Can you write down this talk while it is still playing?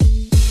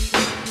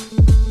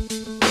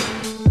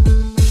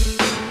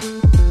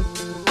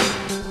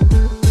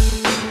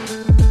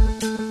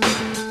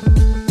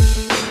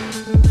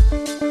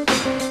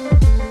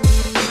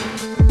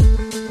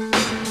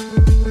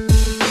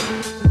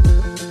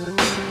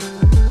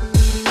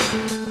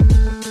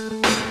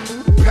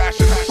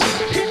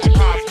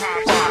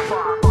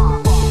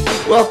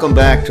Welcome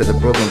back to the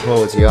Brooklyn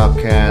Poets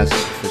Yopcast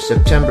for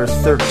September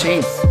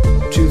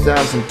 13th,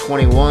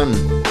 2021,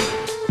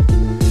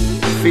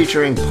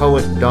 featuring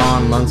poet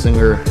Dawn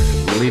Lunsinger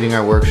leading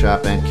our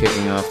workshop and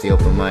kicking off the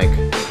open mic.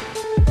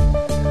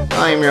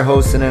 I am your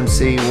host and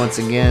MC once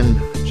again,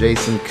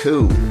 Jason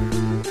Koo.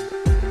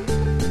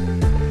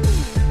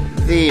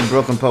 The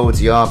Brooklyn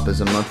Poets Yop is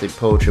a monthly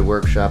poetry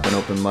workshop and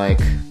open mic,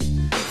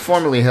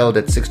 formerly held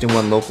at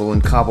 61 Local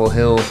in Cobble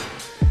Hill.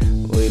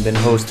 We've been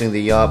hosting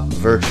the Yop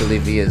virtually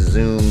via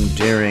Zoom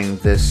during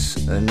this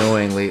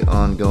annoyingly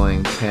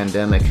ongoing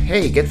pandemic.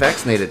 Hey, get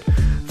vaccinated.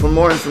 For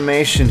more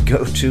information,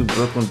 go to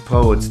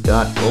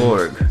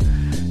brooklynpoets.org.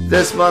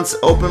 This month's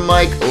open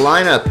mic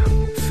lineup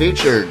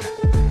featured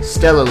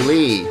Stella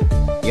Lee,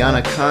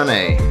 Yana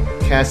Kane,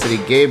 Cassidy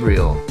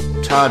Gabriel,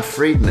 Todd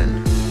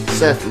Friedman,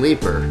 Seth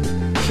Leeper,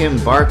 Kim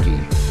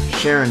Barkey,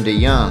 Sharon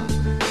DeYoung,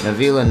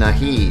 Navila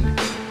Nahid,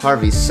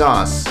 Harvey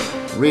Sauce,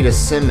 Rita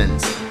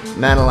Simmons,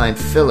 Madeline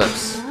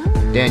Phillips,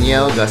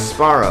 Danielle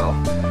Gasparo,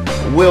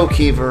 Will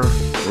Keever,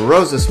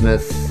 Rosa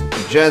Smith,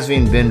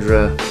 Jasmine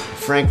Bindra,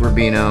 Frank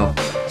Rubino,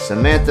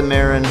 Samantha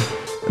Marin,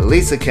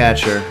 Lisa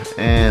Catcher,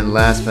 and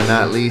last but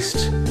not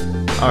least,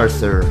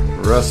 Arthur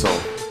Russell.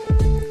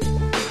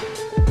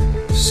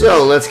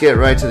 So let's get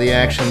right to the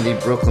action. The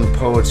Brooklyn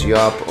Poets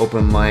Yop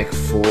open mic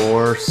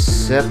for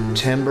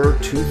September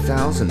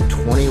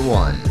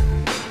 2021.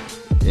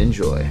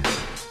 Enjoy.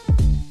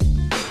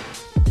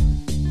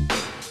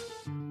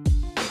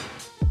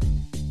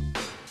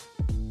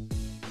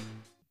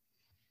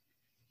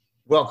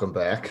 Welcome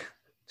back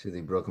to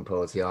the Brooklyn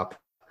Poets Yop.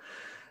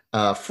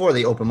 For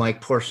the open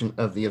mic portion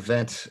of the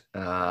event,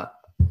 I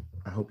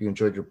hope you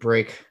enjoyed your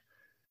break.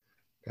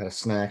 Got a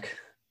snack.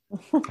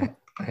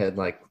 I had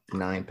like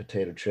 9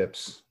 potato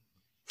chips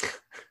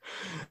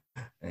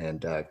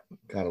and got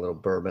a little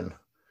bourbon.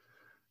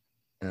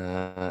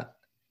 Yeah.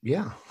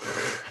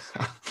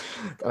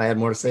 Thought I had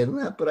more to say than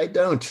that, but I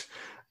don't.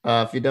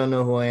 If you don't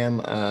know who I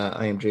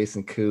am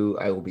Jason Koo.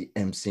 I will be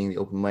emceeing the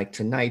open mic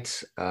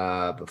tonight.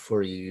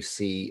 Before you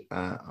see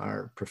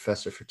our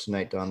professor for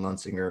tonight, Dawn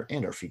Lunsinger,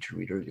 and our featured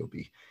reader, you'll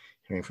be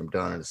hearing from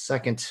Dawn in a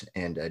second,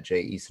 and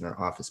Jay Easton,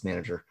 our office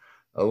manager,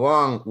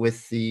 along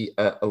with the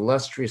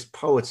illustrious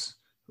poets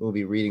who will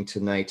be reading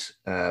tonight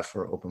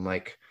for open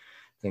mic.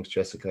 Thanks,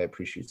 Jessica. I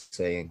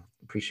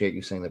appreciate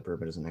you saying that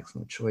bourbon is an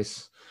excellent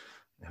choice.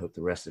 I hope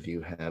the rest of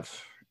you have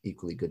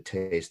equally good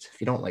taste. If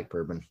you don't like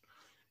bourbon,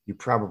 you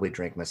probably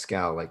drink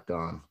mezcal like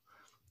Dawn,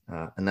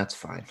 and that's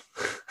fine.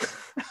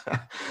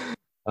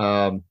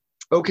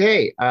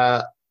 Okay,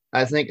 I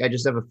think I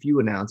just have a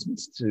few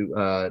announcements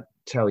to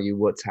tell you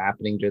what's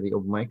happening during the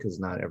open mic, because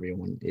not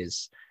everyone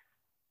is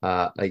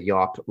a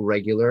Yop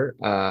regular.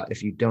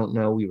 If you don't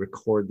know, we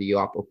record the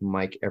Yop open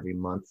mic every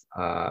month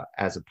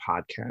as a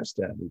podcast.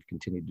 We've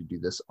continued to do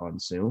this on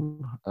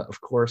Zoom.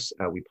 Of course,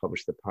 we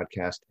publish the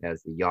podcast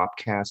as the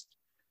Yopcast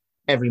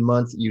every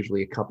month,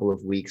 usually a couple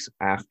of weeks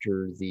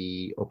after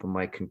the open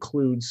mic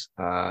concludes.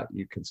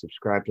 You can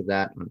subscribe to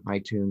that on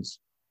iTunes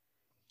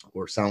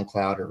or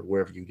SoundCloud or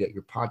wherever you get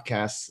your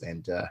podcasts.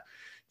 And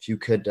if you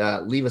could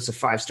leave us a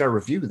 5-star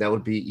review, that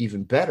would be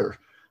even better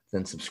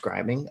than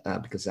subscribing,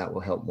 because that will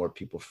help more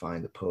people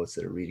find the poets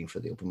that are reading for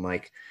the open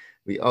mic.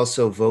 We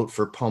also vote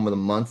for Poem of the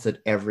Month at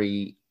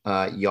every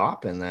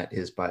Yop, and that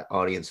is by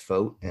audience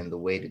vote. And the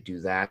way to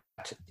do that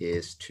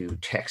is to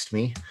text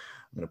me.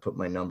 I'm going to put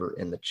my number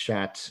in the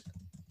chat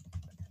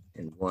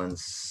in 1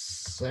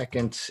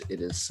 second. It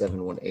is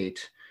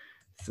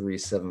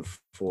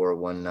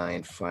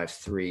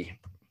 718-374-1953.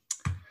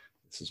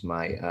 This is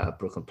my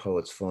Brooklyn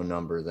Poets phone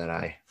number that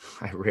I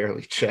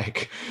rarely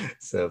check.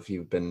 So if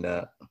you've been,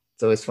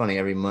 it's always funny,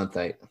 every month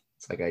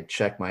it's like I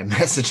check my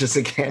messages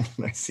again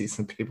and I see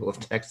some people have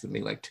texted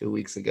me like 2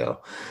 weeks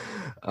ago.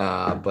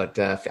 But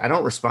if I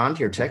don't respond to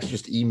your text,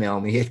 just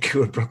email me at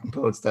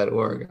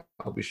koo@brooklynpoets.org.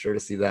 I'll be sure to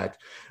see that.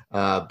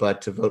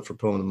 But to vote for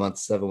Poem of the Month,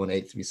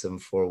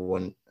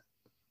 718-374-1.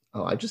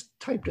 Oh, I just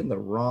typed in the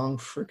wrong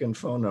freaking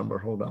phone number.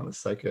 Hold on a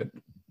second.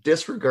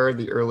 Disregard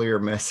the earlier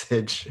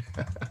message.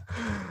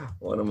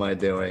 What am I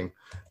doing?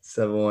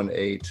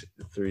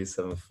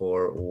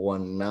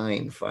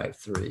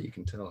 718-374-1953. You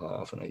can tell how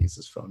often I use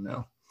this phone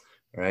now.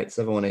 All right,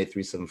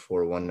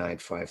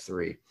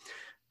 718-374-1953.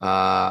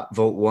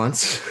 Vote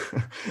once.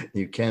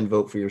 You can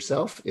vote for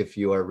yourself. If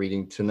you are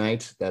reading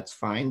tonight, that's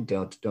fine.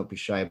 Don't be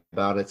shy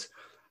about it.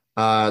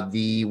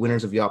 The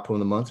winners of Yop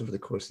Poem of the Month over the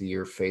course of the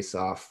year face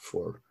off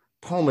for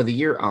Poem of the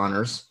Year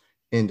honors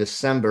in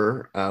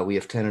December. We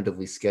have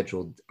tentatively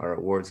scheduled our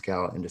awards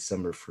gala in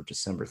December for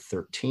December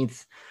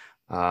 13th.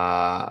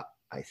 I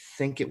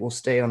think it will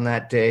stay on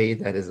that day.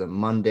 That is a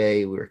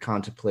Monday. We were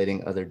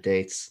contemplating other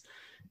dates.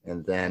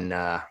 And then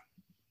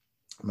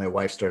my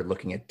wife started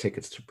looking at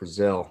tickets to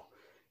Brazil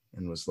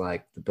and was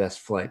like, the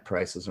best flight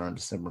prices are on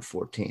December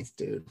 14th,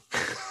 dude.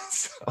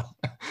 So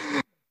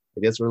I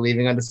guess we're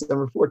leaving on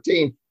December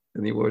 14th,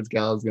 and the awards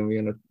gala is going to be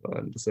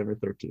on December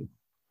 13th.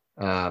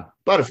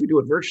 But if we do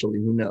it virtually,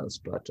 who knows?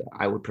 But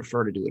I would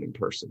prefer to do it in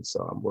person. So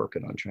I'm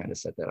working on trying to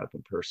set that up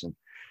in person.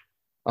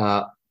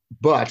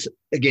 But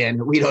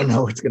again, we don't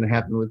know what's going to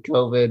happen with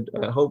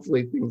COVID.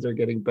 Hopefully, things are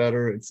getting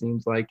better. It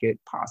seems like it.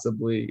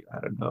 Possibly, I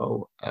don't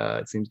know.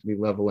 It seems to be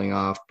leveling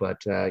off,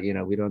 but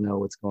we don't know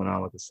what's going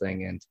on with this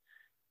thing. And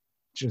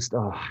just,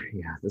 oh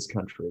yeah, this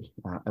country.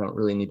 I don't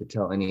really need to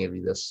tell any of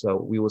you this, so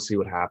we will see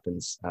what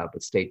happens.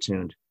 But stay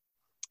tuned.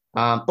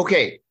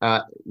 Okay,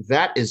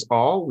 that is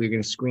all. We're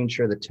going to screen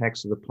share the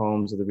text of the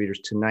poems of the readers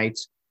tonight,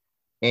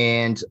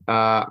 and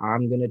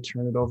I'm going to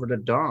turn it over to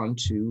Dawn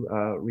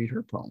to read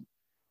her poem.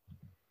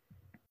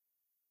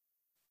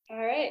 All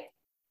right.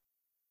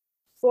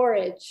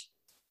 Forage.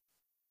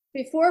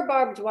 Before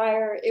barbed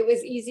wire, it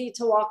was easy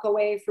to walk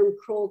away from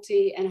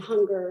cruelty and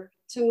hunger,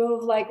 to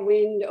move like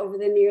wind over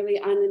the nearly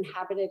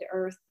uninhabited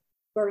earth,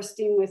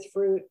 bursting with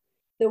fruit,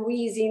 the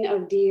wheezing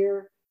of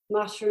deer,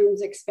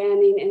 mushrooms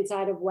expanding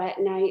inside of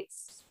wet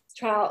nights,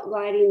 trout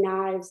gliding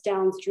knives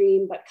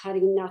downstream but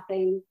cutting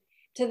nothing,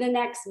 to the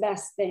next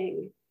best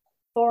thing,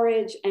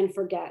 forage and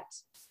forget.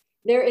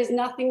 There is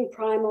nothing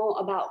primal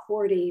about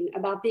hoarding,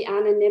 about the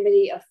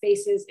anonymity of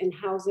faces in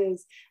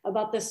houses,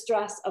 about the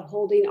stress of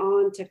holding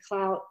on to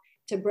clout,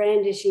 to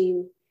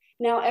brandishing.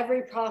 Now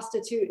every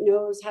prostitute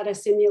knows how to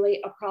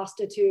simulate a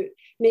prostitute,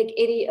 make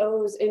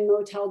idiots in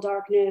motel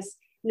darkness.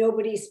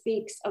 Nobody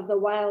speaks of the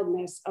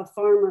wildness of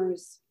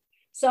farmers.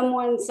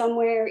 Someone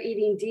somewhere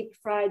eating deep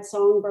fried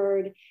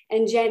songbird,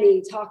 and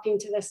Jenny talking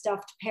to the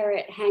stuffed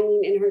parrot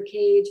hanging in her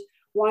cage,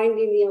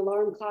 winding the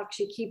alarm clock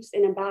she keeps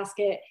in a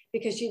basket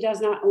because she does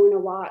not own a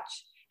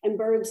watch, and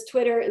birds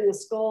twitter in the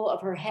skull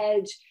of her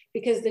hedge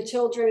because the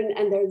children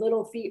and their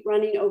little feet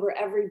running over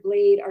every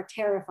blade are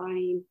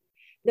terrifying.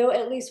 Though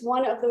at least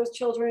one of those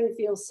children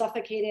feels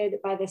suffocated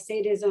by the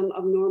sadism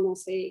of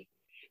normalcy,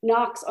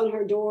 knocks on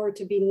her door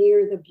to be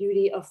near the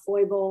beauty of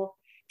foible,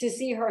 to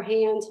see her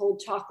hands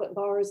hold chocolate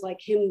bars like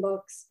hymn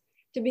books,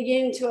 to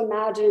begin to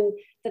imagine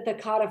that the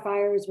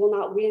codifiers will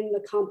not win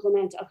the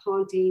compliment of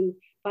haunting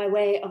by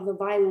way of the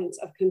violence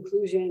of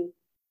conclusion.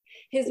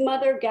 His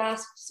mother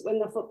gasps when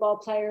the football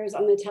players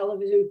on the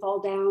television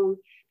fall down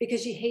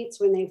because she hates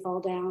when they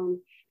fall down,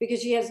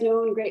 because she has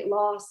known great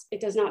loss.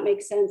 It does not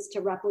make sense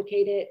to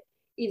replicate it,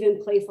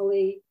 even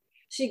playfully.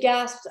 She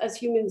gasps as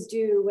humans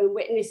do when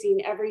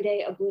witnessing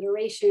everyday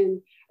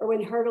obliteration or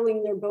when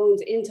hurtling their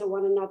bones into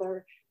one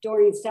another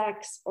during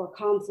sex or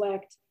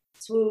conflict,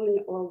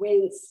 swoon or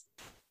wince,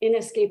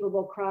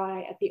 inescapable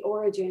cry at the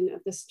origin of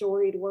the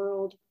storied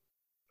world.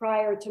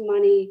 Prior to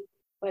money,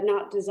 but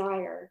not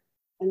desire,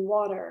 and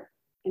water,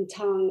 and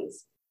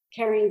tongues,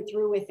 carrying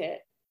through with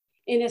it.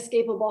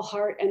 Inescapable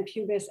heart and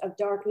pubis of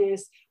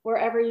darkness,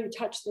 wherever you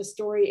touch the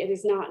story, it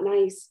is not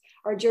nice.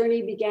 Our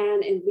journey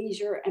began in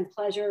leisure and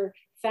pleasure.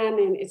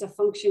 Famine is a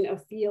function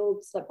of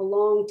fields that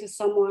belong to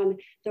someone,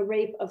 the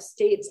rape of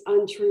states'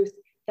 untruth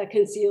that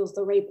conceals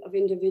the rape of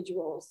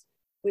individuals.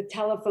 With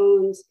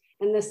telephones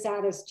and the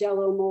saddest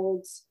jello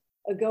molds,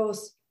 a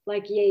ghost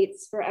like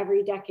Yeats for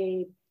every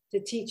decade, to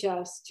teach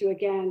us to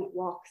again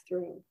walk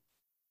through.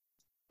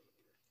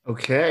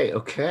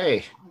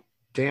 Okay.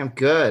 Damn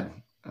good.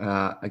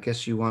 I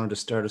guess you wanted to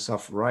start us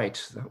off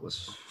right. That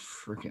was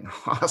freaking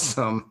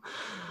awesome.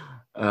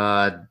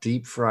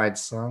 Deep fried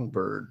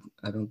songbird.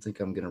 I don't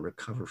think I'm going to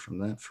recover from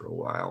that for a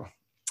while.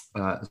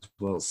 As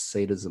well as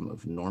sadism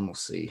of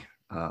normalcy.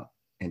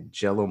 And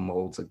jello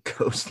molds a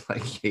ghost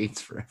like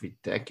Yeats for every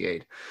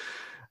decade.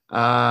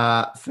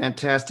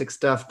 Fantastic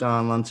stuff,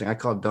 Dawn Lunsinger. I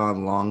call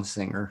Dawn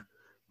Longsinger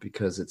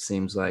because it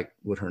seems like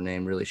what her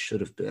name really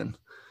should have been.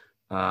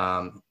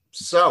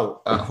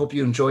 So I hope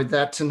you enjoyed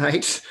that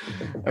tonight,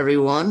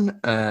 everyone,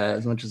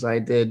 as much as I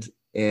did.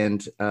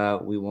 And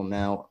we will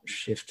now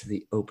shift to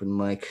the open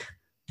mic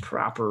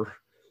proper.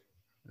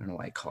 I don't know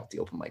why I call it the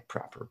open mic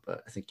proper,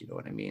 but I think you know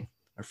what I mean.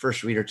 Our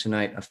first reader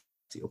tonight of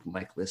the open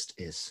mic list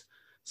is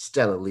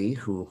Stella Lee,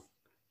 who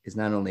is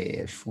not only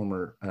a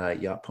former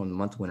Yacht Poem of the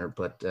Month winner,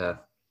 but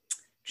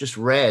just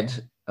read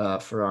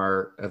for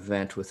our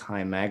event with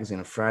Haim Magazine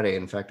on Friday.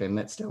 In fact, I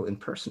met Stella in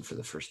person for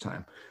the first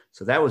time.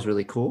 So that was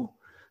really cool.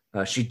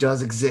 She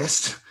does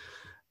exist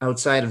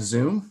outside of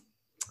Zoom.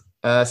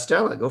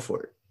 Stella, go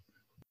for it.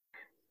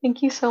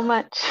 Thank you so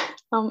much.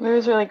 It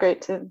was really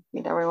great to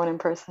meet everyone in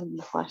person in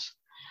the flesh.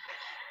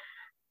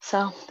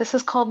 So this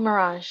is called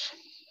Mirage.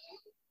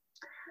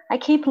 I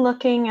keep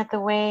looking at the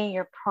way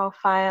your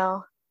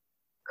profile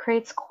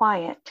creates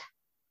quiet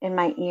in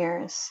my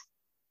ears,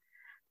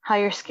 how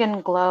your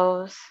skin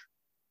glows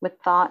with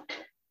thought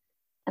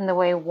and the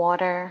way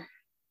water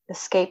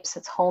escapes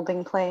its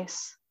holding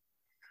place.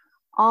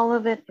 All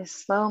of it is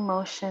slow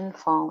motion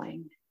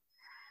falling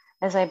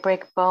as I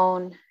break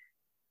bone,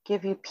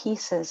 give you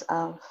pieces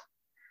of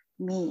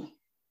me.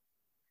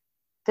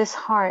 This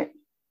heart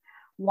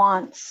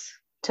wants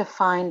to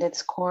find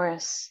its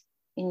chorus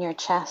in your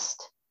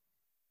chest.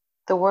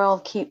 The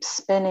world keeps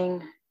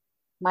spinning.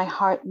 My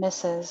heart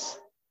misses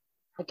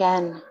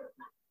again.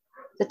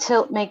 The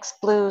tilt makes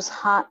blues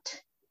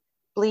hot,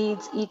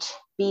 bleeds each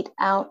beat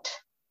out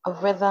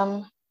of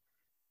rhythm.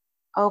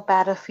 Oh,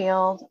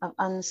 battlefield of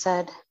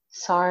unsaid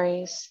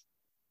sorries.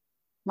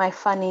 My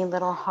funny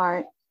little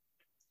heart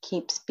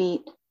keeps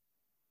beat.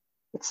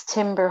 Its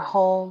timber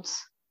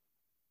holds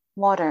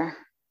water,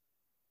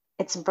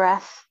 its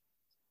breath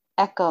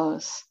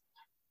echoes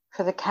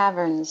for the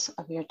caverns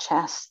of your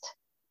chest.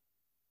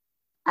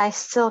 I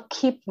still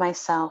keep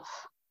myself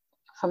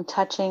from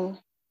touching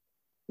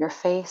your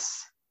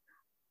face.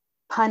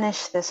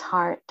 Punish this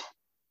heart,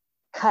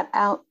 cut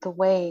out the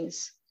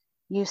ways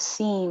you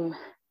seem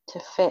to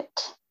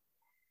fit.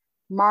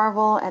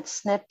 Marvel at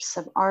snips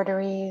of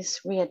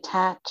arteries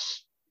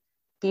reattach,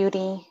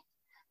 beauty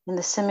in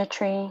the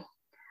symmetry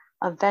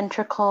of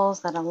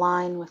ventricles that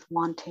align with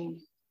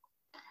wanting.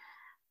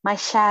 My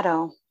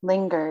shadow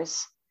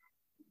lingers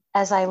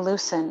as I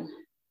loosen,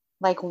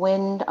 like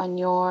wind on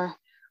your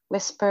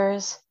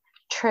whispers,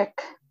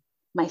 trick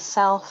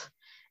myself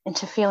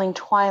into feeling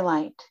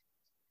twilight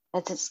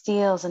as it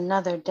steals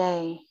another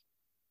day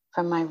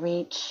from my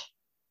reach.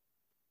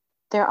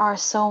 There are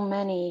so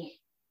many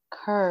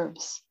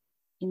curves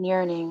in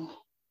yearning.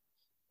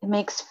 It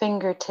makes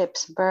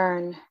fingertips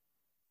burn,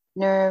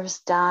 nerves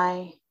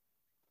die.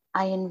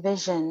 I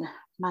envision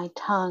my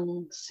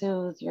tongue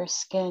soothe your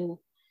skin,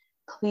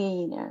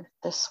 clean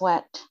the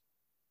sweat.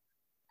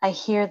 I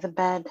hear the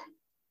bed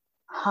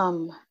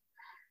hum,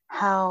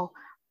 how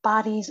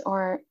bodies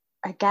are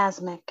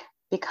orgasmic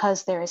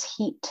because there is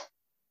heat,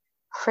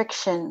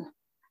 friction,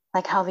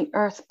 like how the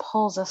earth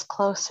pulls us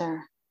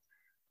closer,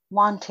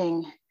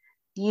 wanting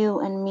you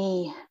and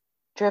me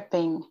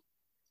dripping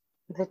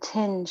with a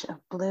tinge of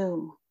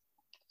blue,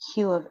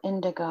 hue of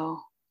indigo,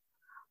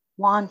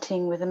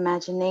 wanting with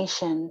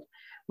imagination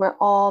where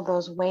all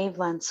those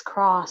wavelengths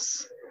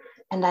cross,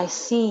 and I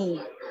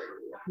see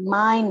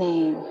my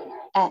name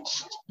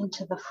etched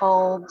into the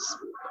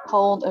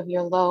fold of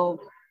your lobe.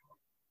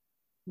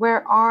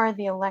 Where are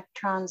the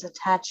electrons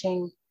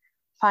attaching,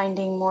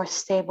 finding more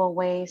stable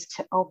ways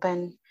to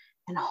open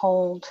and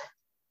hold,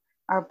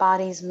 our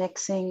bodies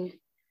mixing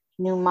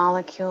new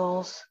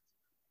molecules,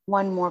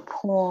 one more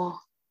pool,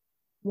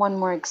 one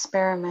more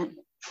experiment,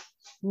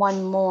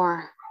 one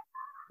more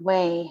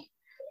way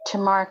to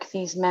mark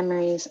these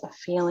memories of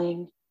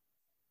feeling,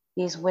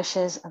 these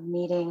wishes of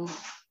meeting,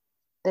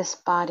 this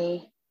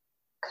body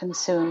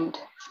consumed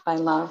by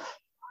love.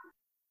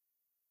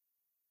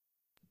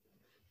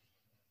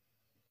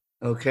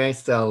 Okay,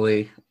 Stella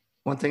Lee.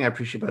 One thing I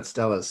appreciate about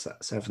Stella is,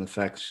 aside from the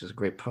fact that she's a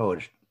great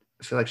poet,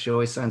 I feel like she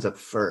always signs up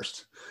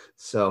first.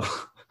 So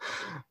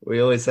we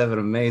always have an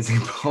amazing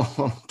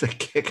poem to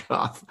kick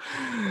off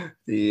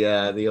the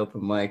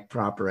open mic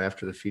proper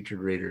after the featured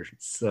reader.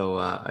 So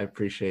I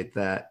appreciate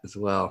that as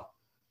well.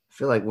 I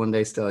feel like one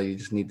day, Stella, you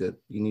need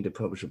to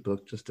publish a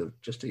book just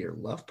of your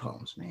love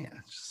poems, man.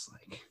 It's just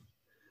like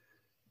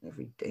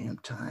every damn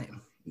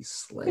time you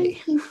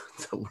slay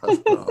the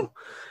love poem.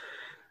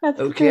 That's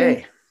okay.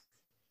 Great.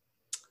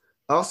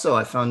 Also,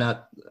 I found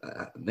out,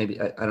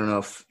 maybe, I don't know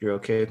if you're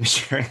okay with me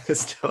sharing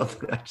this, Stella,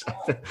 but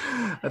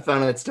I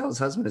found out that Stella's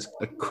husband is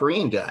a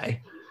Korean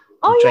guy,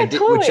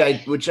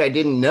 Totally. which I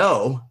didn't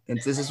know.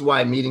 And this is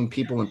why meeting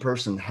people in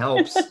person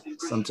helps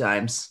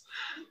sometimes.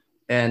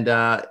 And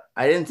I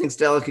didn't think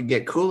Stella could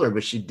get cooler,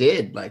 but she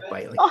did, by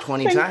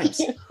 20 times.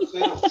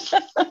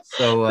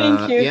 So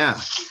thank you. Yeah,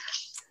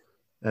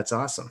 that's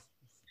awesome.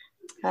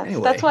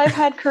 Anyway. That's why I've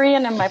had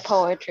Korean in my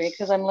poetry,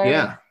 because I'm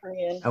learning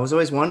Korean. I was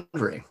always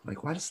wondering,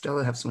 why does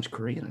Stella have so much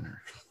Korean in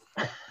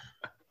her?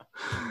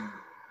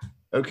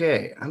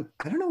 Okay,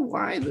 I don't know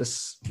why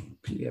this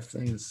PDF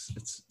thing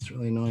it's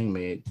really annoying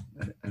me.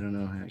 I don't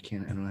know how I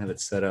don't have it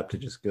set up to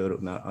just go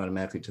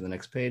automatically to the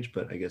next page,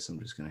 but I guess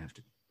I'm just gonna have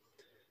to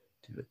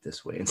do it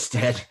this way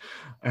instead.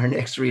 Our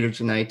next reader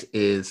tonight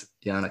is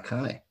Yana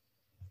Kane.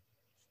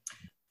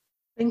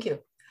 Thank you.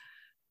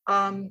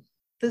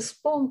 This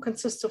poem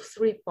consists of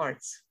 3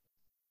 parts.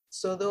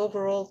 So the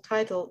overall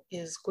title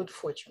is Good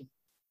Fortune.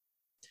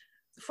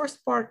 The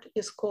first part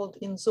is called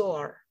In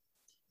Zoar,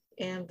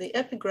 and the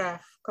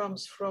epigraph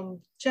comes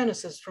from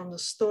Genesis, from the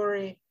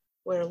story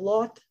where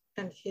Lot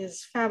and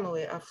his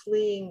family are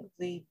fleeing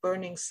the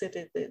burning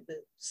city,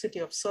 the city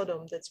of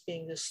Sodom that's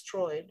being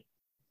destroyed.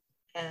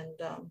 And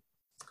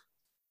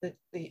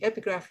the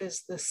epigraph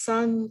is, the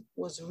sun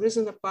was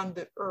risen upon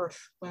the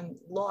earth when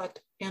Lot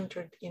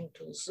entered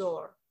into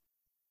Zoar.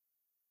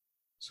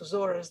 So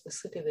Zoar is the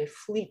city they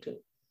flee to.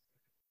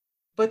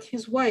 But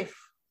his wife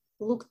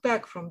looked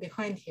back from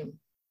behind him,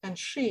 and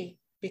she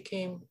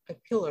became a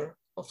pillar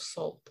of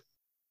salt.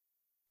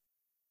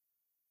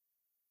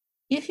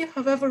 If you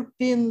have ever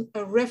been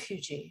a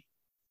refugee,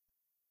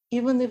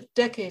 even if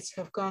decades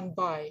have gone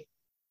by,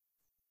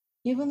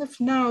 even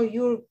if now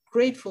you're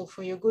grateful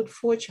for your good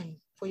fortune,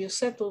 for your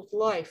settled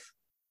life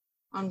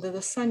under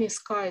the sunny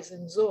skies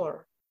in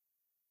Zoar,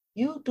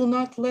 you do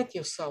not let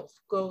yourself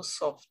go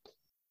soft.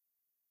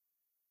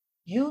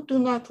 You do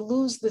not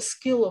lose the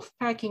skill of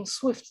packing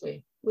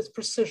swiftly with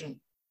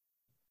precision.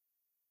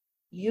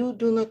 You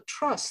do not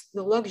trust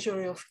the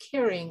luxury of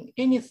carrying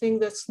anything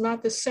that's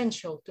not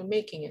essential to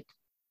making it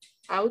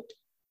out,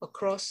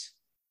 across,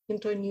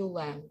 into a new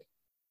land.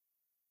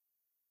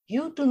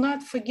 You do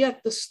not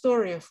forget the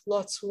story of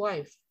Lot's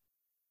wife.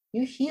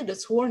 You heed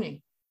its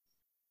warning.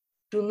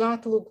 Do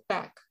not look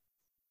back.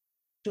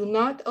 Do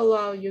not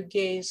allow your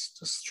gaze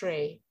to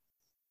stray.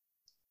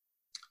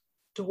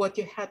 to what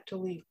you had to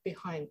leave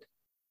behind.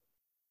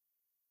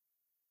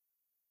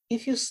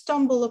 If you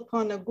stumble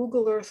upon a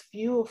Google Earth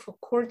view of a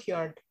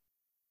courtyard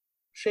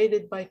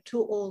shaded by 2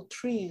 old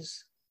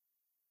trees,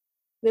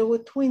 there were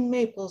twin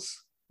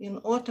maples. In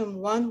autumn,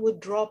 one would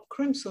drop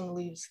crimson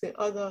leaves, the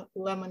other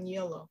lemon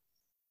yellow.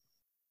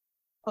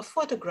 A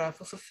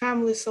photograph of a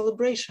family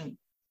celebration.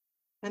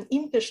 An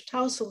impish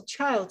tousled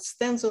child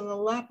stands on the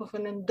lap of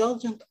an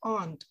indulgent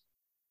aunt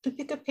to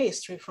pick a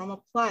pastry from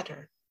a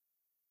platter.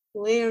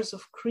 Layers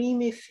of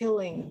creamy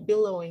filling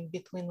billowing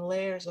between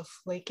layers of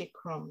flaky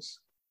crumbs.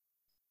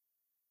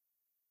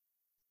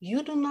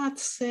 You do not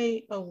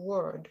say a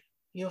word,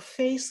 your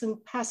face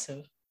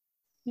impassive.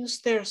 You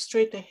stare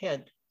straight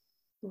ahead,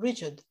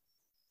 rigid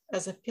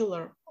as a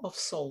pillar of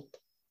salt.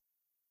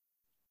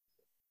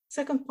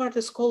 Second part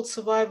is called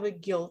Survivor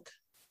Guilt.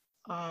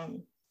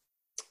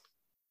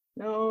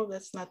 No,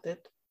 that's not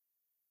it.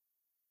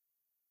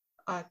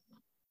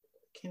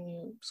 Can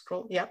you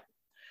scroll? Yeah.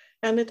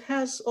 And it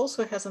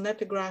also has an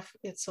epigraph.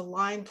 It's a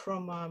line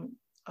from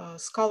a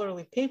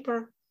scholarly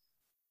paper.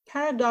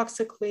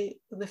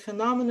 Paradoxically, the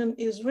phenomenon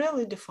is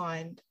rarely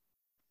defined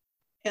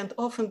and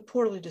often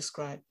poorly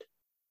described.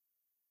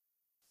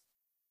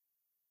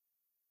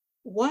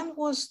 One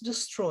was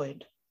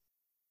destroyed,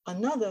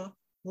 another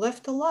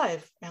left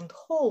alive and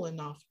whole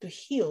enough to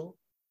heal,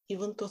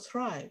 even to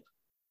thrive.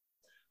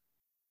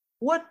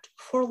 What,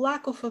 for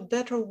lack of a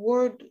better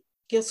word,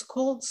 gets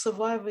called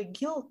survivor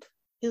guilt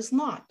is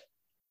not.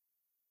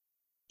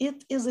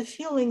 It is a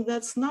feeling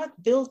that's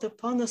not built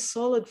upon a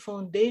solid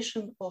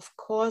foundation of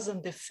cause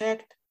and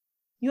effect.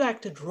 You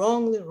acted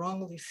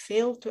wrongly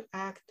failed to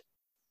act.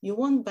 You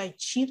won by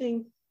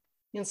cheating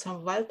in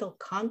some vital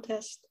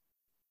contest.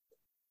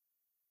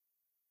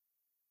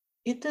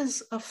 It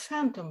is a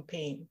phantom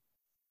pain,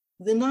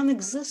 the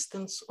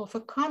non-existence of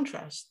a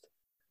contrast,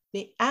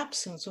 the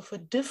absence of a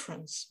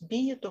difference,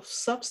 be it of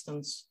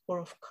substance or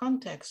of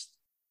context,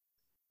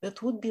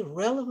 that would be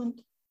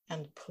relevant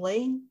and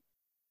plain,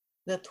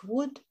 that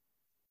would,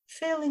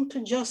 failing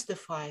to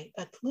justify,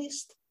 at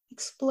least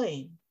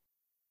explain.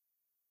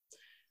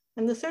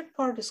 And the third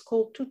part is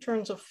called Two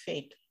Turns of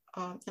Fate.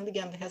 And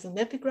again, it has an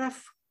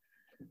epigraph.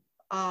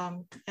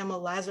 Emma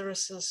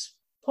Lazarus's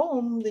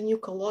poem, The New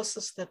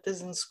Colossus, that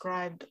is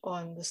inscribed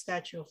on the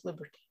Statue of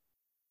Liberty.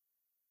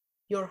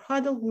 Your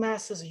huddled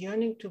masses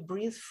yearning to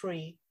breathe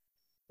free,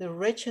 the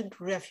wretched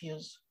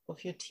refuse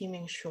of your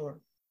teeming shore.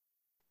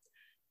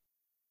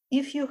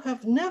 If you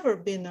have never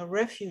been a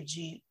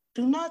refugee,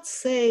 do not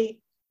say,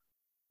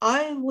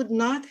 I would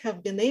not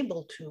have been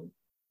able to,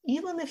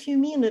 even if you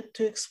mean it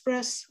to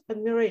express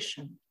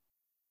admiration.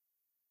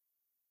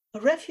 A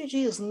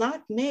refugee is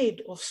not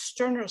made of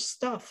sterner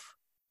stuff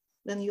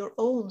than your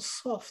own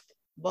soft,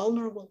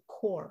 vulnerable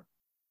core.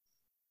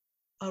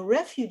 A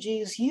refugee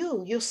is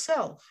you,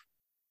 yourself,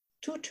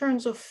 2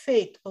 turns of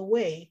fate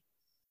away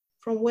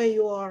from where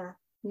you are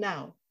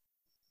now.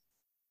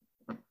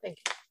 Thank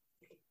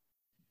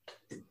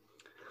you.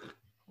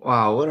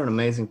 Wow, what an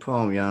amazing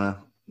poem, Yana.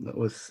 That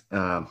was,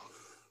 I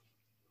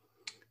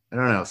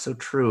don't know, so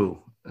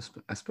true,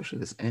 especially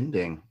this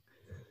ending.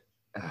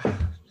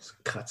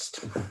 Just cuts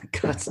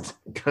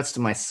to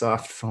my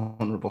soft,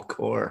 vulnerable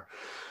core,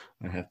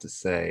 I have to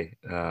say.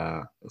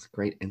 It was a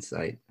great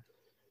insight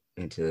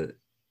into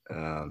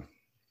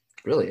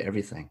really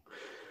everything.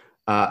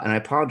 And I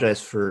apologize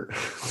for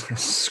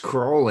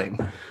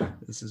scrolling.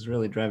 This is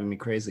really driving me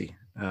crazy.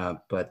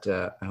 But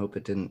I hope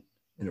it didn't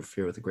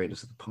interfere with the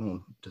greatness of the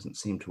poem. It doesn't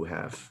seem to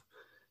have,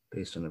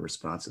 based on the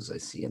responses I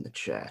see in the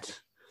chat.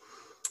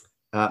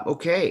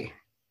 Okay.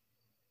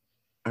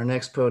 Our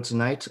next poet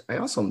tonight, I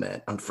also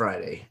met on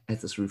Friday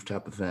at this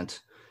rooftop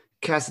event,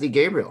 Cassidy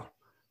Gabriel.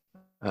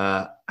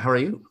 How are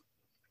you?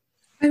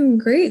 I'm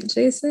great,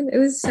 Jason. It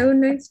was so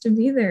nice to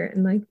be there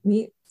and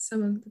meet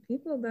some of the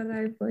people that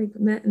I've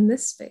met in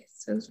this space.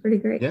 So it was pretty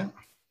great. Yeah.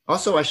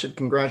 Also, I should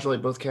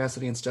congratulate both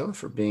Cassidy and Stella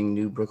for being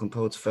new Brooklyn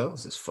Poets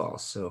Fellows this fall.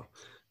 So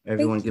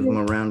everyone give them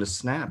a round of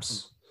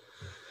snaps.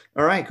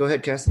 All right, go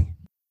ahead, Cassidy.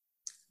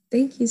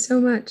 Thank you so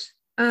much.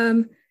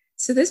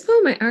 So this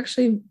poem I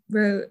actually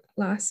wrote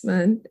last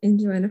month in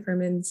Joanna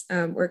Furman's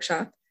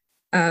workshop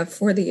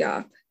for the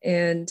YOP.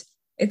 And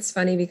it's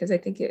funny because I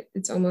think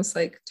it's almost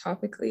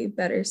topically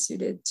better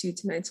suited to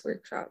tonight's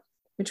workshop,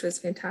 which was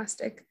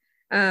fantastic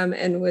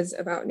and was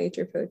about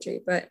nature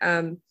poetry. But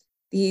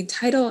the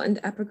title and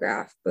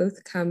epigraph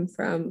both come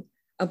from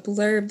a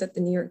blurb that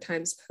the New York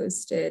Times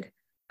posted,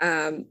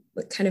 kind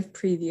of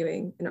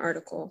previewing an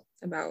article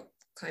about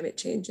climate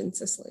change in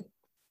Sicily.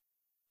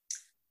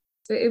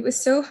 So it was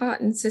so hot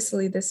in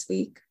Sicily this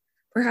week,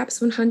 perhaps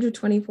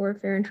 124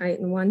 Fahrenheit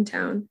in one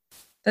town,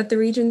 that the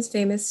region's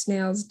famous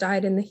snails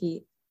died in the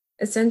heat,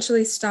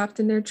 essentially stopped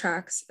in their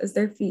tracks as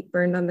their feet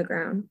burned on the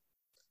ground.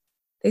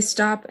 They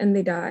stop and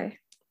they die.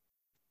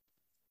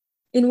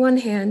 In one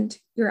hand,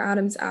 your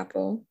Adam's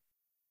apple.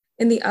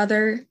 In the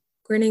other,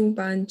 grinning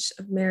bunch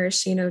of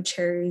maraschino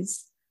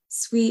cherries,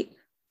 sweet,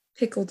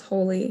 pickled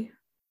wholly,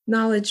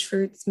 knowledge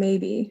fruits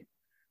maybe,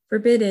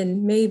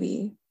 forbidden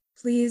maybe,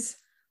 please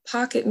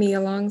pocket me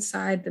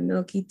alongside the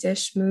milky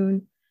dish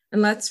moon,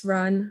 and let's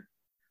run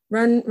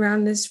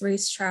round this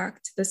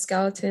racetrack to the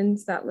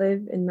skeletons that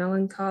live in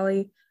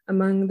melancholy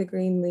among the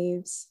green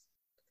leaves.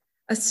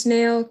 A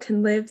snail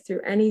can live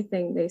through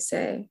anything, they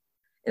say,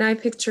 and I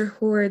picture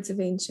hordes of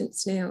ancient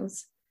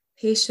snails,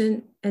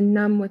 patient and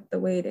numb with the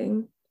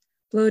waiting,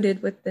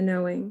 bloated with the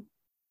knowing.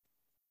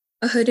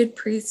 A hooded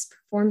priest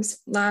performs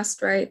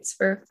last rites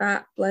for a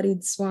fat,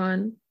 bloodied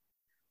swan.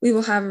 We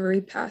will have a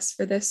repast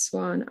for this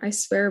swan, I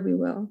swear we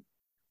will.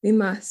 We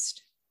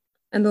must.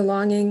 And the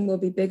longing will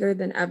be bigger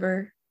than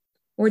ever,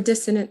 more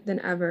dissonant than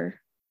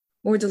ever,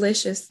 more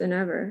delicious than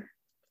ever,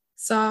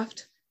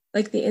 soft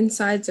like the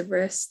insides of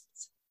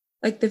wrists,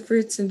 like the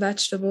fruits and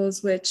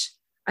vegetables which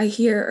I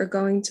hear are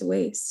going to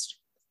waste.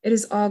 It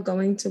is all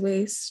going to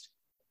waste.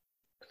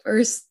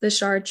 First the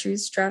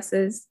chartreuse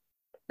dresses,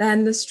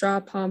 then the straw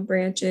palm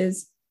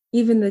branches,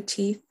 even the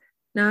teeth,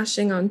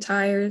 gnashing on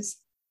tires,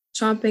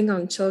 chomping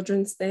on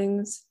children's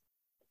things.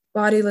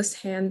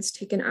 Bodiless hands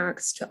take an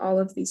axe to all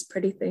of these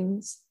pretty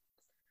things.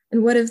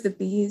 And what of the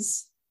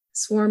bees,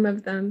 swarm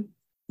of them,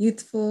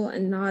 youthful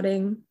and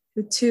nodding,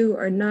 who too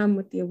are numb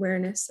with the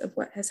awareness of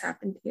what has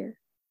happened here.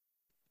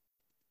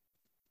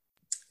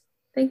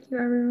 Thank you,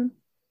 everyone.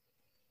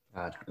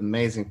 God,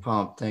 amazing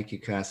poem. Thank you,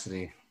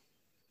 Cassidy.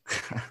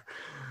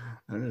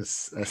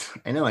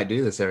 I know I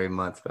do this every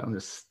month, but I'm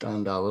just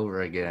stunned all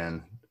over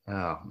again.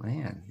 Oh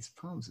man, these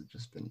poems have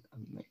just been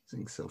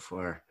amazing so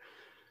far.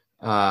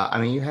 I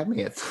mean, you had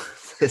me at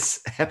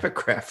this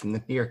epigraph from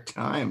the New York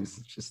Times.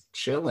 It's just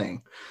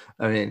chilling.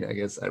 I mean, I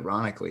guess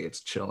ironically,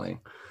 it's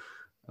chilling.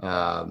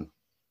 Wow,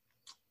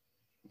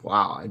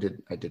 I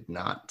did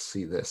not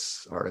see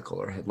this article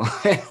or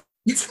headline.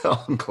 So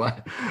I'm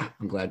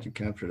glad you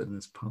captured it in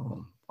this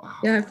poem. Wow.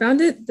 Yeah, I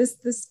found it.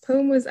 This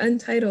poem was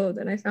untitled,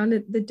 and I found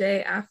it the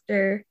day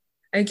after.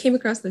 I came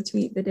across the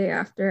tweet the day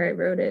after I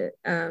wrote it.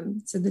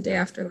 So the day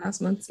after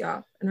last month's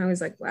Yop, and I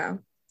was like, wow,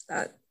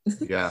 that.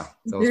 Yeah,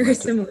 that was very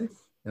similar.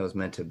 That was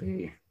meant to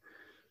be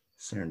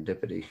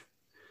serendipity.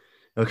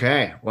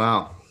 Okay,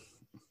 wow,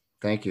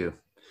 thank you.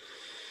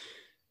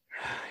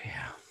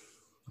 Yeah,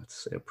 let's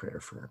say a prayer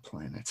for our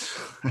planet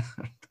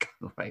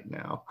right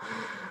now.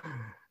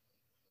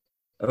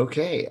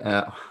 Okay,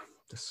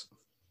 this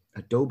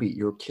Adobe,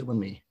 you're killing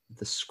me.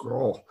 The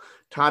scroll.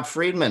 Todd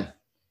Friedman,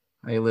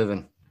 how you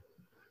living?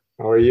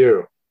 How are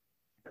you?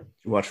 Did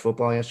you watch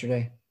football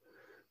yesterday?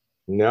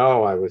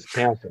 No, I was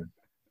camping.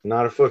 I'm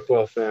not a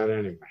football fan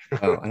anyway.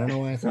 Oh, I don't know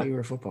why I thought you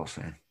were a football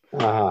fan.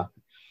 No,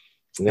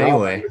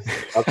 anyway,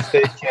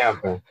 upstate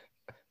camping.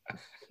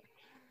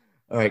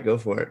 All right, go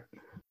for it.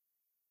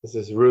 This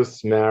is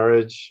Ruth's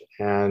marriage,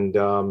 and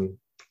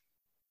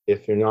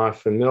if you're not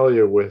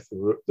familiar with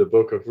the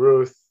book of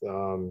Ruth,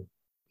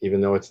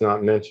 even though it's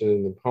not mentioned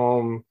in the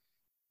poem,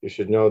 you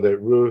should know that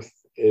Ruth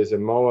is a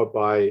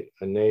Moabite,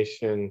 a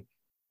nation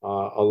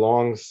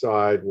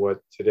alongside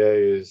what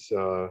today is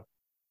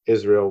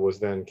Israel,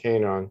 was then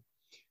Canaan.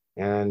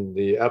 And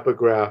the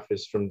epigraph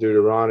is from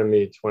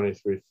Deuteronomy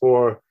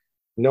 23:4.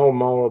 No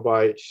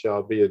Moabite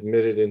shall be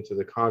admitted into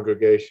the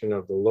congregation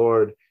of the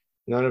Lord.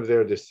 None of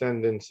their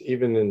descendants,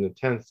 even in the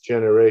 10th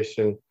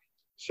generation,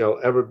 shall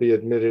ever be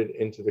admitted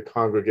into the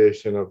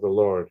congregation of the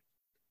Lord.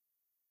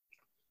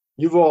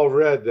 You've all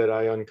read that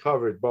I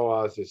uncovered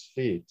Boaz's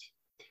feet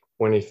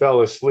when he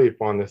fell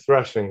asleep on the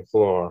threshing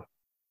floor.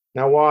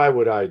 Now, why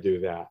would I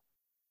do that?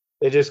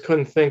 They just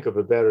couldn't think of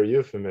a better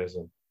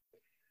euphemism.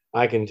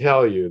 I can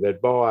tell you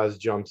that Boaz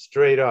jumped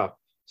straight up,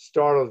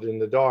 startled in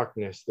the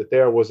darkness that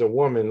there was a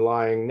woman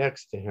lying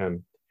next to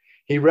him.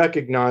 He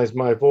recognized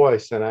my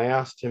voice, and I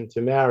asked him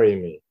to marry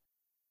me.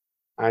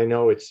 I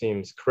know it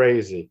seems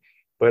crazy,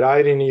 but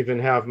I didn't even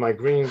have my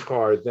green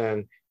card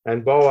then,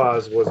 and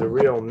Boaz was a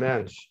real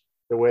mensch,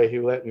 the way he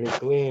let me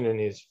glean in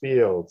his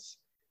fields,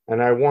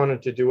 and I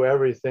wanted to do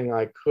everything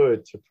I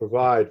could to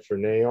provide for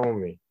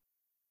Naomi.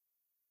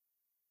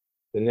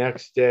 The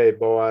next day,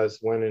 Boaz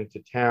went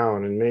into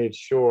town and made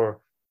sure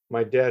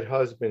my dead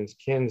husband's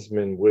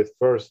kinsmen with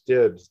first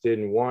dibs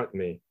didn't want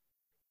me.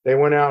 They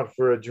went out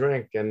for a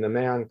drink, and the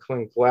man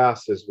clinked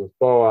glasses with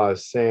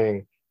Boaz,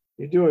 saying,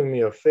 "You're doing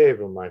me a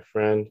favor, my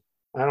friend.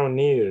 I don't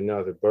need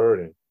another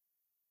burden."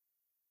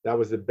 That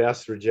was the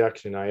best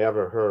rejection I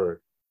ever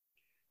heard.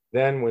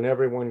 Then, when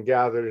everyone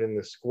gathered in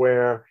the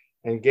square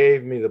and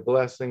gave me the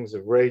blessings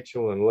of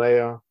Rachel and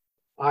Leah,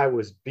 I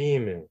was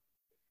beaming.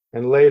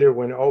 And later,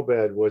 when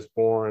Obed was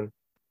born,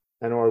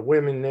 and our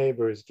women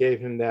neighbors gave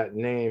him that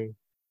name,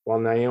 while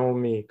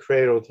Naomi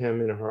cradled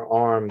him in her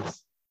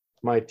arms,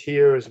 my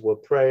tears were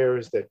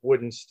prayers that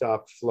wouldn't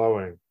stop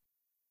flowing.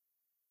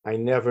 I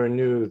never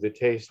knew the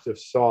taste of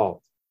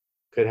salt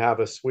could have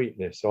a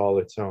sweetness all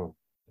its own.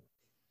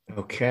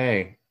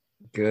 Okay,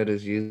 good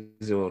as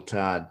usual,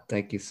 Todd.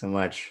 Thank you so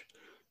much.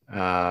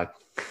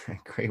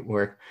 Great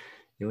work.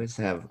 You always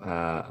have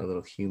a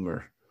little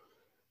humor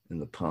in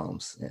the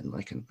poems and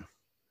like a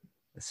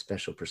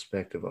special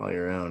perspective all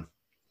your own.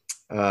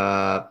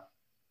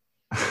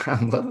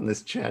 I'm loving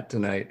this chat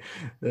tonight.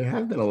 There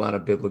have been a lot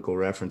of biblical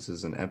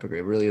references in epigraph.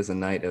 It really is a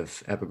night of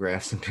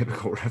epigraphs and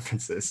biblical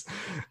references.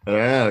 I don't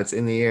know. It's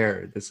in the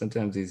air.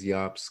 Sometimes these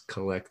yops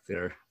collect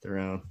their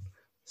own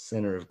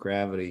center of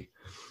gravity.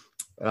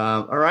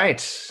 All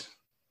right.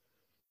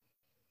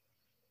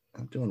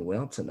 I'm doing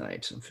well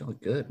tonight. I'm feeling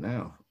good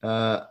now.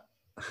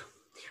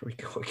 Here we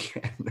go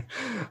again.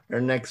 Our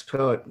next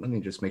poet, let me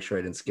just make sure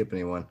I didn't skip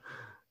anyone,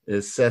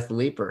 is Seth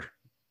Leeper.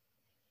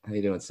 How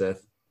you doing,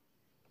 Seth?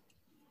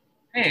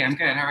 Hey, I'm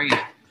good. How are you?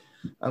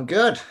 I'm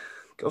good.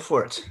 Go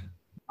for it.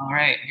 All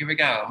right, here we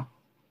go.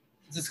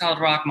 This is called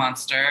Rock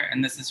Monster,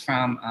 and this is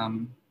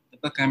from the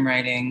book I'm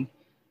writing,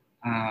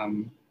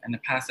 and a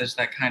passage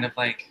that kind of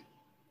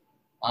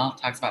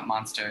talks about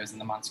monsters, and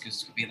the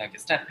monsters could be like a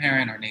step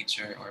parent or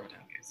nature or what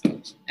have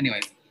you. So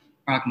anyways,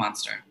 Rock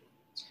Monster.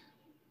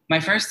 My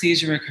first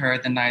seizure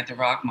occurred the night the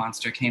rock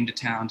monster came to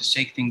town to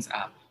shake things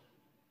up.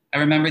 I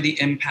remember the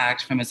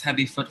impact from his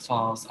heavy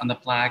footfalls on the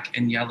black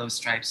and yellow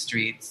striped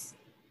streets,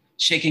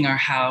 shaking our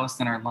house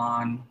and our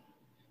lawn,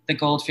 the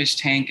goldfish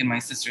tank in my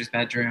sister's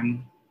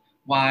bedroom,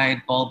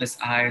 wide, bulbous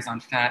eyes on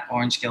fat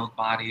orange-gilled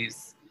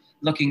bodies,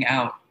 looking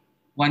out,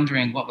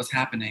 wondering what was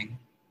happening.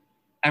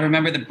 I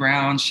remember the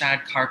brown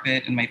shag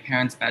carpet in my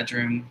parents'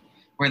 bedroom,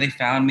 where they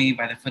found me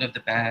by the foot of the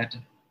bed,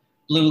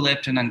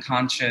 blue-lipped and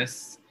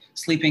unconscious,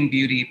 sleeping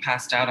beauty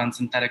passed out on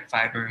synthetic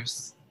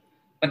fibers.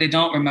 But I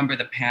don't remember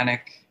the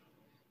panic,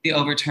 the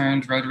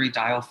overturned rotary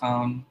dial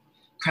phone,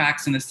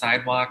 cracks in the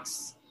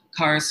sidewalks,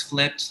 cars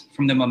flipped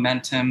from the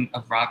momentum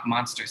of rock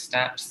monster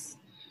steps,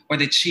 or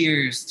the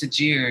cheers to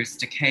jeers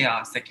to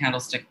chaos at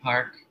Candlestick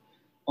Park,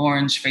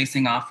 orange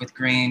facing off with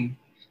green,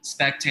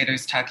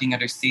 spectators tucking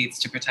under seats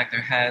to protect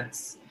their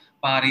heads,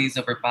 bodies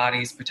over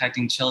bodies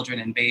protecting children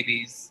and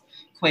babies,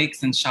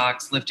 quakes and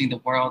shocks lifting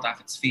the world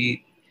off its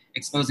feet,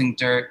 exposing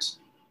dirt,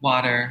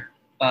 water,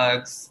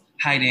 bugs,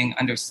 hiding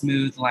under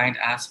smooth-lined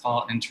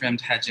asphalt and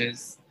trimmed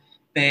hedges,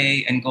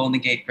 Bay and Golden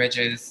Gate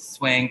bridges,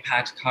 swaying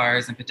packed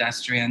cars and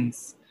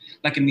pedestrians,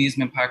 like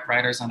amusement park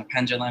riders on a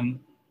pendulum.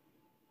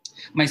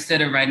 My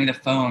sitter riding the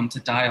phone to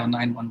dial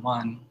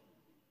 911.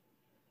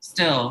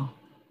 Still,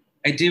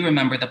 I do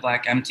remember the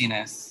black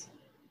emptiness,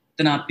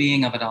 the not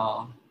being of it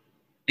all,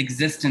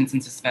 existence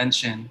in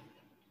suspension,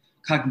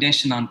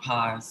 cognition on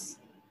pause,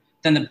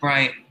 then the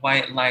bright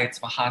white lights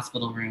of a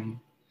hospital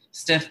room,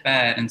 stiff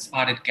bed and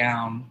spotted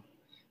gown,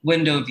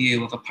 window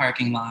view of a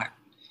parking lot,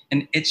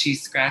 an itchy,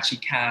 scratchy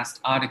cast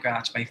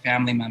autographed by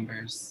family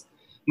members,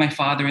 my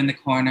father in the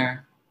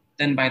corner,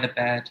 then by the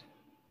bed,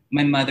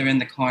 my mother in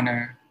the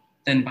corner,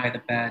 then by the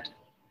bed,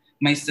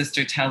 my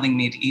sister telling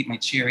me to eat my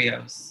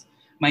Cheerios,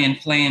 my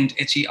inflamed,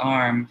 itchy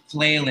arm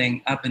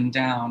flailing up and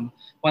down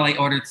while I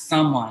ordered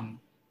someone,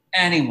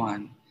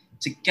 anyone,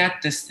 to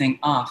get this thing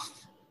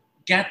off,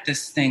 get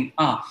this thing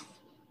off,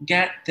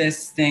 get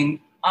this thing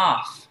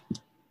off.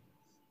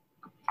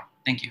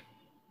 Thank you.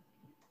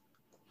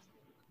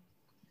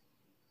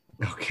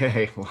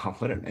 Okay, wow,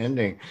 what an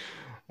ending.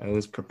 I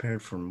was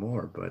prepared for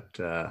more, but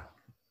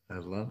I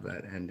love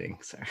that ending.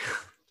 Sorry,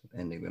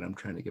 ending that I'm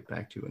trying to get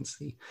back to and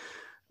see.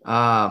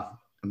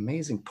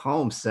 Amazing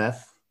poem,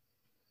 Seth.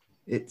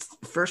 It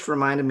first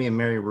reminded me of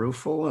Mary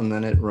Ruefle, and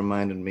then it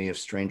reminded me of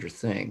Stranger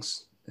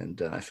Things. And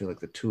I feel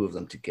like the two of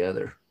them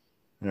together.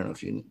 I don't know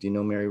if do you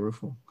know Mary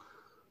Ruefle?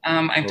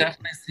 I've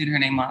definitely seen her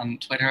name on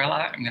Twitter a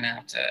lot. I'm going to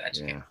have to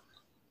educate. Yeah.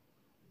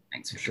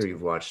 Thanks. I'm sure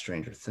you've watched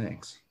Stranger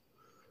Things.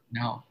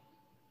 No.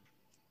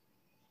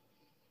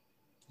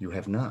 You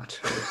have not.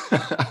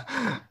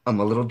 I'm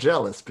a little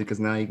jealous because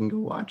now you can go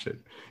watch it.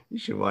 You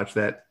should watch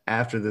that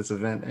after this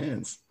event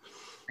ends.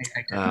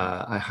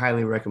 I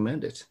highly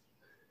recommend it.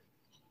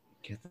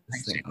 Get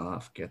this thing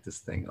off. Get this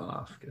thing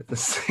off. Get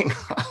this thing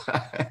off.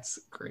 That's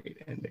a great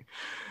ending.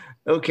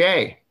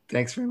 Okay.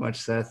 Thanks very much,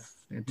 Seth.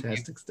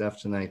 Fantastic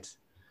stuff tonight,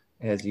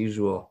 as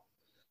usual.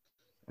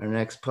 Our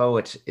next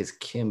poet is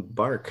Kim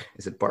Bark.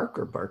 Is it Bark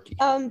or Barky?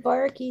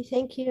 Barky,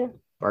 thank you.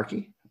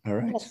 Barky? All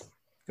right. Yes.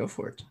 Go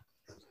for it.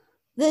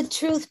 The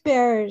truth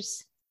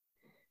bearers.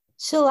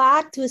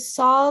 Shellacked with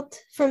salt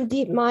from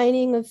deep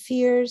mining of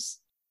fears,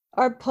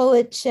 our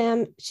poet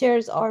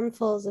shares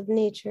armfuls of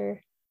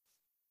nature.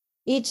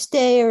 Each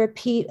day a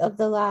repeat of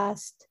the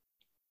last,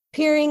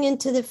 peering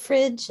into the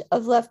fridge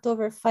of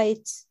leftover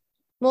fights,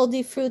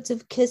 moldy fruits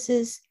of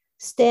kisses,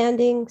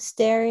 standing,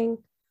 staring,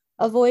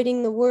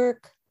 avoiding the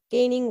work,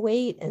 gaining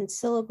weight and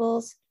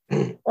syllables,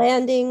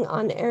 landing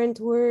on errant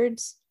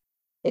words,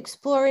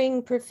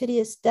 exploring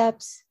perfidious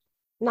depths,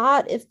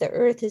 not if the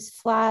earth is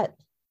flat,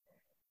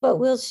 but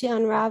will she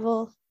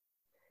unravel?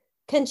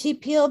 Can she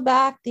peel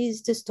back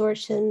these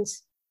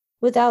distortions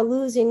without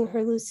losing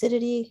her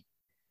lucidity?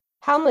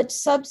 How much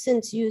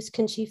substance use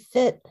can she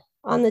fit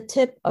on the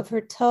tip of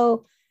her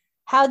toe?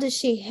 How does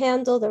she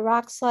handle the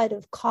rock slide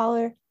of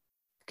collar?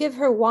 Give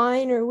her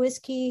wine or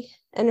whiskey,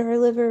 and her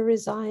liver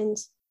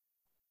resigns.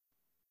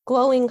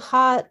 Glowing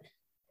hot,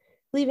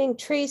 leaving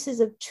traces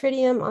of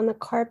tritium on the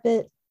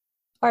carpet,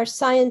 our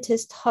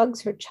scientist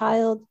hugs her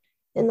child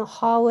in the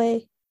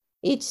hallway,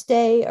 each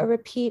day a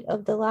repeat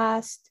of the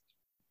last.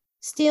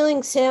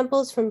 stealing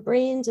samples from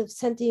brains of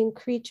sentient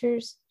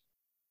creatures,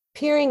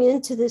 peering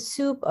into the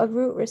soup of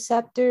root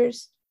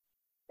receptors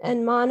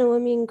and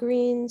monoamine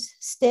greens,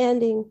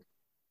 standing,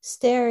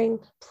 staring,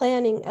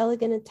 planning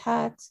elegant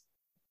attacks,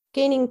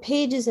 gaining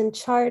pages and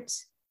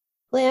charts,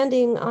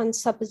 landing on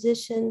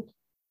supposition,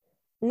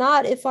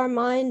 not if our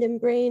mind and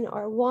brain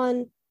are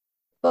one,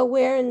 but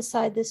where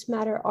inside this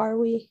matter are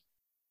we?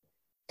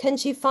 Can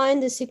she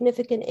find a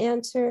significant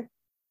answer?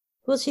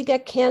 Will she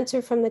get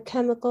cancer from the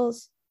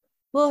chemicals?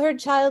 Will her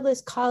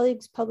childless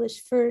colleagues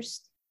publish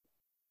first?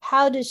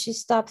 How does she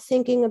stop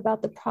thinking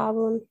about the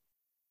problem?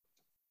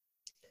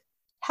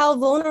 How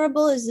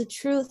vulnerable is the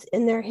truth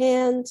in their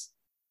hands?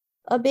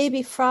 A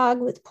baby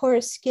frog with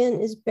porous skin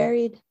is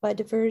buried by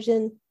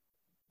diversion,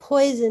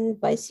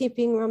 poisoned by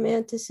seeping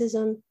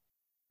romanticism,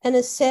 and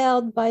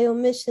assailed by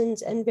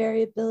omissions and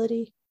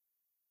variability.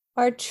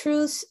 Our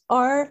truths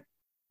are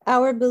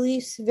our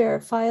beliefs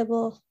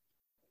verifiable.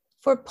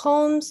 For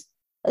poems,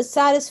 a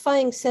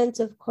satisfying sense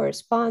of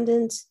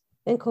correspondence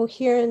and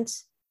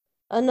coherence,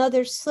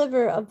 another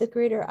sliver of the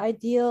greater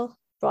ideal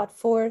brought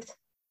forth.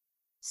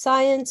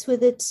 Science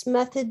with its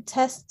method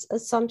tests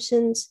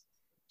assumptions,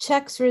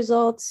 checks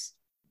results,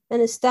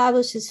 and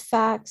establishes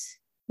facts,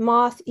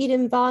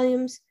 moth-eaten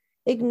volumes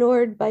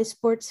ignored by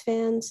sports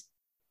fans,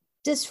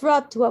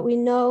 disrupt what we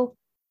know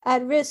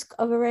at risk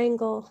of a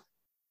wrangle.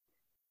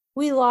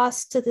 We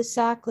lost to the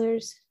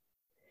Sacklers.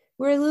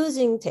 We're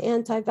losing to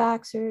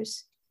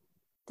anti-vaxxers.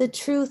 The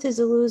truth is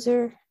a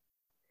loser.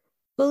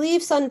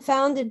 Beliefs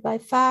unfounded by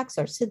facts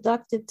are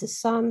seductive to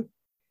some.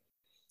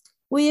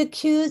 We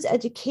accuse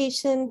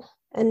education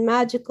and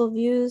magical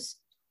views.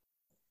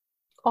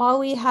 All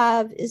we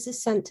have is a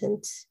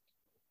sentence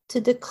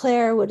to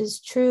declare what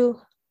is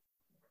true,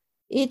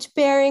 each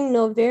bearing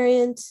no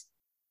variance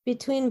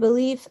between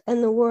belief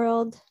and the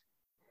world.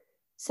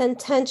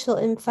 Sentential,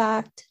 in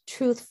fact,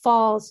 truth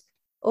falls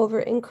over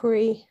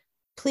inquiry.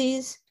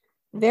 Please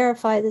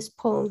verify this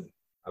poem.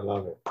 I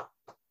love it.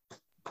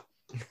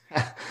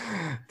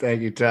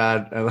 Thank you,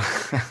 Todd. I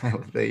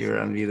love that you were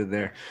unmuted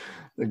there.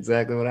 That's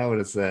exactly what I would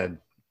have said.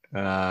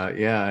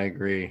 Yeah, I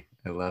agree.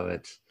 I love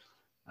it.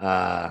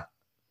 A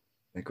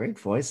great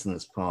voice in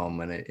this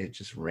poem, and it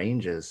just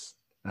ranges.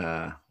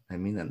 I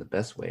mean that in the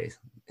best way,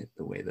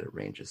 the way that it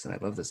ranges. And I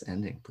love this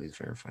ending. Please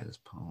verify this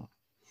poem.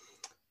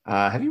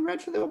 Have you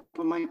read for the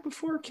open mic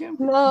before, Kim?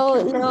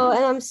 No,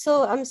 and I'm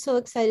so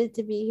excited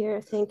to be here.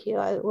 Thank you.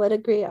 What a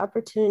great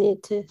opportunity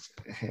to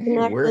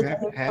connect we're with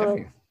happy to have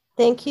you.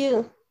 Thank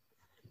you.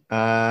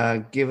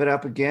 Give it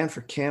up again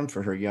for Kim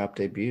for her Yop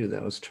debut.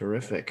 That was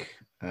terrific.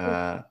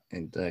 And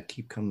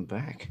keep coming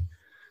back.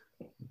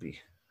 We'll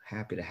be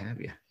happy to have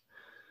you.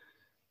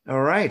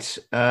 All right. This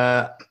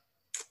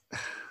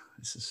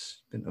has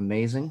been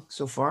amazing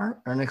so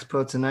far. Our next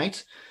poet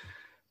tonight,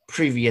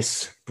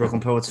 previous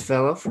Brooklyn Poets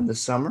Fellow from the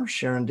summer,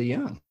 Sharon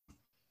DeYoung.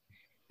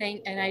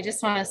 And I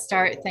just want to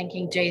start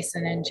thanking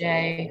Jason and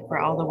Jay for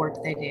all the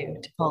work they do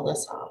to pull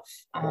this off.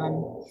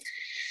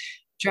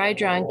 Dry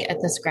drunk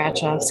at the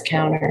scratch-offs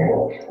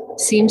counter.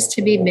 Seems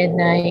to be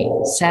midnight,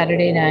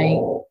 Saturday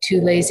night, too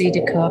lazy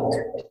to cook,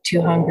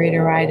 too hungry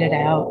to ride it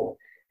out.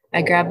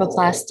 I grab a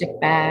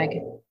plastic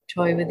bag,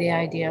 toy with the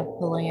idea of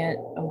pulling it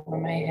over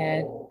my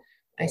head.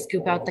 I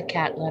scoop out the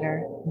cat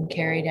litter and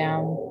carry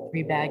down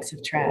 3 bags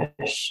of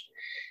trash.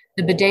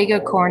 The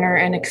bodega corner,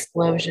 an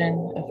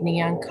explosion of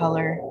neon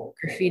color,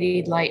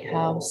 graffitied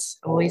lighthouse,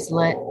 always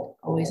lit,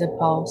 always a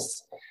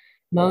pulse.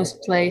 Moe's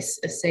Place,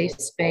 a safe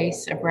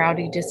space of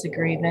rowdy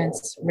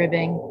disagreements,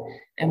 ribbing,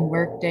 and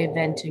workday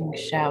venting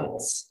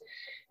shouts.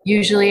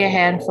 Usually a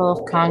handful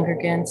of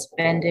congregants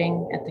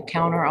bending at the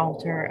counter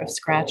altar of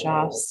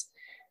scratch-offs,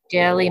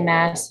 daily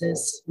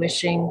masses,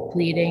 wishing,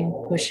 pleading,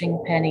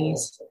 pushing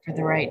pennies for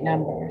the right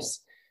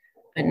numbers,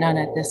 but none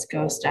at this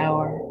ghost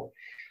hour.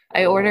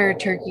 I order a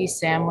turkey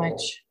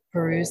sandwich,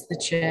 peruse the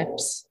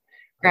chips,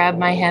 grab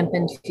my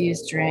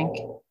hemp-infused drink,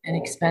 an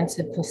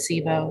expensive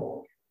placebo,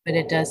 but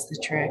it does the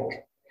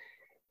trick.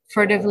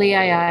 Furtively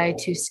I eye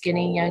 2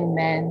 skinny young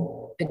men,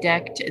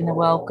 bedecked in the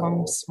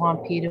welcome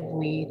swamp heat of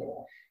weed,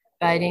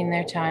 biding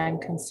their time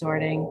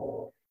consorting,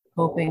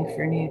 hoping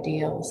for new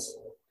deals.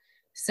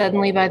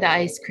 Suddenly by the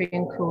ice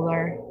cream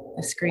cooler,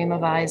 a scream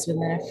of eyes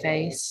within a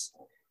face,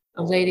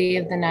 a lady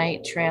of the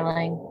night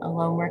trailing a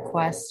lone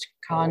request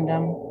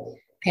condom,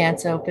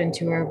 pants open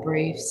to her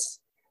briefs,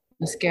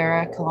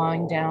 mascara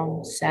clawing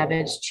down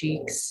savage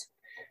cheeks,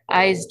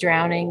 eyes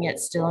drowning yet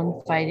still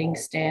in fighting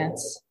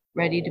stance,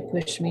 ready to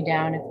push me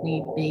down if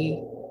need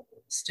be,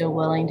 still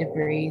willing to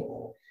breathe,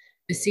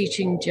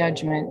 beseeching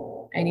judgment.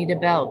 I need a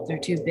belt, they're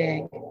too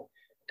big.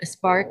 A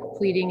spark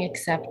pleading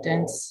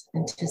acceptance,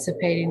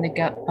 anticipating the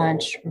gut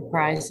punch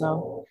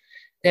reprisal.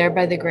 There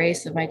by the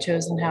grace of my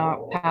chosen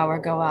power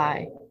go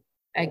I.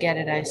 I get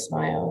it, I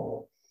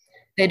smile.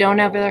 They don't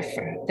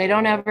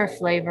ever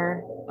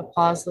flavor,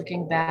 applause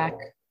looking back.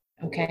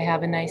 Okay,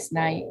 have a nice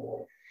night.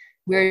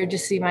 Weird to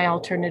see my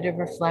alternative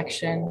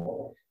reflection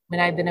when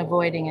I've been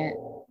avoiding it,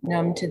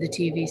 numb to the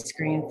TV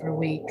screen for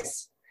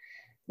weeks.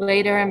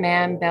 Later, a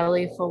man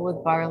belly full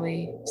with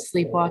barley,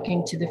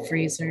 sleepwalking to the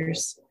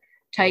freezers.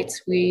 Tight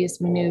squeeze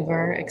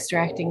maneuver,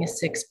 extracting a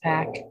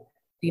six-pack.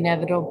 The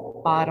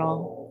inevitable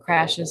bottle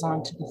crashes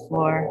onto the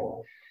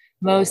floor.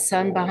 Mo's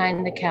son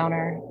behind the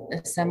counter,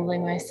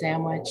 assembling my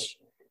sandwich.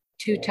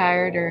 Too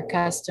tired or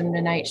accustomed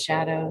to night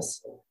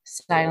shadows,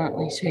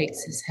 silently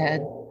shakes his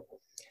head.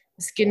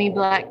 The skinny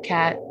black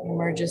cat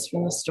emerges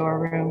from the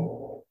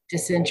storeroom,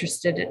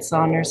 disinterested it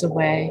saunters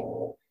away.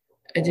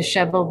 A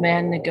disheveled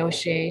man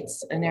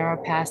negotiates a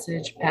narrow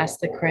passage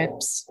past the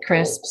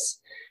crisps,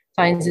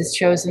 finds his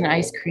chosen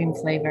ice cream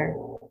flavor.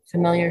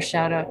 Familiar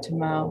shout out to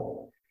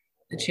Mo.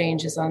 The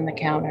change is on the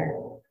counter.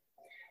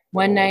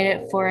 One night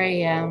at 4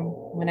 a.m.,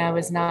 when I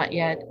was not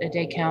yet a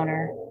day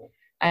counter,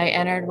 I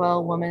entered while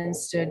a woman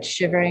stood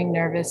shivering,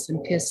 nervous,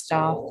 and pissed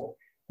off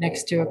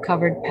next to a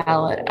covered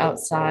pallet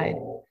outside.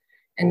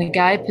 And the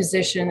guy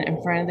positioned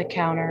in front of the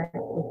counter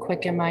would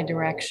quicken my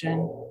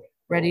direction,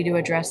 ready to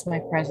address my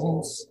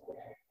presence.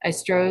 I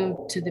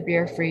strode to the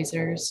beer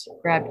freezers,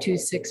 grabbed 2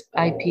 6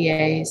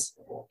 IPAs.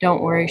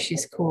 Don't worry,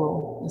 she's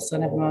cool, the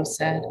son of Mo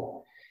said.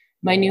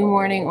 My new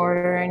morning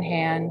order in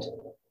hand,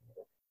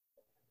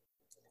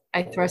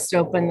 I thrust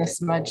open the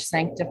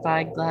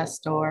smudge-sanctified glass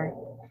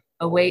door.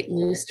 A weight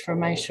loosed from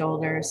my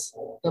shoulders.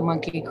 The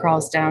monkey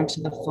crawls down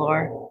to the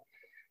floor.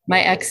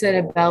 My exit,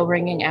 a bell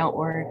ringing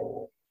outward,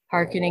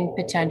 hearkening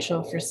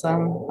potential for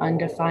some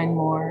undefined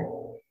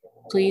more.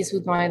 Pleased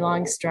with my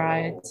long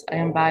strides, I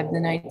imbibe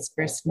the night's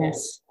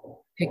briskness,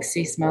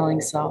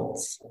 pixie-smelling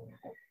salts.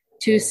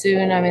 Too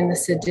soon, I'm in the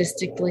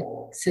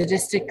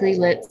sadistically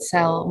lit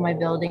cell of my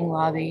building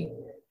lobby,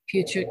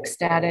 putrid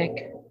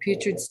static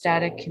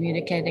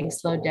communicating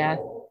slow death.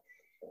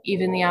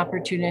 Even the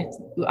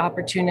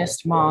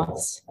opportunist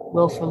moths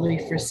willfully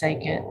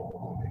forsake it.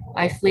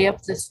 I flee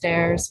up the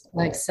stairs,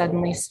 legs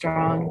suddenly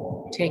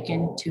strong,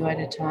 taken 2 at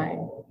a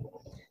time.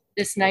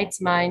 This night's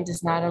mind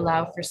does not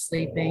allow for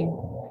sleeping,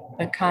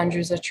 but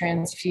conjures a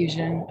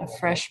transfusion of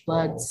fresh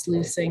blood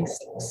sluicing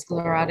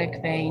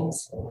sclerotic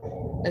veins,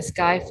 a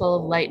sky full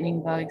of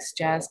lightning bugs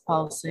jazz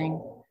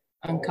pulsing,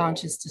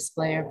 unconscious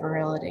display of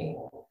virility.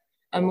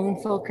 A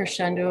moonful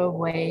crescendo of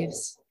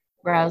waves,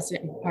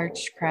 browsing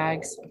parched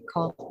crags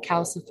of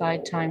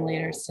calcified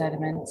time-later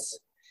sediments.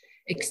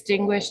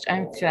 Extinguished,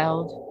 I'm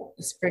felled,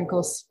 the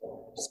sprinkles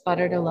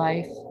sputter to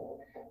life,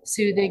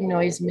 soothing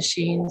noise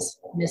machines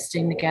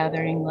misting the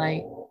gathering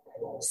light.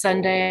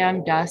 Sunday,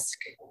 I'm dusk,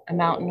 a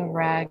mountain of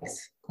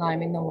rags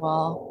climbing the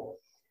wall.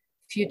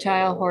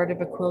 Futile horde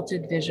of a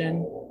quilted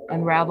vision,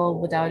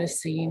 unraveled without a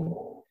seam.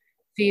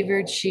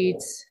 Fevered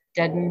sheets,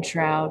 deadened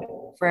shroud,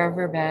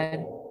 forever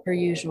bed, per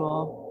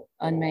usual,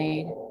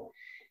 unmade.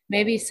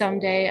 Maybe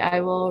someday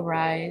I will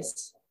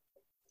arise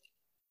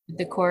with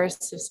the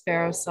chorus of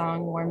sparrow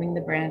song warming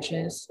the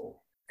branches,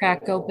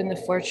 crack open the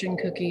fortune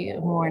cookie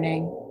of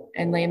morning,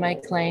 and lay my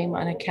claim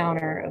on a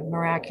counter of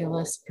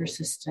miraculous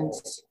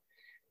persistence.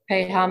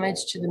 Pay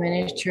homage to the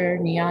miniature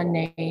neon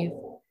nave,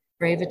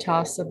 brave a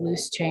toss of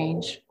loose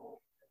change,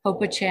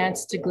 hope a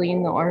chance to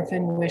glean the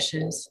orphan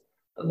wishes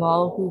of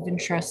all who've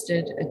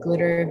entrusted a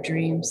glitter of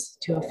dreams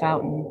to a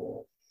fountain.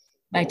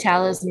 My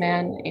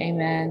talisman,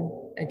 amen,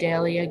 a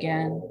daily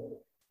again,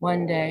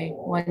 one day,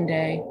 one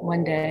day,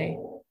 one day,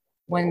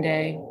 one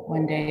day,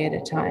 one day at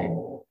a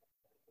time.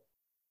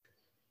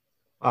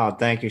 Oh,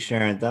 thank you,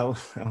 Sharon. That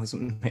was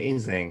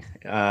amazing.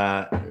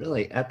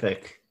 Really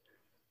epic.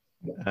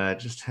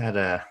 Just had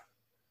I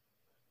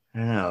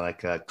don't know,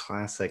 like a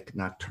classic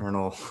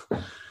nocturnal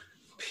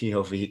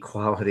POV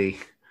quality.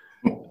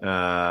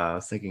 I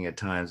was thinking at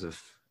times of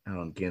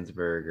Allen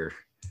Ginsberg or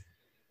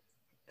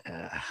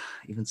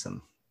even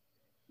some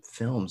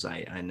films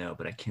I know,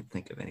 but I can't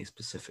think of any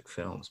specific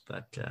films.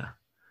 But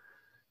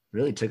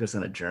really took us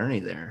on a journey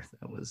there.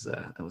 That was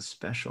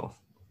special.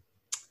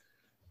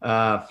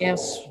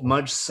 Yes.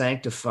 Smudge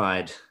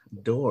sanctified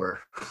door.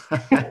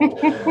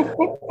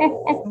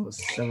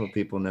 Several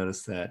people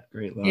noticed that.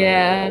 Great line.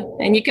 Yeah,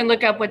 and you can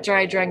look up what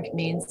dry drunk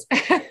means.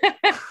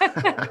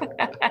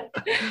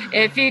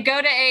 If you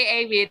go to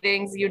AA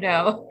meetings, you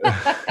know.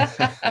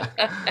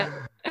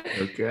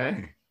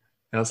 Okay.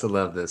 I also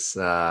love this,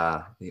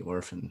 the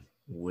orphan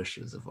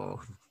wishes of all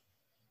who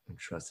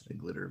entrusted a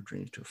glitter of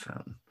dreams to a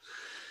fountain.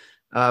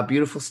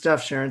 Beautiful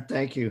stuff, Sharon.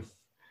 Thank you.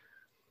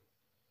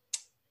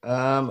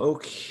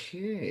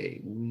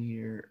 Okay,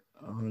 we're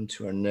on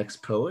to our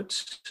next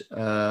poet.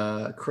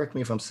 Correct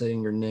me if I'm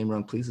saying your name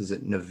wrong, please. Is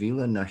it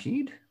Nabila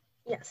Nahid?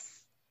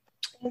 Yes.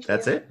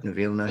 That's it?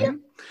 Nabila Nahid?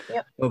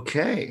 Yep.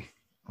 Okay.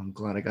 I'm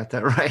glad I got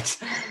that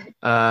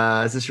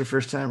right. Is this your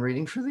first time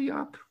reading for the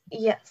YOP?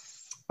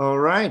 Yes. All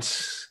right.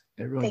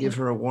 Everyone give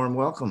her a warm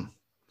welcome.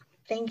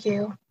 Thank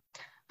you.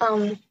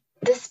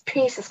 This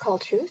piece is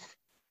called Truth.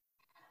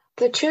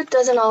 The truth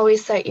doesn't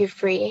always set you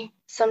free.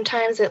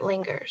 Sometimes it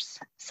lingers.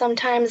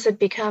 Sometimes it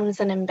becomes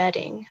an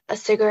embedding, a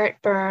cigarette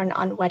burn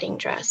on wedding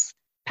dress,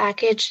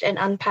 packaged and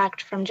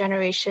unpacked from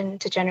generation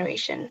to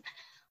generation,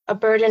 a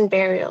burden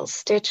burial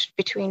stitched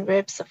between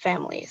ribs of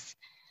families.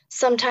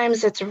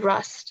 Sometimes it's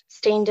rust,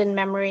 stained in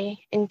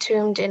memory,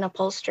 entombed in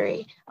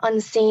upholstery,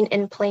 unseen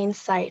in plain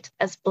sight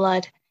as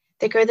blood,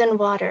 thicker than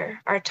water,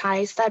 are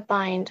ties that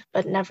bind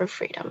but never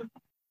freedom.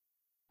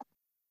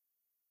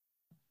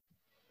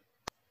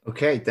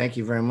 Okay, thank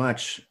you very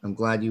much. I'm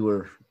glad you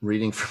were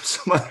reading from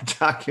some other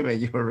document.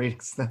 You were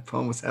reading, that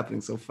poem was happening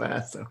so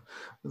fast, so I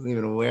wasn't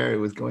even aware it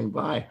was going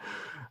by.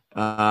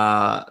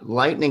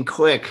 Lightning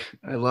quick,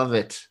 I love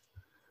it.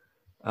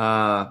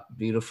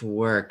 Beautiful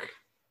work.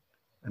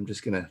 I'm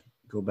just gonna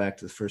go back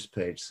to the first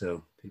page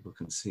so people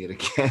can see it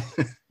again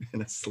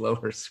in a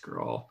slower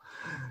scroll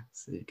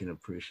so you can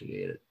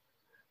appreciate it,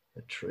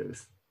 the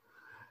truth.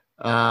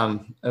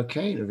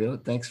 Okay,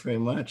 Nabila, thanks very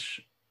much.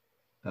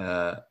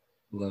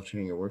 Love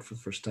hearing your work for the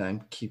first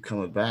time. Keep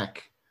coming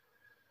back.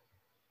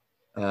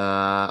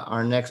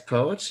 Our next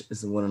poet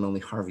is the one and only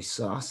Harvey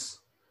Sauce.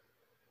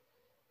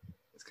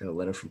 It's got a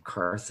letter from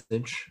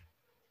Carthage.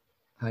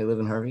 How you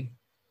living, Harvey?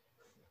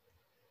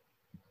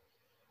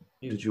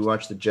 Did you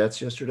watch the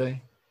Jets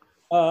yesterday?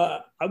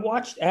 I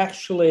watched,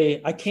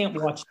 actually, I can't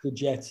watch the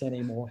Jets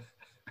anymore.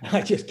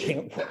 I just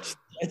can't watch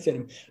the Jets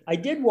anymore. I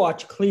did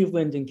watch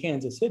Cleveland and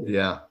Kansas City.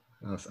 Yeah,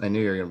 I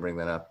knew you were going to bring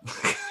that up.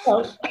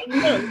 Well,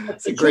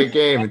 it's a great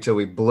game until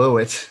we blew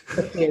it.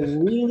 But they're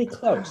really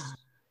close.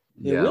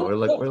 We're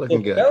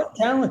looking good. Very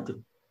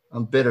talented.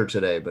 I'm bitter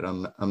today, but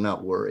I'm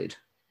not worried,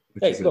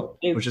 which Hey,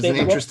 is an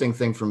interesting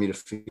thing for me to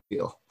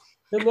feel.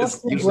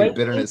 Usually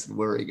bitterness and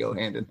worry go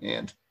hand in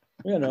hand.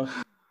 You know,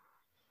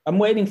 I'm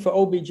waiting for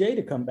OBJ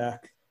to come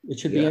back. It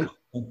should be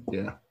interesting.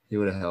 Yeah, he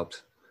would have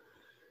helped.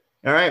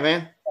 All right,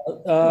 man.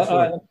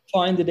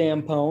 Find the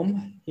damn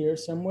poem here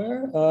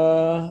somewhere.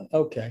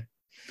 Okay.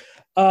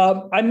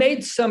 I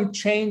made some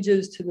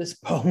changes to this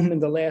poem in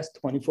the last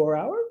 24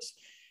 hours,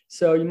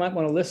 so you might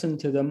want to listen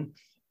to them.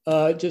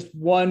 Just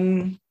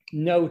one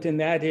note, and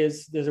that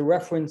is there's a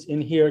reference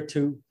in here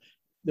to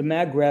the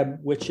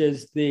Maghreb, which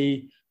is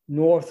the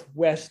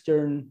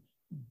northwestern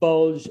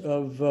bulge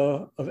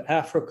of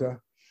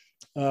Africa,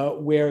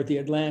 where the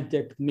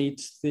Atlantic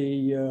meets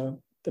the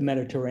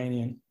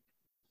Mediterranean.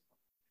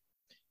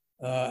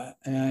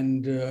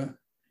 And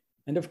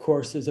of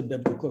course, there's a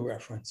biblical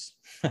reference.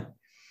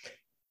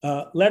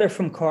 Letter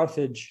from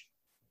Carthage.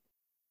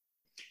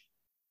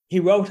 He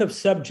wrote of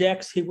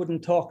subjects he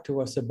wouldn't talk to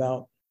us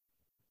about,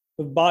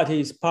 of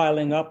bodies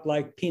piling up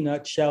like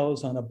peanut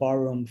shells on a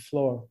barroom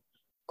floor,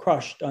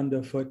 crushed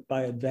underfoot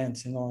by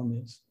advancing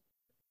armies,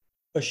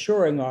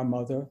 assuring our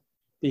mother,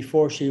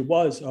 before she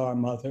was our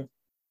mother,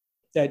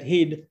 that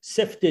he'd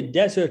sifted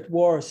desert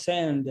war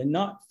sand and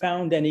not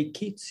found any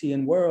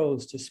Keatsian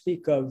worlds to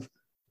speak of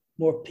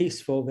more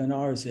peaceful than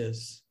ours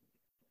is,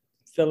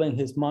 filling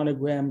his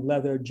monogrammed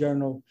leather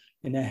journal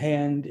in a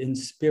hand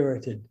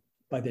inspirited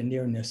by the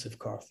nearness of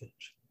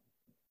Carthage.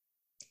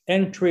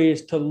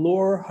 Entries to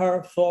lure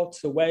her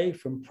thoughts away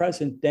from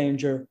present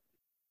danger,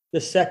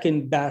 the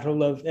second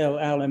battle of El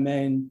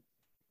Alamein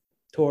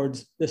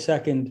towards the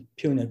Second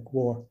Punic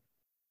War.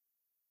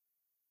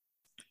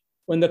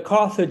 When the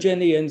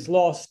Carthaginians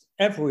lost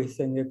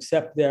everything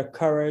except their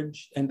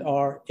courage and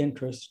our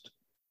interest,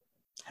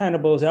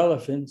 Hannibal's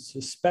elephants,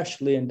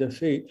 especially in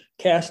defeat,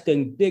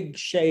 casting big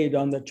shade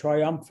on the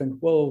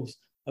triumphant wolves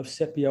of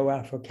Scipio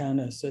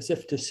Africanus, as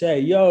if to say,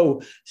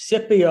 yo,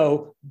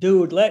 Scipio,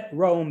 dude, let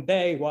Rome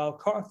bay while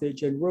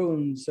Carthage in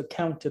ruins,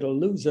 accounted a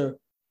loser,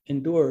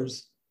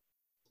 endures,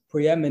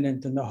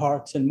 preeminent in the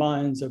hearts and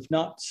minds of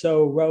not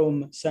so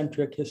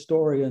Rome-centric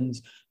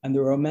historians and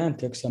the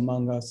romantics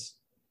among us,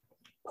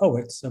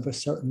 poets of a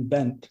certain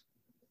bent,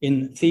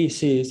 in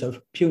theses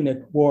of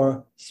Punic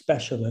War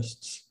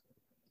specialists,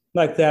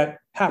 like that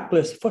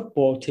hapless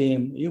football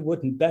team you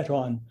wouldn't bet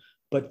on,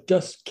 but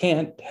just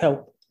can't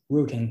help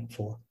rooting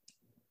for.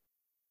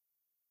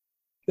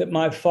 That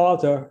my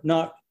father,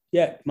 not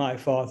yet my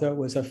father,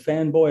 was a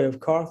fanboy of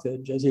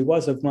Carthage, as he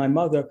was of my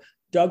mother,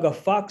 dug a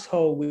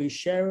foxhole we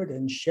shared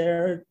and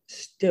shared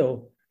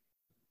still,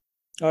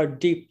 our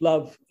deep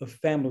love of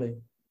family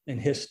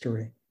and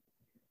history.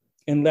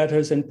 In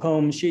letters and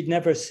poems she'd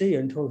never see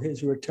until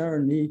his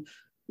return, he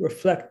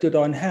reflected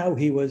on how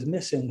he was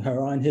missing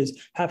her, on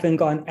his having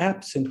gone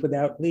absent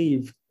without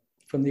leave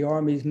from the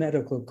Army's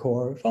medical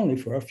corps, if only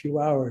for a few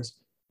hours,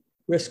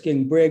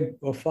 risking brig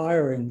or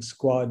firing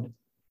squad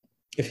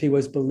if he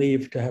was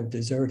believed to have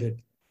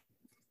deserted.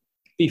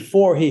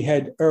 Before he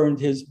had earned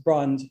his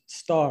Bronze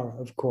Star,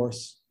 of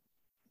course,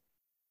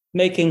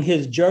 making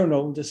his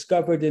journal,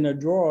 discovered in a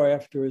drawer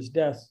after his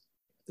death,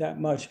 that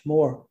much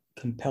more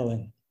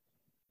compelling.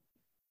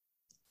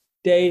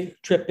 Day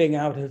tripping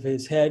out of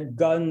his head,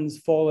 guns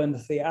fallen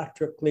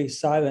theatrically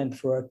silent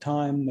for a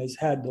time, as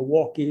had the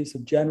walkies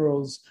of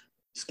generals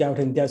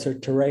scouting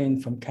desert terrain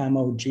from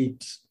camo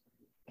jeeps.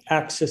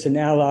 Axis and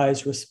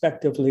allies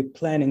respectively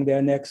planning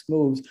their next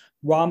moves.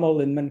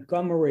 Rommel and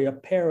Montgomery, a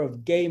pair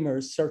of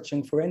gamers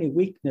searching for any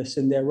weakness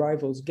in their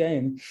rival's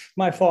game.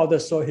 My father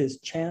saw his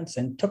chance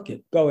and took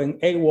it, going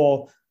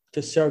AWOL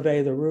to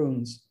survey the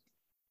ruins,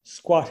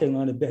 squatting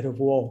on a bit of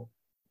wall.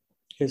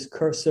 His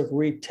cursive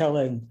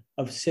retelling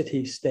of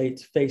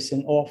city-states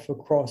facing off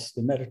across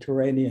the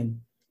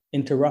Mediterranean,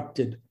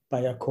 interrupted by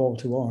a call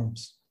to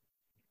arms.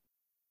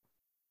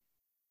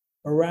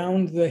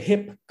 Around the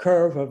hip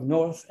curve of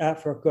North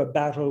Africa,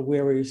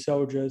 battle-weary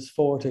soldiers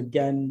fought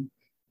again,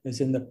 as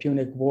in the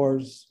Punic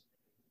Wars,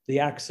 the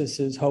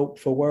Axis's hope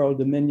for world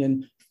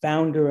dominion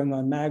foundering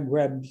on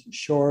Maghreb's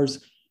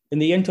shores, in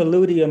the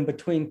interludium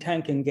between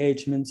tank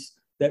engagements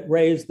that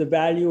raised the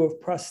value of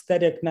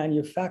prosthetic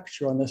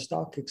manufacture on the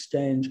stock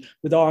exchange,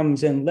 with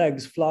arms and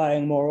legs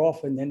flying more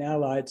often than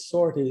Allied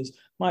sorties,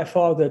 my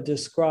father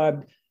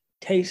described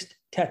taste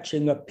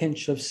catching a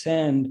pinch of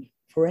sand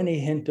for any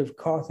hint of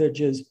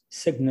Carthage's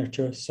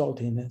signature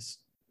saltiness.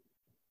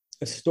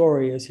 A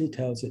story, as he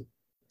tells it,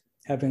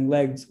 having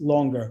legs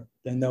longer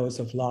than those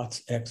of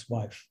Lot's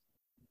ex-wife.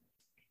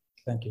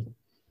 Thank you.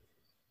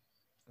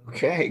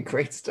 Okay,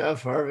 great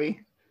stuff, Harvey.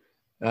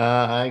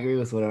 I agree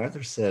with what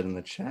Arthur said in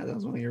the chat. That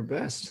was one of your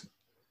best.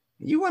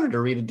 You wanted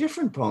to read a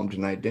different poem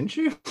tonight, didn't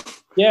you?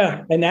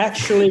 Yeah, and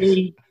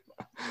actually...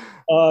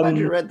 Glad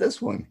you read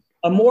this one.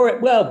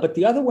 But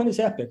the other one is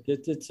epic.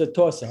 It's a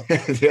toss-up.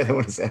 The other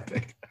one is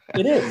epic.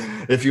 It is.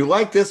 If you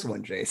like this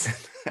one, Jason,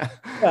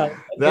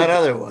 that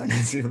other one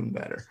is even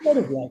better. Sort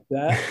of like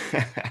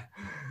that.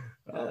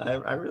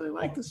 I really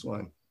like this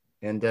one.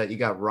 And you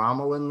got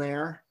Rommel in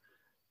there.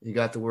 You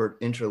got the word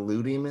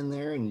interludium in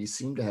there, and you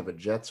seem to have a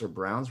Jets or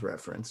Browns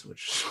reference,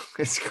 which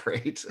is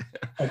great.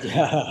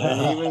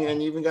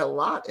 and you even got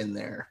Lot in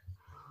there.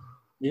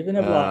 Even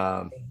a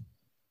Lot.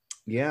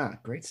 Yeah,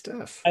 great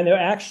stuff. And there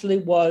actually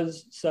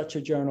was such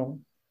a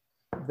journal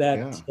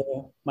that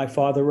my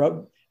father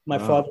wrote. My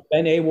father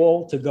been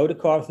AWOL to go to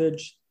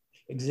Carthage,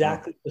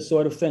 exactly the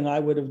sort of thing I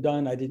would have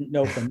done. I didn't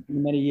know for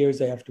many years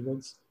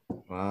afterwards.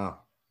 Wow.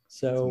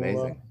 So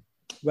amazing.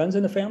 Runs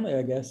in the family,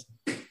 I guess.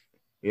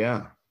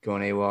 Yeah,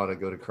 going AWOL to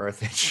go to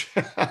Carthage.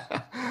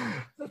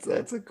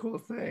 that's a cool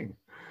thing.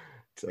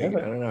 It's like,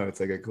 I don't know. It's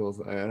like a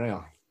cool, I don't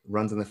know.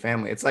 Runs in the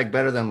family. It's like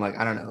better than like,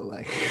 I don't know,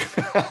 like...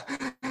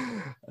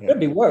 It'd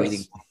be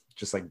worse.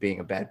 Just like being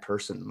a bad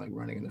person, like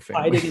running in the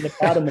family. Hiding in the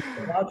bottom of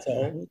the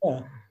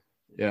hotel.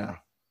 Yeah.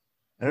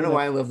 I don't know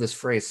why I love this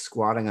phrase,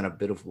 squatting on a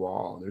bit of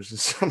wall. There's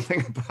just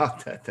something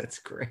about that that's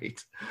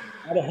great.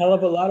 Had a hell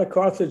of a lot of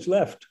Carthage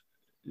left.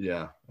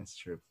 Yeah, that's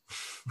true.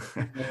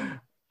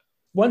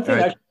 One thing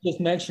I should just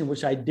mention,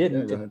 which I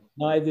didn't,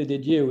 neither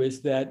did you,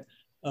 is that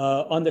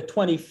on the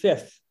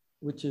 25th,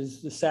 which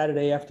is the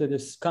Saturday after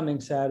this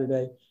coming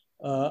Saturday,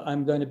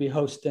 I'm going to be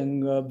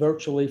hosting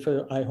virtually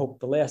for, I hope,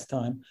 the last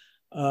time,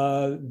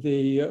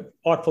 the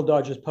Artful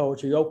Dodgers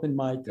Poetry Open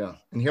Mic. Yeah,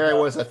 and here I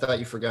was. I thought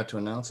you forgot to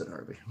announce it,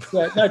 Harvey.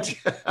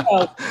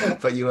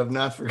 But you have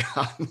not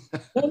forgotten.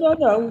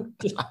 No.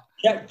 Just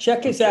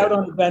check us out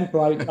on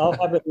Eventbrite. I'll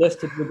have it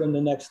listed within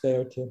the next day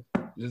or two.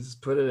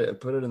 Just put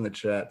it in the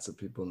chat so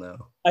people know.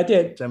 I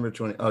did. September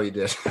 20. Oh, you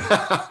did.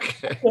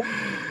 Okay.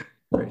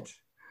 Great.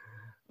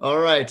 All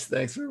right.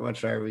 Thanks very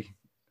much, Harvey.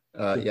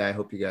 I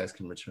hope you guys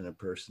can return in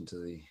person to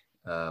the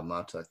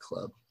Mata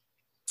Club.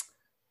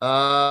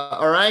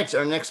 All right,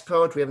 our next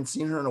poet, we haven't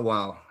seen her in a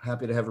while.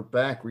 Happy to have her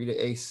back.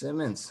 Rita A.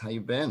 Simmons, how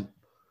you been?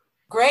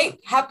 Great,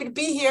 happy to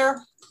be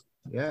here.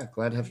 Yeah,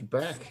 glad to have you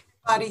back.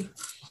 Buddy.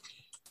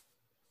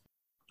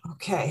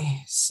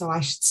 Okay, so I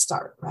should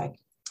start, right?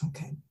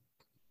 Okay.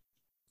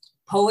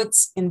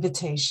 Poet's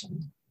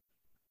Invitation.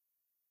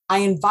 I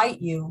invite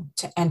you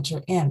to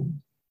enter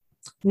in.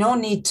 No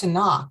need to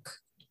knock,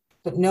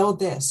 but know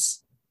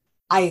this.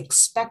 I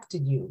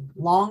expected you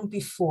long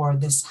before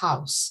this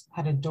house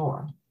had a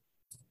door.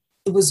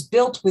 It was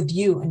built with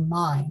you in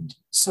mind,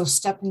 so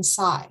step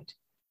inside.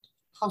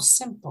 How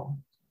simple,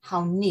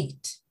 how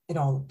neat it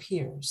all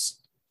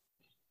appears.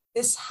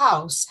 This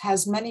house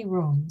has many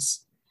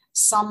rooms,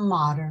 some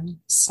modern,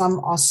 some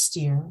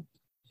austere,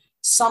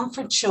 some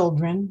for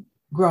children,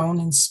 grown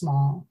and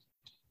small.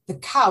 The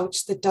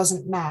couch that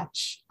doesn't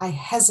match, I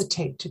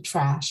hesitate to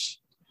trash.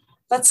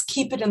 Let's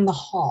keep it in the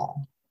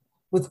hall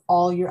with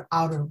all your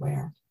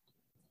outerwear.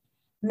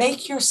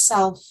 Make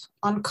yourself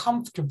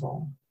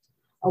uncomfortable.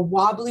 A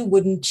wobbly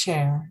wooden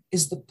chair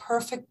is the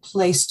perfect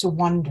place to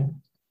wonder,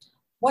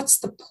 what's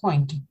the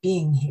point of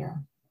being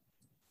here?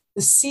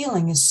 The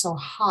ceiling is so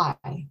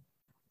high,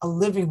 a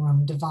living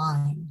room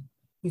divine.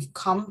 You've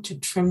come to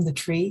trim the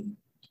tree?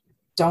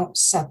 Don't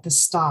set the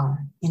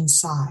star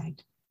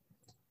inside.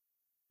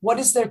 What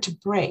is there to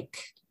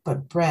break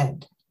but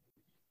bread?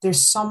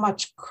 There's so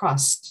much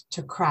crust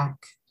to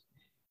crack.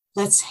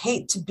 Let's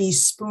hate to be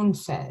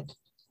spoon-fed,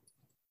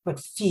 but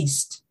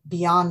feast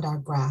beyond our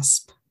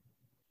grasp.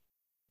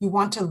 You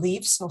want to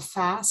leave so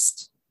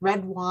fast?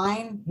 Red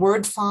wine,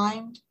 word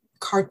find,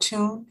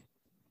 cartoon?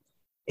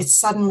 It's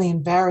suddenly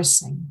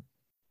embarrassing.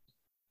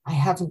 I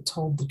haven't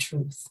told the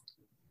truth.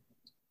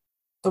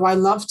 Though I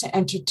love to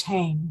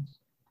entertain,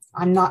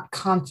 I'm not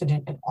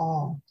confident at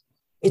all.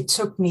 It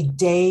took me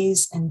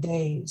days and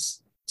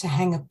days to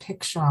hang a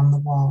picture on the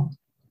wall.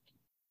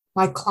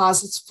 My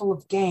closet's full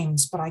of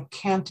games, but I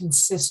can't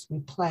insist we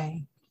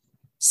play.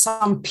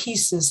 Some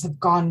pieces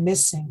have gone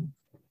missing.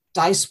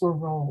 Dice were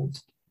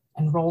rolled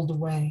and rolled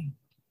away.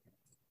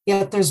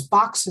 Yet there's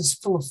boxes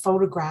full of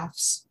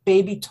photographs,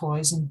 baby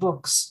toys, and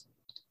books.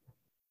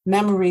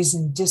 Memories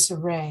in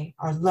disarray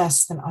are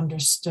less than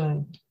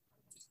understood.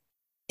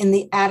 In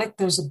the attic,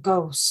 there's a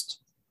ghost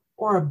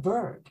or a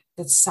bird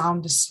that's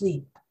sound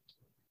asleep.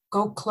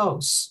 Go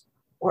close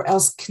or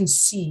else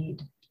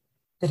concede.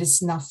 that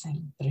is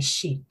nothing but a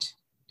sheet.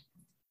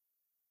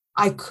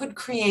 I could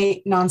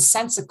create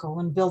nonsensical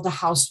and build a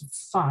house of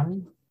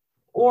fun,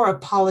 or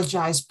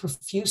apologize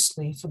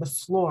profusely for the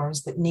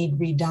floors that need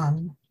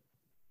redone.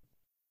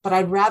 But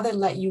I'd rather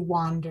let you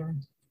wander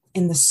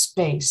in the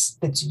space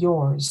that's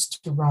yours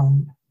to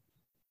roam.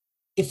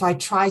 If I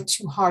try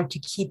too hard to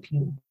keep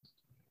you,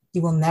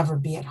 you will never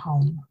be at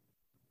home.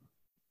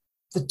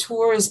 The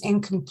tour is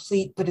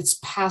incomplete, but it's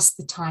past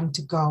the time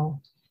to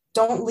go.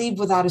 Don't leave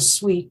without a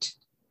sweet.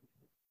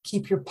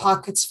 Keep your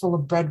pockets full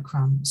of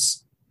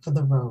breadcrumbs for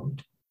the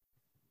road.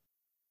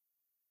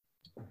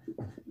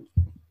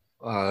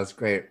 Wow, that's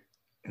great.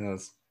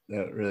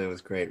 That really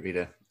was great,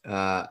 Rita.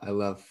 I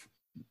love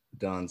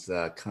Don's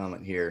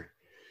comment here.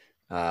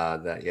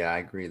 That I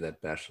agree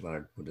that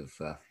Bachelard would have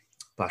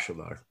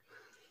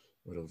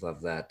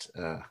loved that.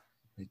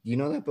 You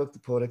know that book, The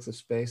Poetics of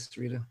Space,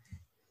 Rita?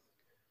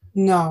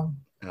 No.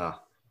 Oh,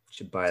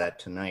 should buy that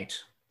tonight.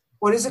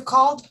 What is it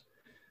called?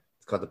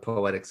 It's called The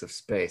Poetics of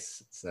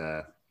Space. It's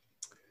a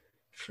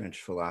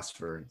French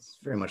philosopher. It's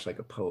very much like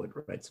a poet,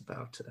 writes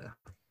about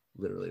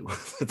literally what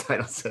the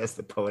title says,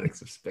 The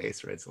Poetics of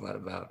Space, writes a lot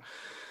about,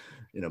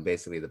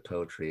 basically the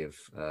poetry of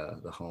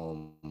the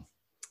home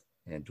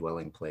and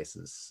dwelling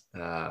places.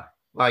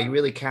 Wow, you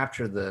really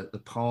capture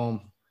the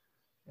poem,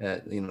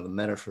 the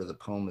metaphor of the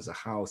poem as a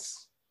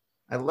house.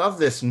 I love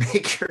this.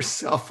 Make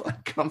yourself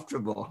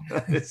uncomfortable.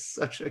 That is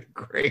such a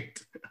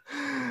great,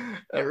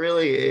 that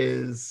really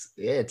is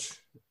it.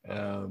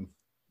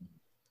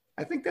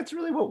 I think that's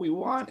really what we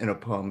want in a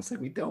poem. It's like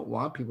we don't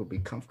want people to be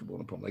comfortable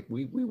in a poem. Like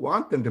we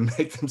want them to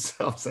make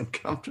themselves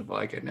uncomfortable.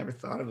 Like I never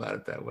thought about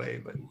it that way,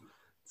 but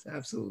it's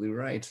absolutely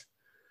right.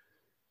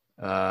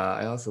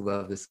 I also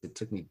love this. It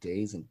took me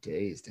days and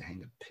days to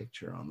hang a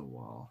picture on the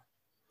wall.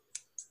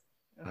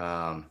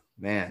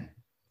 Man,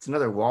 it's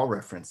another wall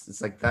reference.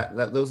 It's like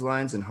that those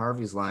lines in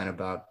Harvey's line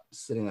about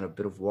sitting on a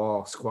bit of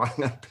wall,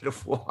 squatting on a bit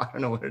of wall. I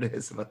don't know what it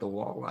is about the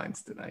wall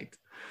lines tonight.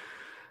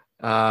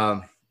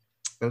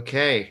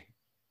 Okay.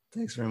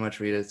 Thanks very much,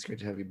 Rita. It's great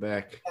to have you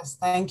back. Yes,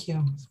 thank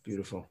you. It's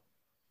beautiful.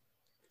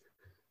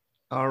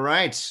 All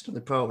right. Another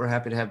poet we're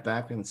happy to have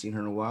back. We haven't seen her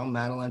in a while.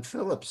 Madeline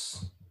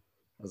Phillips.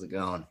 How's it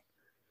going?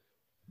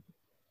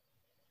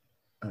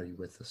 Are you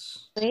with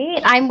us?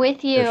 Wait, I'm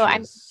with you.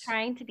 I'm is.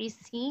 trying to be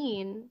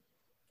seen.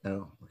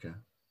 Oh, okay.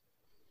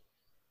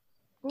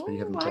 Ooh, Are you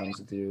having problems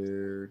with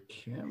your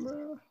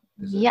camera?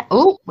 Yeah.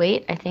 Oh,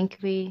 wait. I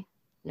think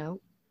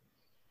no.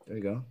 There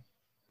you go.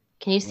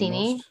 Can you see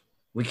me?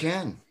 We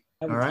can.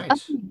 All right.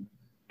 Oh,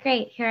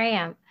 great. Here I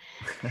am.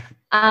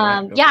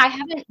 Right, yeah, I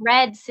haven't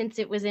read since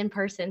it was in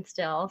person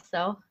still,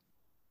 so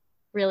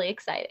really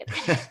excited.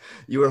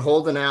 You were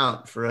holding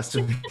out for us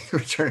to be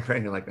returning,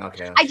 right? You're like,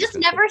 okay. I just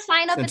never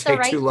sign up at the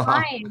right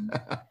time.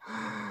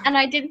 And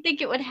I didn't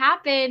think it would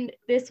happen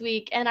this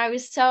week. And I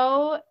was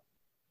so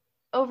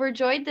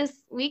overjoyed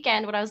this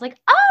weekend when I was like,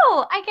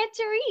 oh, I get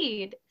to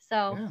read.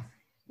 So yeah.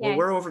 Well,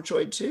 we're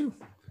overjoyed too.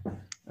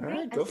 All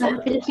right, go for it.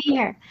 Happy to be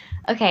here.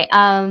 Okay,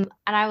 and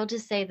I will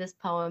just say this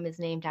poem is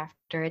named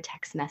after a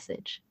text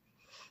message.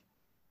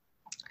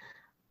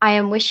 I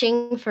am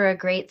wishing for a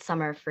great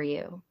summer for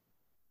you.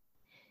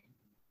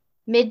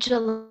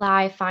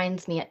 Mid-July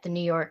finds me at the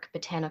New York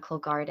Botanical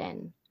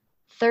Garden.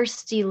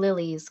 Thirsty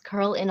lilies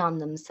curl in on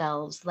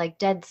themselves like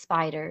dead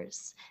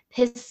spiders,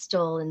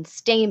 pistil and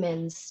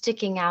stamens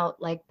sticking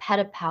out like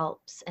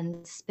pedipalps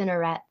and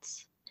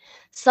spinnerets.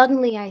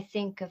 Suddenly I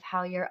think of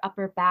how your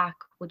upper back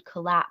would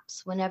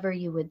collapse whenever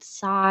you would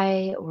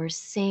sigh or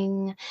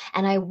sing,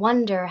 and I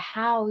wonder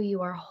how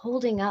you are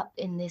holding up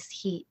in this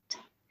heat.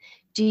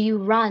 Do you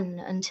run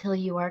until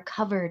you are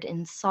covered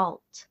in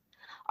salt?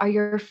 Are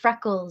your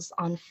freckles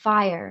on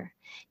fire?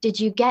 Did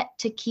you get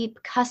to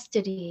keep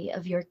custody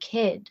of your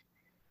kid?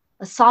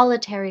 A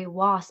solitary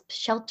wasp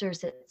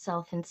shelters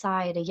itself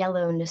inside a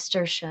yellow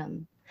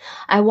nasturtium.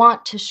 I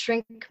want to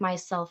shrink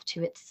myself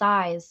to its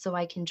size so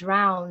I can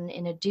drown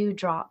in a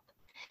dewdrop.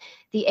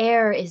 The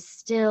air is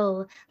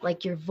still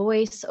like your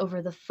voice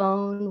over the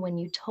phone when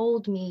you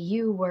told me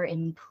you were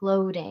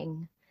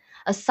imploding.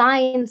 A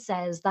sign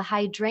says the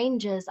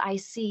hydrangeas I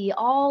see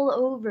all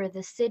over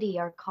the city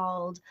are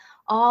called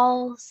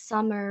All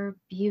Summer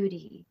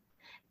Beauty.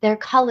 Their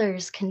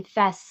colors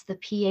confess the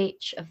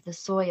pH of the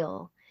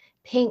soil.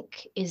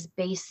 Pink is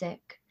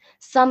basic.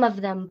 Some of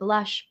them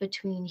blush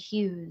between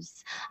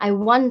hues. I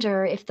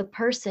wonder if the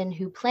person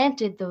who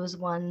planted those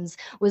ones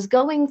was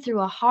going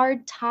through a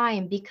hard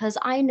time, because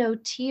I know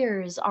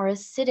tears are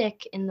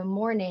acidic in the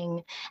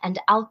morning and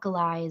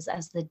alkalize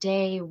as the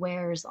day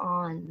wears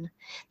on.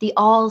 The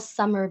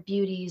all-summer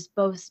beauties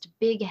boast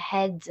big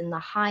heads in the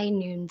high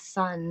noon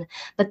sun,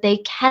 but they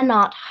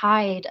cannot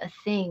hide a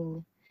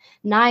thing.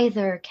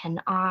 Neither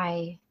can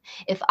I.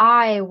 If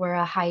I were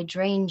a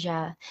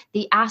hydrangea,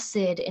 the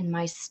acid in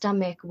my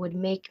stomach would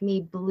make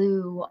me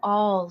blue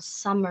all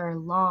summer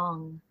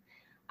long.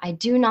 I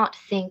do not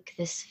think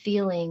this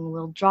feeling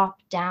will drop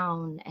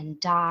down and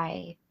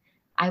die.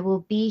 I will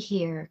be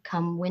here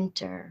come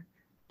winter,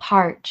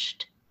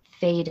 parched,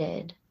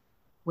 faded,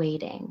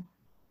 waiting.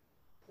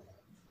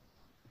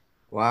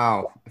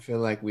 Wow, I feel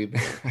like we've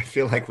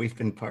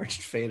been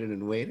parched, faded,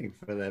 and waiting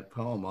for that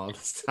poem all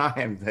this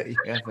time that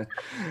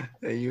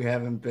you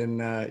haven't been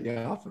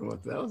yapping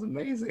with. That was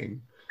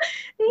amazing.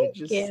 Thank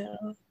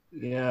you.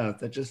 Yeah,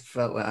 that just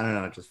felt like, I don't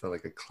know, it just felt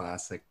like a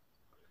classic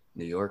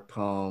New York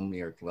poem, New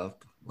York love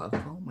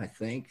poem, I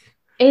think.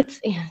 It's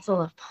a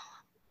love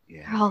poem.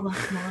 Yeah. They're all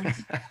love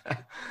poems.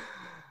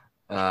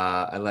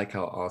 I like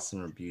how All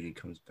Summer Beauty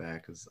comes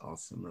back as All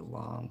Summer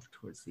Long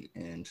towards the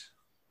end.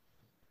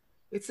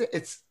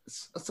 It's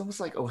almost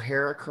like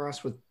O'Hara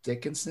crossed with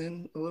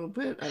Dickinson a little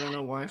bit. I don't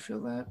know why I feel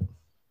that.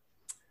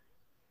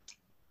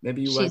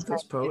 Maybe you like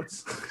those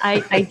poets.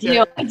 I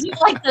do. I do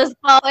like those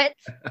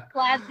poets.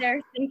 Glad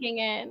they're sinking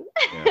in.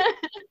 Yeah.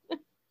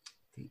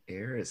 The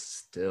air is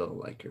still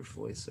like your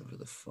voice over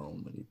the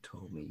phone when you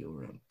told me you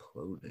were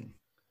imploding.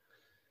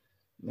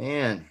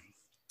 Man.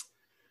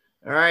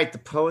 All right, the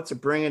poets are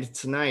bringing it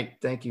tonight.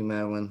 Thank you,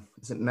 Madeline.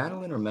 Is it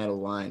Madeline or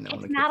Madeline?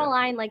 It's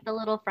Madeline, like the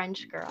little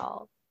French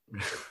girl.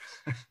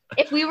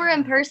 If we were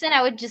in person,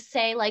 I would just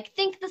say, like,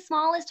 think the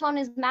smallest one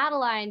is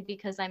Madeline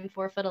because I'm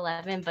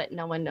 4'11", but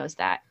no one knows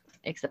that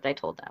except I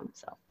told them.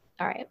 So,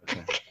 all right.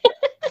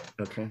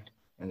 Okay.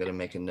 I'm going to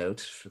make a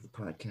note for the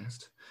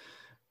podcast.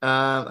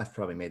 I've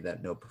probably made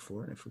that note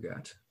before and I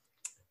forgot.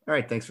 All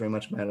right. Thanks very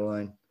much,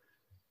 Madeline.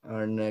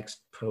 Our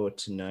next poet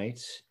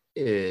tonight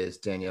is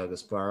Danielle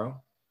Gasparo,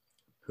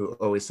 who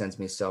always sends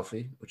me a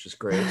selfie, which is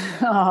great.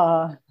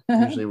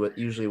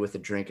 usually with a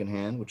drink in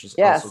hand, which is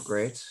also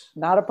great.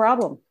 Not a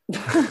problem.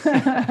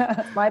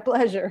 My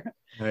pleasure.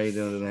 How are you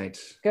doing tonight?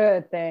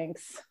 Good,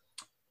 thanks.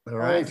 All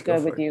right. Always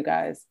good with you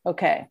guys.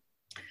 Okay.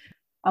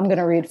 I'm going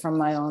to read from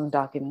my own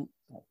document.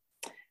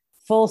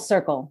 Full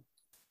circle.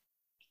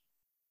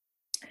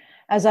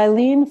 As I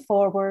lean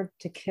forward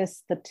to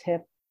kiss the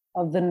tip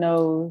of the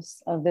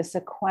nose of this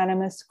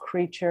equanimous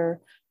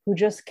creature who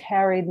just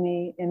carried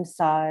me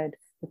inside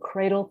the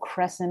cradle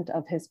crescent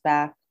of his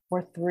back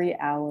for 3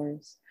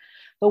 hours,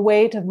 the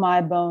weight of my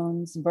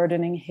bones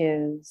burdening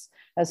his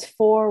as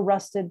 4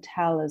 rusted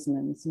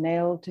talismans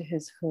nailed to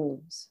his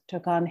hooves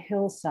took on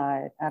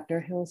hillside after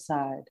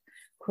hillside,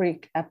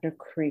 creek after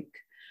creek,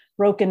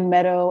 broken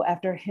meadow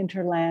after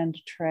hinterland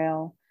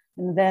trail,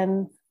 and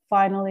then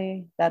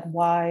finally that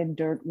wide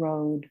dirt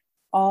road,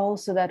 all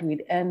so that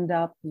we'd end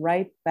up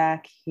right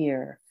back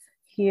here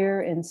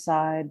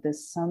inside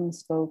this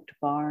sun-spoked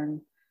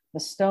barn, a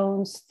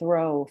stone's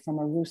throw from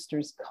a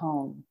rooster's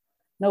comb.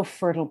 No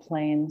fertile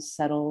plains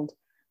settled,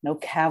 no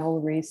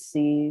cavalry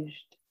sieged,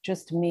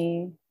 just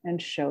me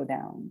and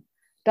Showdown.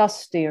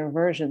 Dustier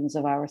versions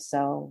of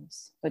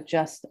ourselves, but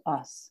just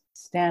us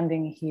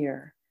standing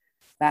here,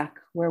 back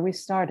where we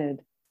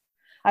started.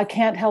 I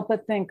can't help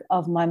but think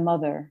of my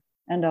mother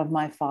and of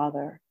my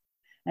father.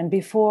 And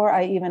before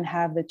I even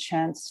have the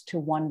chance to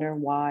wonder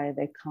why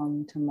they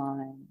come to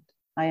mind,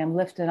 I am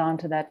lifted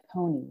onto that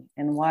pony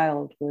in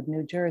Wildwood,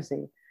 New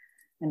Jersey,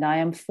 and I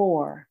am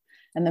 4.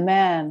 And the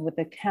man with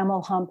the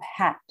camel hump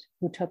hat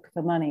who took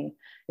the money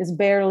is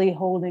barely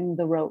holding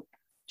the rope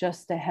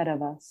just ahead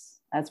of us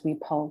as we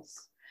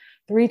pulse.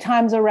 3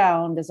 times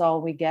around is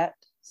all we get,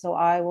 so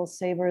I will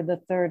savor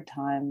the 3rd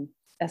time,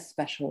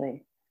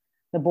 especially.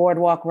 The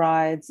boardwalk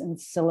rides in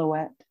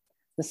silhouette,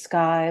 the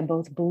sky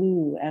both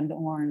blue and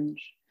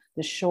orange,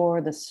 the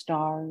shore, the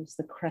stars,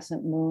 the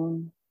crescent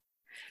moon.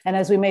 And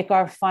as we make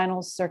our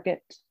final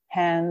circuit,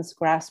 hands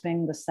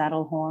grasping the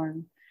saddle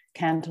horn,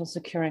 cantle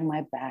securing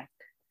my back,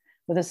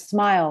 with a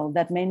smile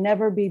that may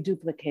never be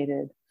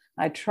duplicated,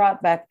 I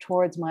trot back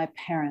towards my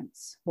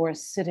parents who are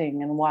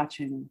sitting and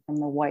watching from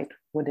the white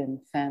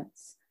wooden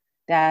fence.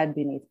 Dad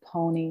beneath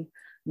pony,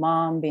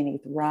 mom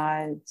beneath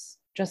rides,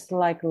 just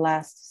like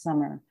last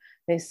summer.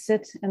 They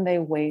sit and they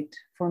wait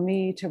for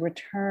me to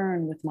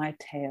return with my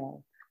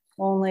tale.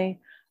 Only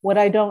what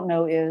I don't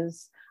know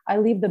is I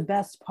leave the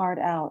best part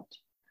out,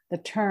 the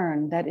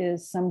turn that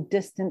is some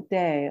distant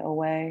day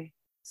away,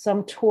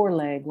 some tour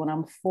leg when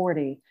I'm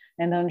 40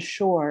 and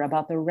unsure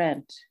about the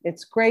rent.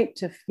 It's great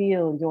to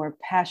feel your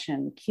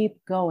passion.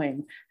 Keep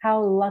going.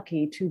 How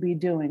lucky to be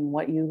doing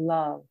what you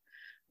love.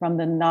 From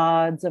the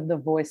nods of the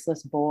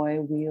voiceless boy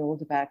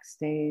wheeled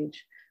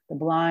backstage, the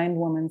blind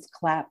woman's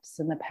claps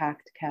in the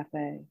packed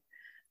cafe,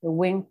 the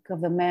wink of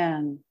the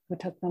man who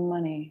took the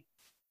money.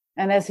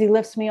 And as he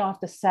lifts me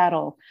off the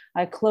saddle,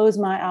 I close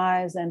my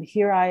eyes and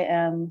here I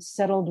am,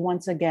 settled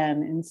once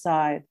again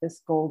inside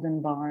this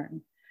golden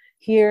barn.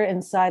 Here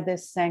inside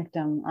this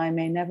sanctum, I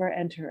may never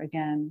enter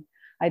again.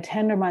 I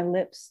tender my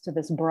lips to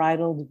this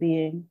bridled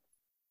being,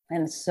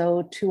 and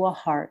so to a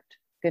heart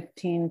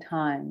 15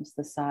 times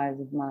the size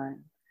of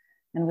mine.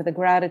 And with a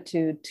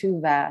gratitude too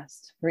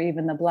vast for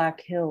even the Black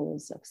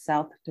Hills of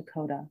South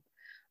Dakota,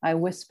 I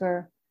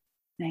whisper,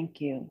 thank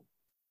you,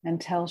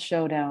 and tell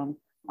Showdown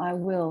I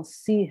will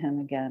see him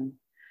again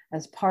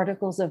as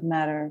particles of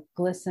matter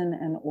glisten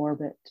and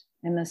orbit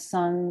in the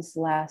sun's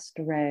last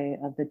ray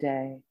of the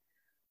day,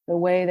 the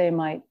way they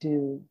might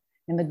do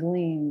in the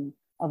gleam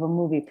of a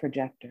movie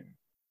projector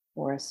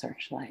or a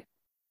searchlight.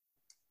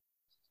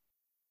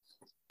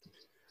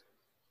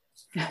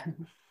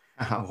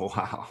 Oh,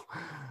 wow.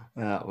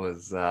 That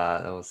was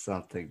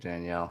something,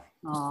 Danielle.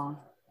 Oh,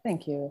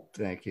 thank you.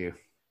 Thank you.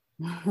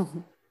 I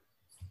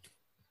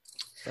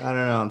don't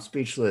know. I'm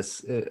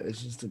speechless.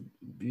 It's just a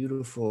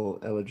beautiful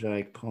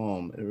elegiac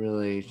poem. It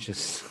really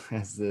just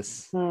has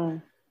this.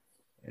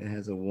 It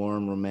has a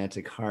warm,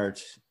 romantic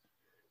heart,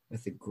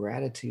 with a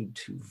gratitude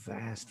too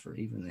vast for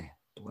even the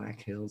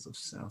Black Hills of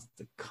South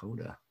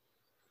Dakota.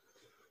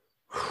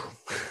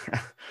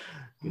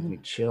 Gives me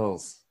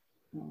chills.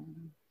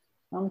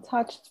 I'm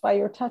touched by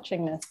your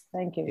touchingness.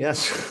 Thank you.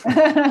 Yes.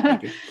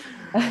 Thank you.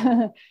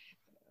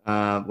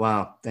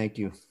 Wow, thank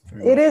you.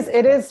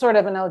 It is sort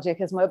of an elegy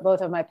because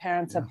both of my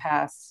parents have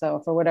passed. So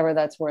for whatever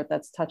that's worth,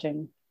 that's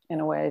touching in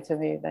a way to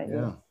me that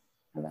you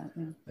that.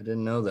 Yeah. I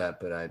didn't know that,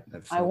 but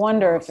I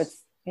wonder if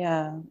it's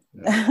Thank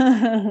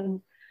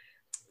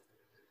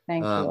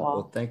you all.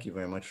 Well, thank you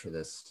very much for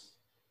this.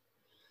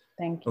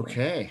 Thank you.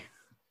 Okay.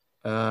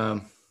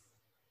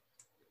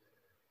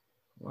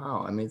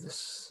 Wow, I mean,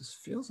 this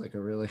feels like a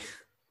really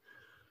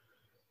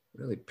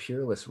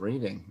peerless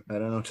reading. I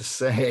don't know what to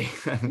say.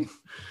 I mean,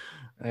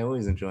 I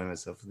always enjoy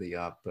myself with the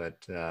Yop, but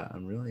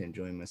I'm really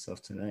enjoying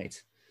myself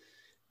tonight.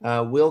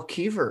 Will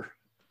Keever,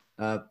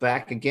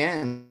 back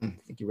again. I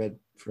think you read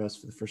for us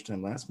for the first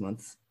time last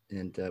month,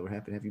 and we're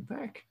happy to have you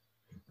back.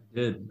 I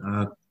did.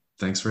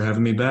 Thanks for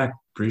having me back.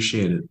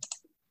 Appreciate it.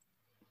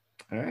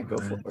 All right, go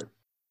for it.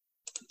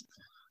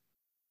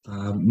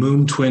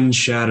 Moon twin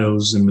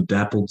shadows in the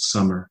dappled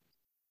summer.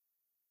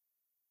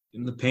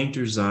 In the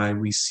painter's eye,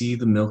 we see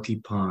the milky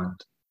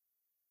pond.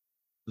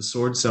 The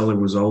sword seller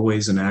was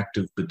always an act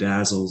of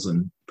bedazzles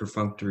and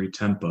perfunctory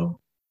tempo.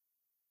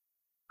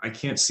 I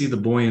can't see the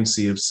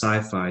buoyancy of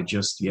sci-fi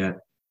just yet,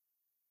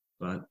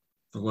 but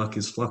the luck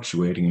is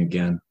fluctuating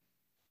again.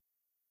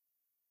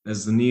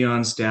 As the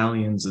neon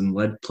stallions and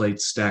lead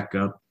plates stack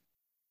up,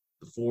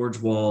 the forge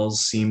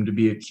walls seem to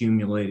be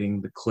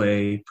accumulating, the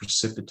clay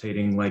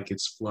precipitating like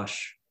it's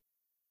flush,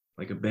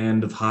 like a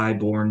band of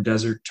high-born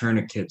desert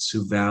tourniquets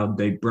who vowed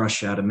they'd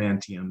brush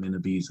adamantium in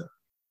Ibiza.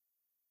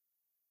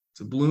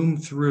 To bloom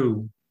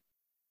through,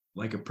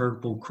 like a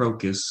purple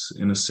crocus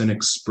in a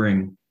cynic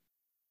spring,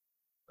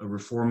 a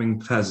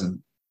reforming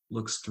peasant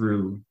looks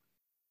through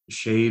the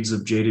shades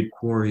of jaded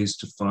quarries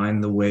to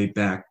find the way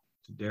back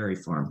to dairy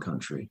farm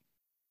country.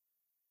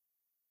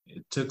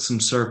 It took some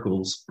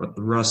circles, but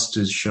the rust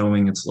is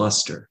showing its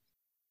luster.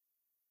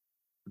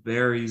 The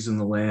berries in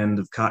the land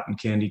of cotton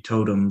candy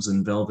totems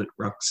and velvet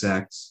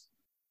rucksacks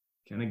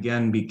can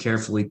again be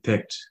carefully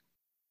picked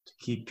to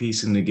keep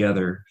piecing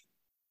together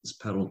this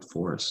petaled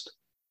forest.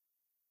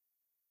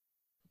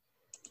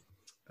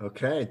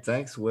 Okay,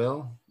 thanks,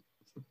 Will.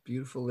 It's a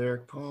beautiful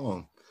lyric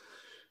poem.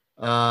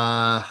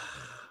 Remind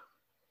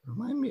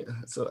me,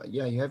 so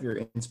yeah, you have your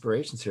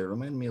inspirations here.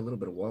 Remind me a little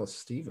bit of Wallace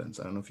Stevens.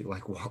 I don't know if you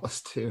like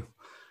Wallace too.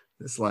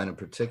 This line in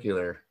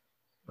particular,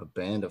 a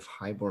band of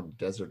highborn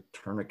desert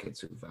tourniquets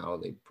who vow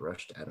they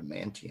brushed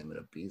adamantium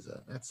in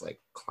Ibiza. That's like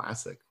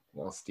classic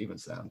Wallace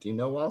Stevens sound. Do you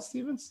know Wallace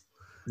Stevens?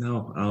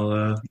 No,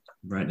 I'll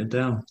write it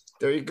down.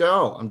 There you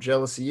go. I'm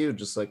jealous of you,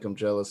 just like I'm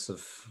jealous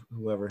of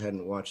whoever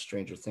hadn't watched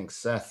Stranger Things.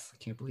 Seth, I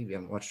can't believe you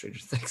haven't watched Stranger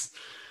Things.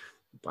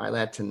 Buy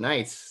that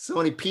tonight. So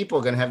many people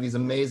are going to have these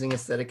amazing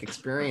aesthetic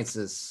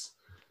experiences.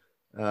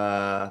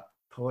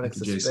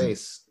 Poetics of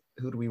Space.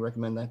 Who do we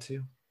recommend that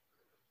to?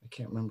 I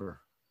can't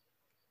remember.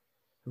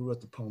 Who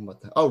wrote the poem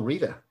about that? Oh,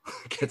 Rita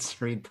gets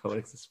to read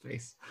Poetics of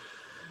Space.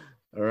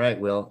 All right,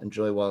 Will,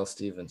 enjoy Wallace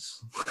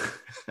Stevens.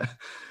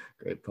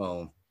 Great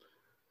poem.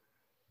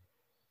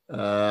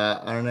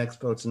 Our next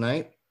poet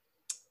tonight,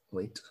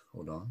 wait,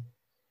 hold on.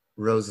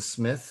 Rosa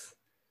Smith,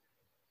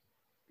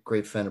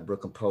 great friend of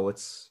Brooklyn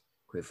Poets,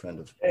 great friend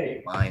of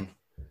mine.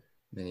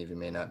 Many of you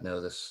may not know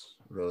this.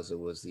 Rosa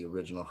was the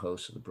original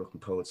host of the Brooklyn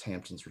Poets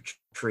Hamptons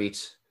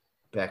Retreat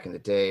back in the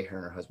day, her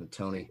and her husband,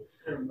 Tony.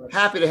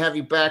 Happy to have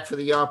you back for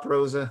the Yop,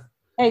 Rosa.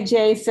 Hey,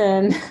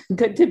 Jason.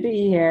 Good to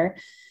be here.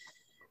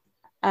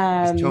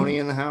 Is Tony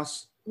in the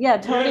house? Yeah,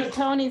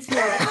 Tony's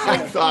here. I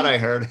thought I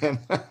heard him.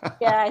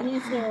 Yeah,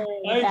 he's here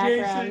in the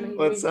background. Jason.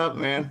 What's up,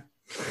 man?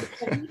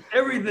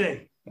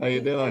 Everything. How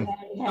you doing?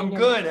 I'm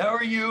good. How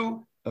are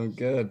you? I'm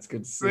good. It's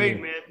good to see Great,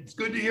 you. man. It's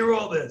good to hear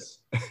all this.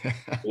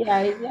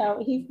 Yeah,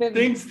 he's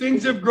been...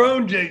 Things have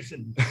grown,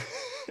 Jason.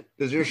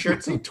 Does your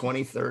shirt say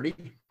 2030?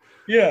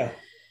 Yeah.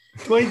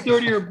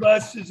 2030 or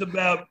bust is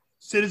about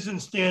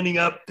citizens standing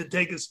up to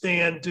take a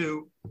stand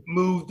to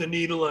move the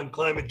needle on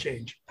climate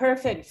change.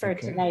 Perfect for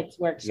tonight's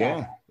workshop.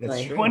 Yeah,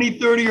 that's true.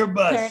 2030 or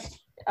bust.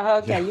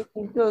 Okay, you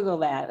can Google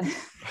that.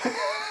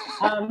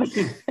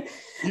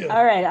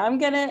 All right, I'm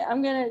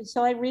gonna.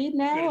 Shall I read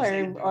now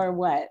or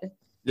what?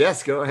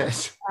 Yes, go ahead.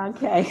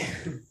 Okay.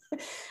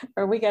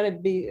 Or we got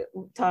to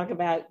talk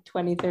about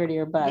 2030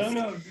 or bust.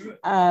 No, do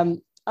it.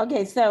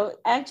 Okay, so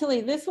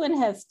actually, this one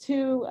has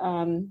two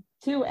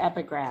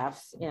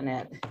epigraphs in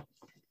it.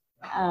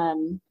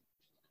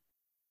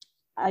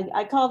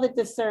 I called it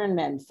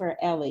Discernment for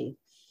Ellie.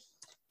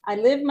 I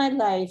live my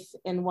life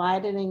in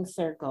widening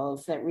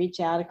circles that reach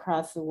out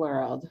across the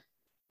world.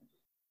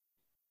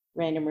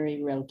 Rainer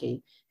Marie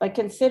Rilke. But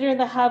consider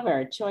the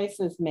hover,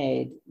 choices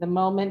made, the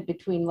moment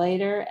between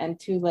later and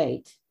too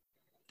late.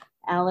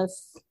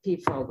 Alice P.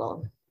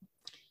 Fogel.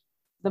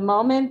 The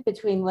moment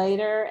between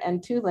later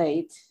and too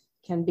late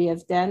can be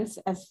as dense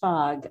as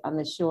fog on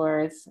the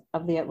shores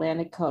of the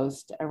Atlantic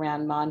coast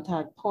around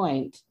Montauk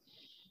Point,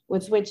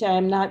 with which I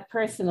am not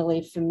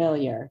personally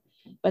familiar,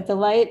 but the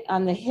light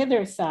on the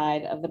hither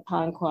side of the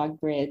Ponquag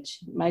Bridge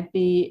might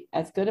be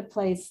as good a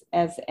place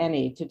as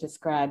any to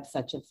describe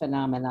such a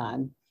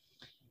phenomenon.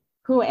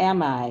 Who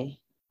am I?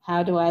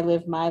 How do I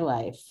live my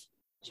life?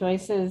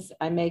 Choices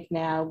I make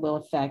now will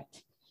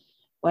affect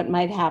what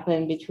might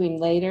happen between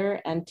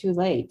later and too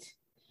late.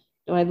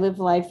 Do I live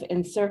life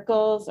in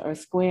circles or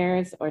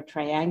squares or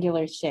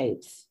triangular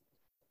shapes?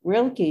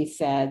 Rilke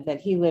said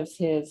that he lives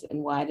his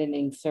in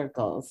widening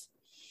circles.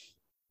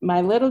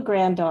 My little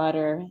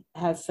granddaughter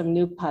has some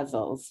new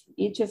puzzles.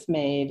 Each is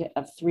made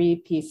of 3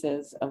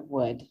 pieces of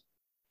wood.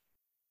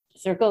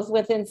 Circles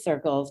within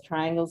circles,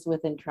 triangles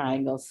within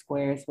triangles,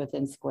 squares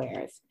within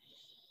squares.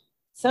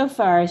 So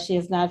far, she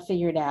has not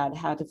figured out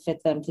how to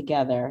fit them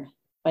together,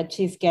 but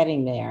she's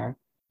getting there.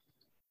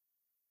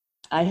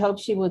 I hope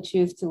she will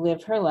choose to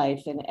live her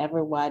life in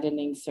ever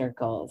widening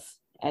circles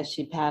as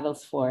she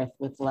paddles forth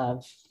with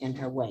love in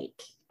her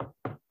wake.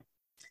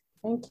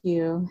 Thank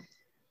you.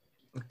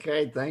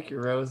 Okay, thank you,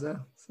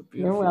 Rosa. It's a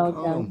You're beautiful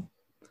welcome. poem.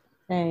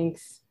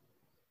 Thanks.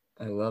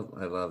 I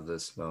love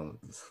this moment,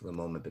 the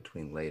moment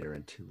between later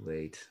and too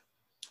late.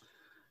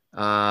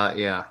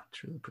 Yeah,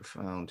 truly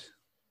profound.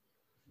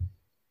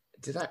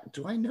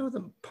 Do I know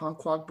the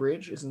Ponquag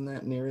Bridge? Isn't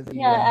that near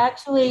the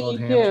actually you Lord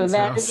do. Hampton's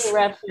That house? is a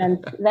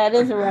reference. That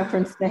is a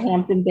reference to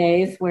Hampton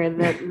Bays, where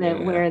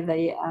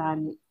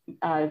the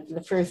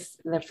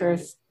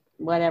first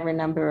whatever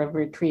number of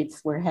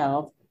retreats were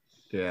held.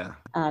 Yeah.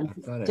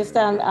 Just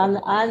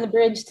on the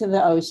bridge to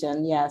the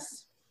ocean.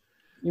 Yes,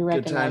 you Good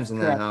recognize. times in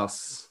that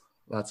house.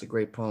 Lots of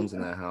great poems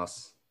in that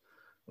house.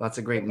 Lots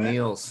of great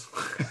meals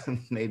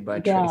made by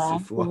Tracy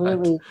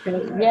Flood.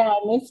 Yeah,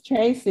 Miss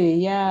Tracy.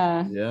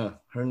 Yeah. Yeah,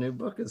 her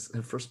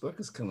first book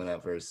is coming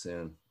out very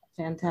soon.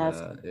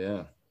 Fantastic.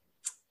 Yeah,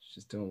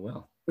 she's doing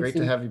well. Great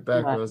to have you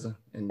back, Rosa.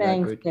 And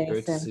Thanks,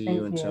 great to see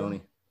you and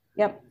Tony.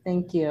 Yep,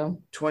 thank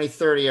you.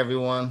 2030,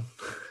 everyone.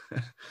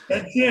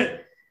 That's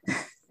it.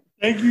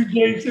 Thank you,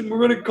 Jason. We're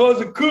going to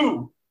cause a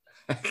coup.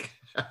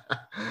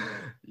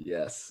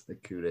 Yes, the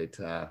coup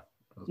d'etat.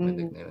 That was my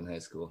nickname in high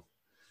school.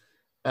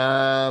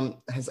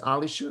 Has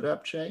Ollie showed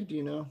up, Jay? Do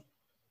you know?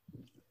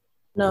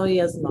 No, he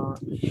has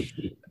not.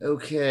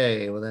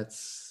 Okay, well,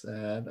 that's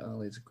sad.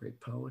 Ollie's a great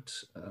poet.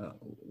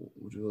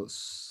 We'll do a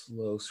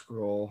slow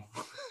scroll.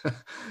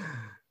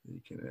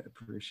 You can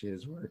appreciate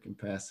his work in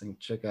passing.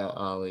 Check out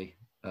Ollie.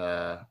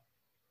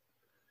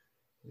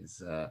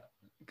 He's a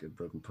good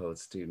Broken Poet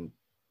student.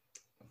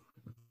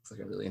 Looks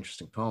like a really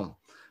interesting poem.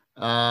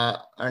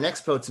 Our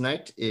next poet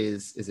tonight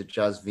is it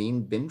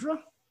Jasveen Bindra?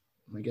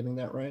 Am I getting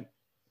that right?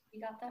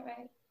 You got that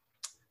right.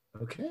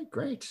 Okay,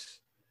 great.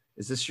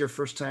 Is this your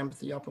first time at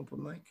the Yop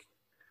Open Mic?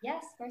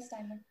 Yes, first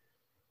timer.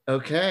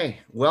 Okay,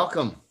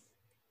 welcome.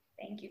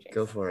 Thank you, Jason.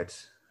 Go for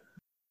it.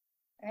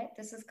 All right,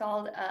 this is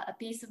called A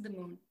Piece of the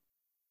Moon.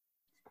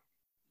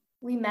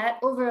 We met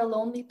over a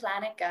lonely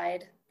planet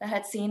guide that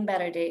had seen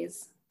better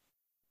days.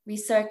 We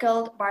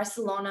circled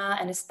Barcelona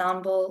and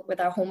Istanbul with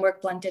our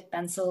homework blunted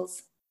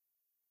pencils.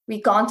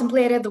 We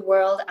contemplated the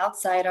world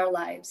outside our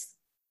lives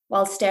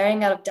while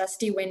staring out of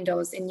dusty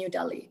windows in New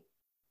Delhi.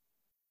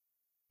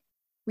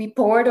 We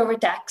pored over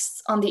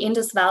texts on the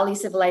Indus Valley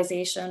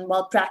civilization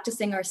while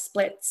practicing our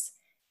splits.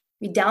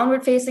 We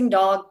downward-facing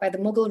dog by the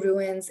Mughal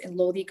ruins in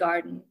Lodi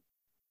Garden.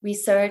 We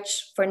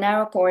search for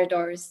narrow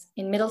corridors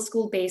in middle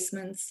school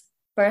basements,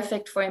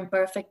 perfect for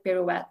imperfect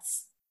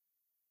pirouettes.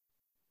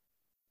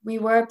 We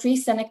were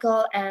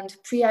pre-cynical and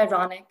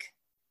pre-ironic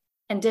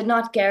and did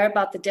not care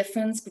about the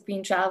difference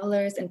between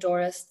travelers and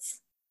tourists.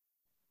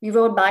 We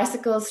rode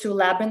bicycles through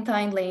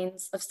labyrinthine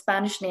lanes of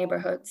Spanish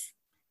neighborhoods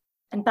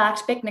and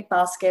packed picnic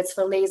baskets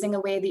for lazing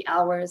away the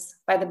hours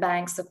by the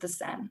banks of the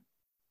Seine.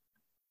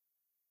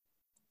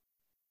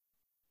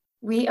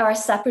 We are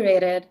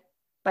separated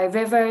by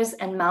rivers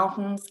and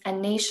mountains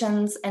and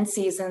nations and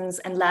seasons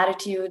and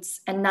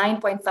latitudes and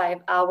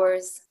 9.5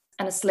 hours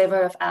and a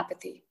sliver of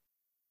apathy.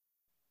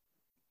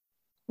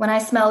 When I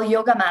smell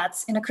yoga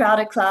mats in a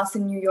crowded class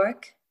in New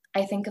York,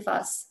 I think of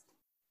us.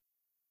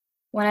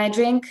 When I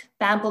drink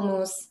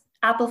pamplemousse,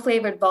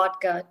 apple-flavored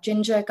vodka,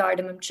 ginger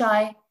cardamom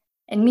chai,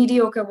 and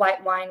mediocre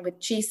white wine with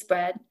cheese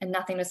spread and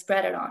nothing to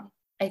spread it on,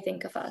 I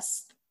think of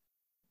us.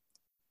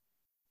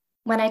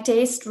 When I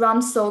taste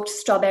rum-soaked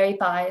strawberry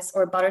pies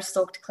or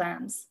butter-soaked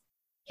clams,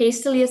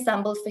 hastily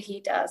assembled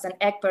fajitas and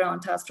egg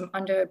parantas from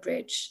under a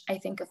bridge, I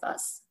think of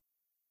us.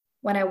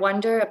 When I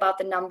wonder about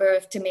the number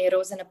of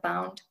tomatoes in a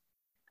pound,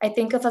 I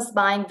think of us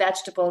buying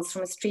vegetables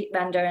from a street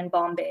vendor in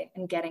Bombay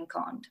and getting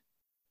conned.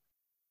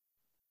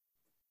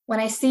 When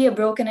I see a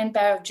broken-in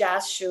pair of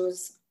jazz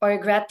shoes or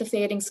regret the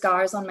fading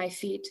scars on my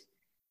feet,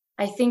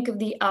 I think of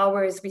the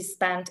hours we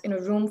spent in a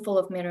room full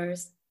of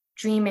mirrors,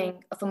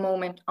 dreaming of a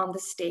moment on the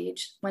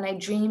stage when I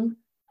dream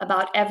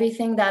about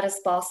everything that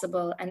is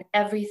possible and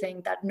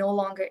everything that no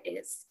longer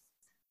is.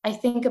 I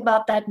think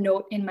about that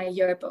note in my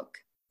yearbook.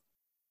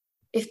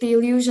 If the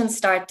illusions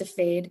start to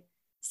fade,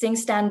 sing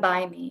Stand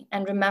By Me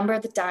and remember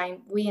the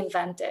time we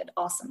invented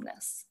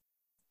awesomeness.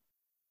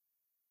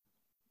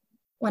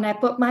 When I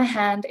put my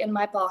hand in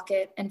my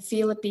pocket and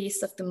feel a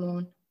piece of the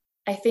moon,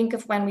 I think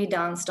of when we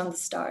danced on the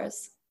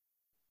stars.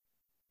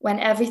 When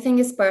everything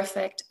is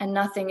perfect and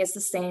nothing is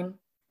the same,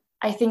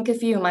 I think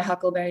of you, my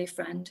huckleberry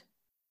friend.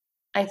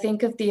 I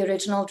think of the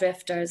original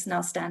drifters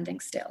now standing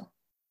still.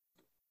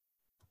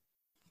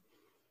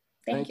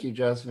 Thank you,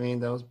 Josephine.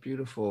 That was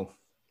beautiful.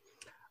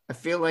 I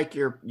feel like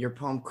your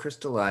poem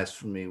crystallized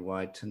for me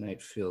why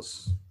tonight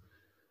feels,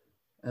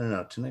 I don't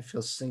know, tonight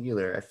feels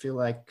singular. I feel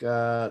like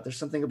there's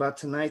something about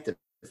tonight that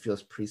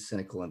feels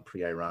pre-cynical and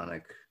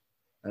pre-ironic.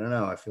 I don't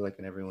know. I feel like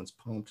in everyone's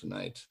poem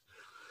tonight.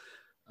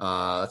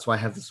 That's why I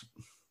have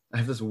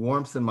this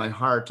warmth in my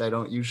heart I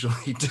don't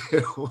usually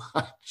do.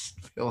 I just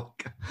feel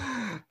like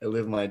I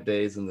live my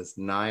days in this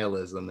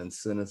nihilism and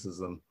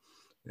cynicism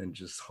and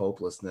just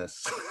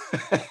hopelessness.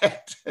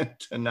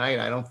 Tonight,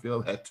 I don't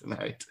feel that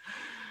tonight.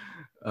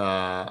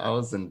 I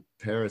was in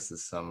Paris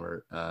this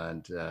summer,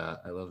 and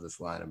I love this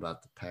line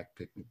about the packed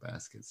picnic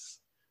baskets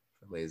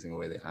for lazing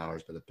away the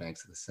hours by the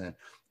banks of the Seine.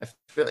 I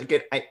feel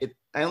like I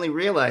only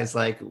realized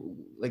like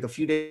a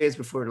few days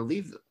before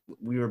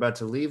we were about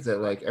to leave,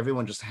 that like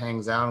everyone just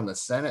hangs out on the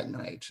Seine at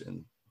night,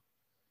 and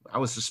I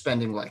was just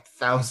spending like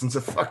thousands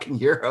of fucking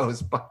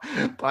euros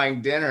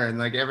buying dinner, and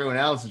like everyone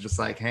else is just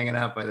like hanging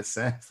out by the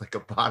Seine, like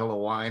a bottle of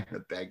wine and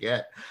a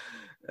baguette.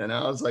 And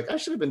I was like, I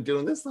should have been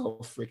doing this the whole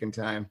freaking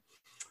time.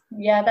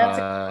 Yeah, that's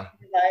a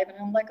vibe. And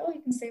I'm like, oh,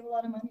 you can save a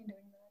lot of money doing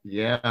that.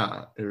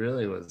 Yeah, it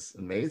really was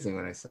amazing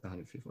when I saw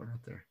 100 people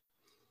out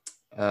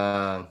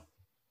there.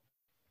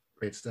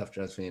 Great stuff,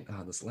 Josephine.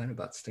 This line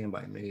about Stand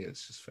By Me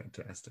is just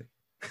fantastic.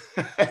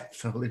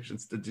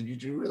 Solutions.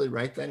 Did you really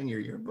write that in your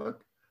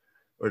yearbook?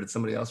 Or did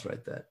somebody else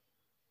write that?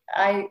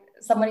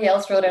 Somebody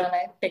else wrote it and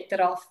I picked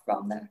it off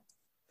from there.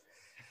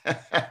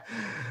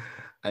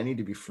 I need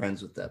to be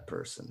friends with that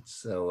person.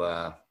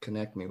 So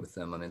connect me with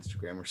them on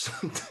Instagram or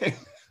something.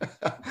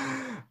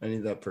 I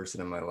need that person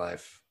in my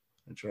life.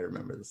 I try to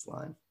remember this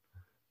line.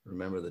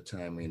 Remember the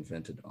time we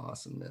invented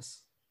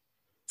awesomeness.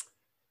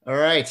 All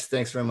right.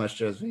 Thanks very much,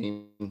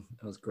 Josephine.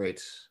 That was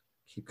great.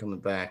 Keep coming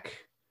back.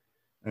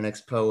 Our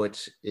next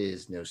poet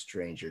is no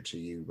stranger to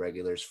you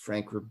regulars,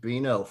 Frank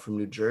Rubino from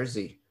New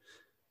Jersey.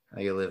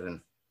 How you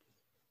living?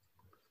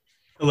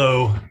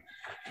 Hello.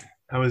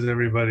 How is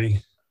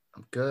everybody?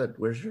 I'm good.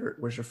 Where's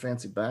your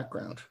fancy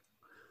background?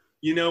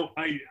 You know,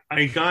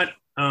 I got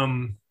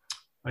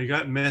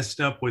messed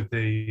up with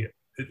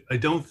I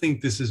don't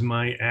think this is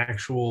my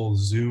actual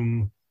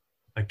Zoom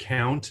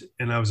account,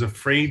 and I was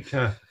afraid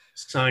to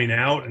sign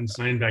out and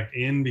sign back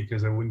in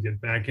because I wouldn't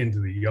get back into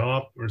the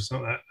Yawp or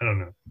something. I don't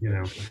know, you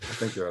know. I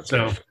think you're okay.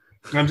 So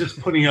I'm just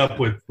we're putting up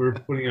with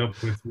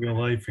real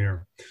life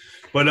here.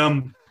 But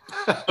so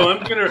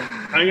I'm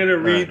gonna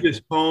read this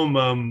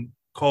poem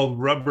called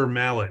Rubber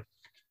Mallet.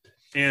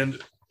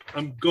 And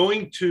I'm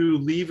going to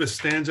leave a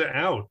stanza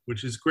out,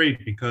 which is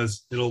great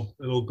because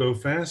it'll go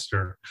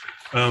faster.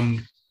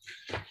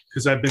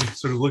 Because I've been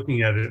sort of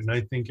looking at it, and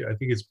I think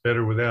it's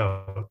better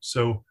without.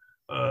 So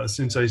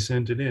since I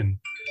sent it in,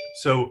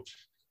 so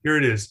here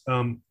it is.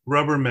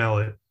 Rubber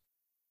Mallet.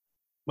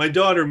 My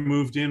daughter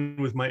moved in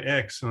with my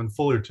ex on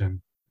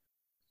Fullerton.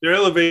 Their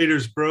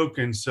elevator's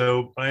broken,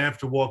 so I have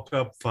to walk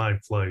up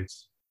 5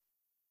 flights.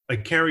 I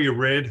carry a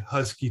red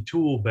Husky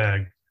tool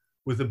bag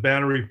with a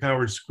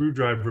battery-powered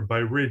screwdriver by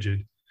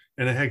Rigid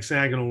and a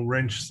hexagonal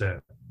wrench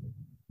set.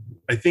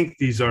 I think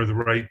these are the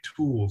right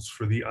tools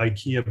for the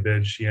IKEA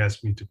bed she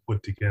asked me to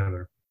put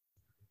together.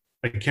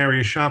 I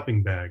carry a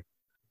shopping bag,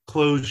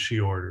 clothes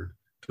she ordered,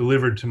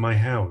 delivered to my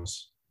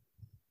house.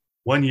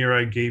 One year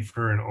I gave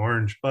her an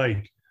orange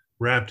bike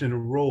wrapped in a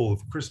roll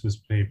of Christmas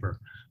paper.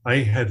 I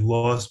had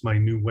lost my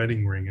new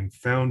wedding ring and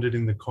found it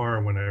in the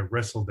car when I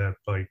wrestled that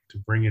bike to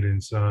bring it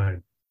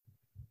inside.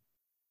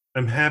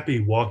 I'm happy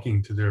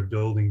walking to their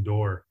building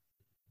door,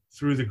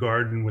 through the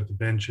garden with the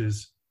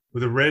benches,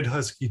 with a red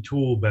Husky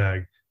tool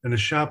bag and a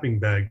shopping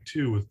bag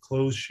too with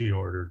clothes she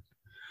ordered.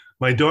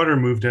 My daughter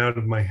moved out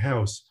of my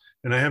house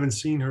and I haven't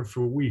seen her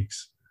for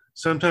weeks.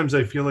 Sometimes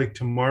I feel like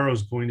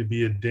tomorrow's going to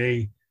be a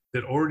day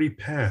that already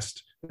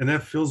passed, and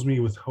that fills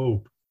me with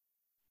hope.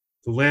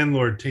 The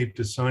landlord taped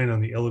a sign on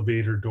the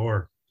elevator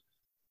door.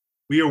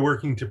 We are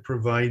working to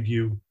provide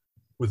you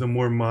with a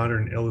more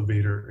modern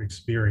elevator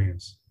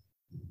experience.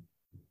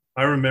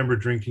 I remember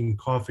drinking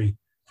coffee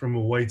from a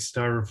white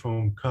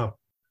styrofoam cup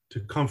to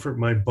comfort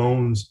my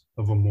bones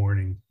of a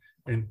morning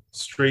and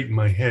straighten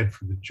my head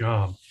for the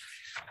job.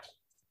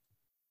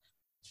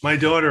 My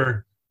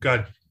daughter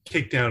got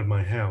kicked out of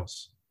my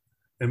house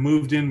and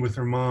moved in with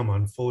her mom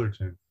on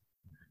Fullerton.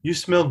 You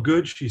smell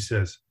good, she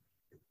says,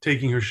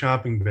 taking her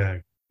shopping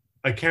bag.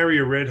 I carry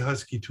a red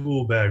Husky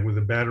tool bag with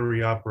a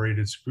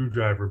battery-operated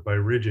screwdriver by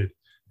Rigid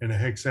and a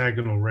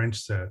hexagonal wrench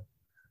set.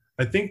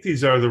 I think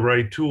these are the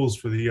right tools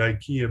for the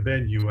IKEA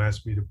bed you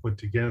asked me to put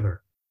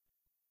together.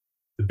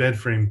 The bed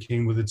frame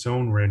came with its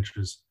own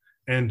wrenches,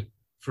 and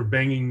for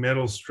banging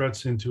metal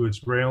struts into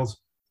its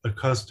rails, a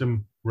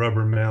custom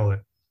rubber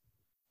mallet.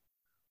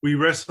 We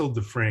wrestled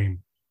the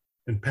frame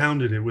and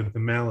pounded it with the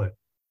mallet.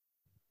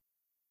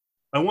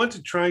 I want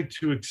to try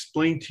to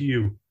explain to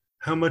you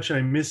how much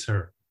I miss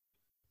her.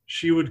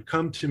 She would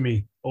come to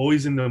me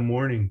always in the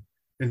morning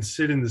and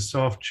sit in the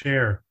soft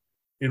chair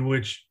in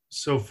which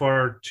so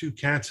far 2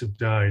 cats have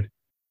died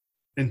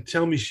and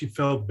tell me she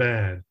felt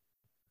bad.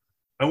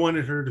 I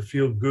wanted her to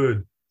feel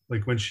good,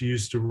 like when she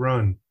used to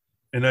run,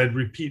 and I'd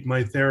repeat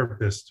my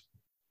therapist.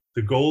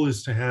 The goal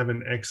is to have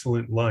an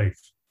excellent life.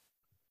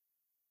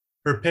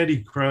 Her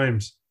petty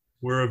crimes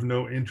were of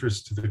no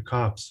interest to the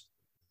cops,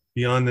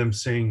 beyond them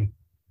saying,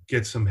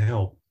 "Get some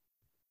help."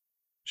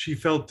 She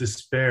felt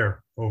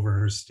despair over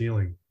her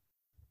stealing.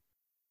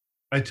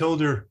 I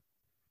told her,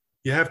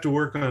 "You have to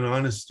work on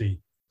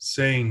honesty,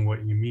 saying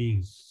what you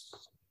mean."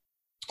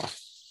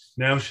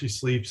 Now she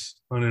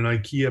sleeps on an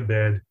IKEA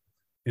bed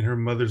in her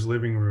mother's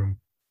living room,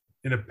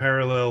 in a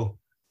parallel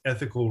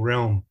ethical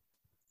realm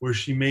where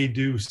she may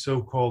do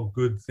so-called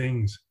good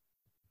things,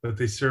 but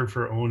they serve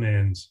her own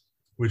ends,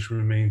 which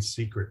remain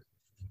secret.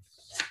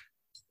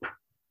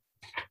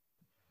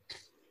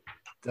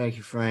 Thank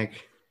you,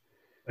 Frank.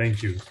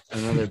 Thank you.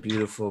 Another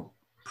beautiful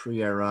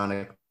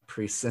pre-ironic,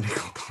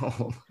 pre-cynical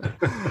poem.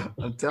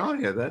 I'm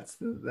telling you, that's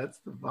the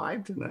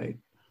vibe tonight.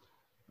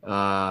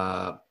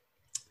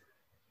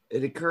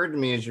 It occurred to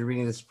me as you're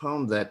reading this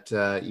poem that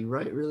you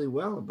write really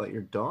well about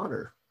your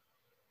daughter.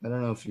 I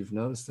don't know if you've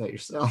noticed that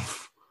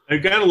yourself. I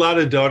got a lot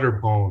of daughter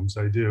poems,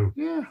 I do.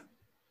 Yeah.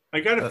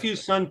 I got a few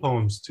son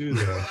poems too,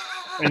 though,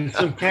 and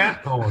some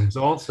cat poems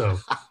also,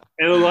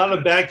 and a lot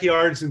of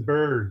backyards and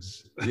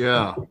birds.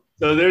 Yeah.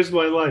 So there's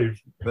my life.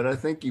 But I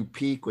think you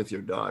peak with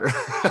your daughter.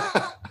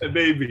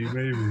 Maybe.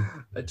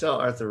 I tell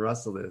Arthur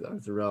Russell that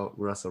Arthur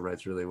Russell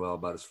writes really well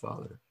about his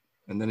father.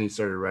 And then he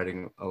started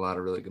writing a lot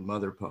of really good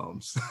mother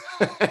poems.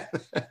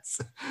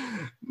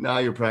 Now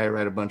you'll probably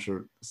write a bunch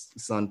of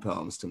son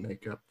poems to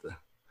make up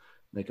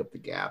the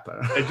gap.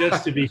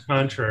 Just to be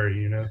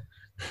contrary, you know.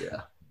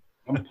 Yeah.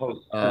 I'm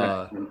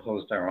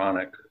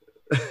post-ironic.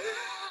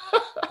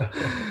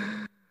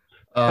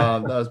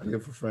 That was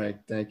beautiful, Frank.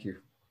 Thank you.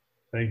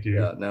 Thank you.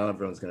 Yeah, now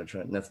everyone's going to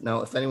try.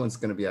 Now, if anyone's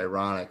going to be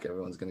ironic,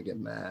 everyone's going to get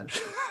mad.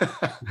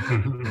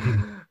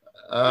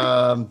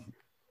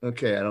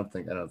 Okay, I don't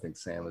think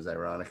Sam is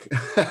ironic.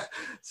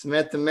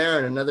 Samantha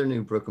Marin, another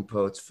new Brooklyn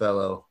Poets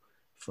Fellow,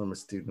 former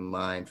student of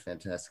mine,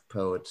 fantastic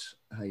poet.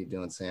 How you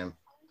doing, Sam?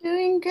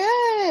 Doing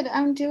good.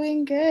 I'm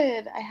doing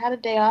good. I had a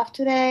day off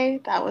today.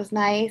 That was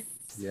nice.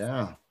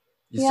 Yeah.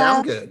 You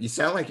sound good. You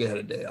sound like you had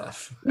a day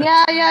off.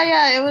 Yeah.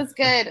 It was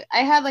good. I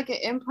had like an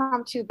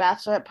impromptu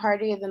bachelorette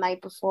party the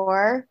night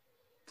before.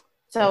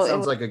 So that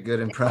sounds like a good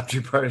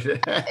impromptu party to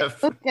have.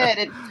 It was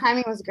good.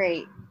 Timing was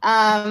great.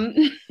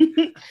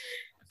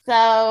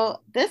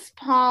 So this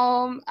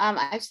poem,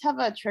 I just have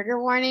a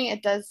trigger warning.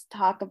 It does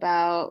talk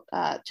about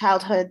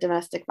childhood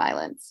domestic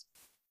violence.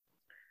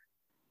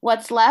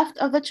 What's left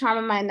of the charm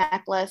of my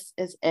necklace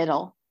is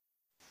idle.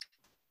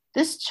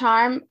 This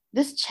chain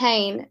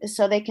is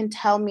so they can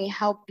tell me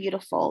how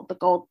beautiful the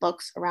gold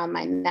looks around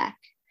my neck.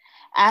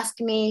 Ask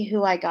me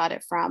who I got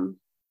it from.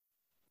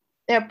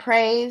 Their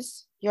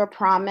praise, your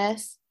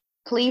promise,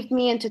 cleaved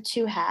me into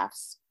 2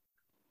 halves.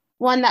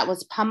 One that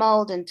was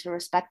pummeled into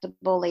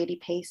respectable lady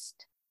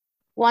paste.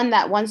 One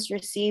that once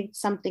received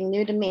something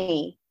new to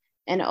me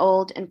and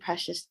old and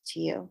precious to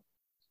you.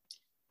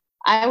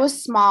 I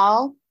was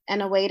small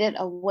and awaited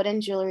a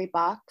wooden jewelry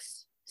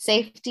box,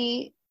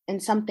 safety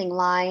and something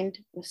lined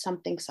with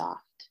something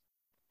soft.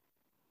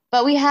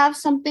 But we have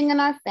something in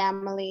our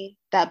family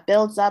that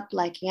builds up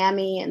like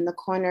yammy in the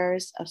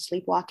corners of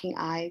sleepwalking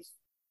eyes.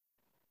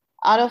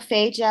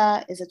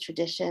 Autophagia is a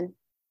tradition.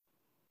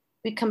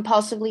 We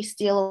compulsively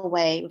steal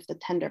away with the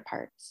tender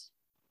parts.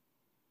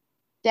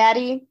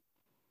 Daddy,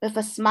 with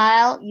a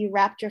smile, you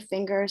wrapped your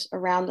fingers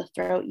around the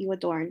throat you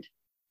adorned.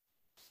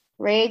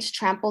 Rage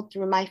trampled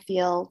through my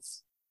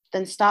fields,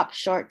 then stopped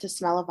short to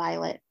smell a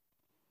violet.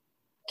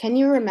 Can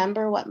you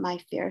remember what my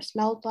fear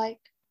smelled like?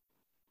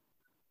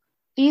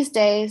 These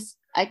days,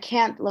 I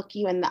can't look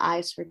you in the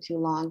eyes for too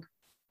long.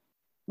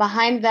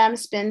 Behind them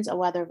spins a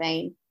weather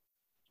vane.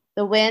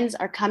 The winds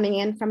are coming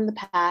in from the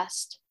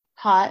past,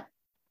 hot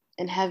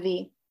and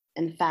heavy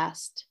and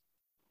fast.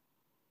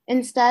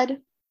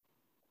 Instead,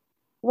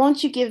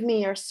 won't you give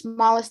me your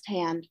smallest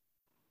hand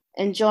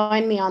and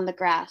join me on the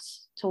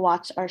grass to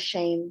watch our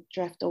shame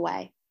drift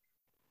away?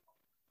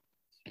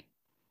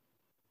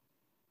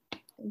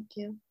 Thank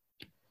you.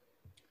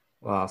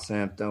 Wow,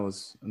 Sam, that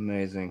was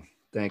amazing.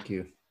 Thank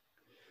you.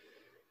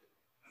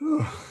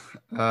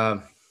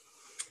 Yeah,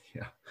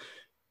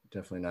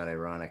 definitely not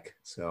ironic.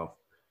 So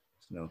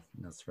there's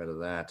no threat of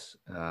that.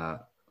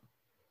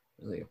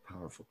 Really a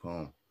powerful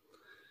poem.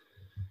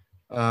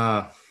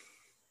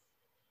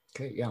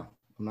 Okay, yeah,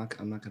 I'm not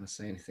going to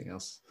say anything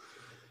else.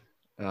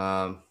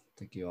 I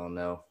think you all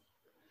know.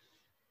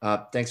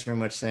 Thanks very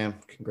much, Sam.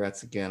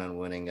 Congrats again on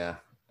winning a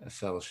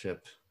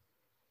fellowship.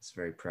 It's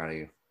very proud of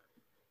you.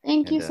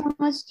 Thank you so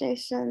much,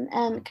 Jason,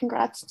 and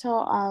congrats to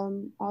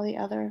all the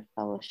other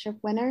fellowship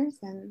winners.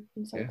 And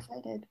I'm so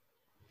excited.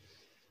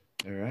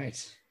 All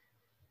right.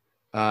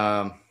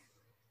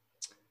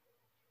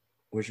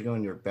 Where'd you go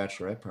in your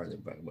bachelorette party,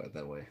 by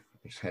the way?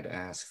 I just had to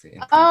ask.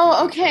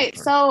 Oh, okay.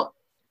 So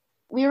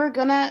we were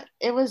gonna,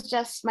 it was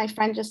just, my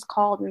friend just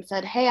called and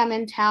said, hey, I'm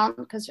in town,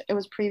 because it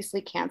was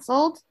previously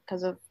canceled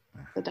because of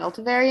the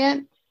Delta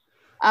variant.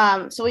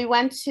 So we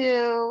went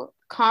to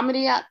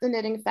comedy at the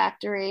Knitting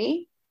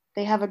Factory.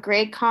 They have a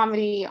great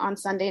comedy on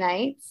Sunday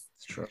nights.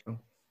 It's true.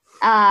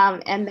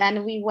 And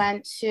then we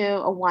went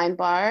to a wine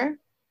bar.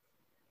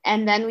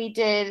 And then we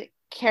did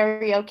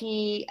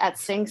karaoke at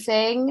Sing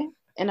Sing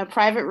in a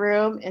private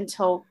room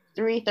until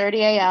 3:30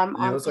 a.m.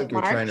 It looks like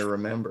you're trying to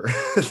remember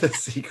the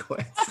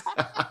sequence.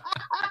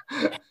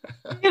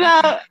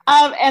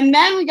 And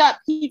then we got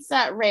pizza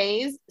at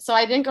Ray's. So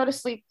I didn't go to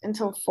sleep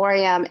until 4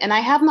 a.m. And I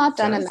have not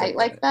done a night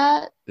like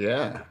that.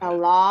 Yeah. A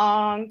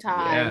long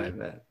time. Yeah, I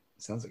bet.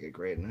 Sounds like a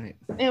great night.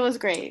 It was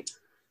great.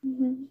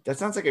 Mm-hmm. That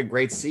sounds like a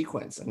great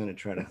sequence. I'm gonna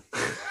try to.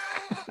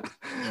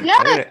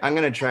 Yeah. I'm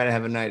gonna try to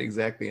have a night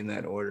exactly in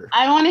that order.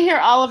 I want to hear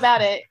all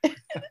about it.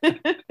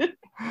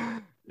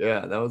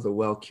 Yeah, that was a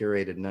well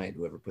curated night.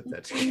 Whoever put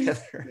that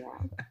together.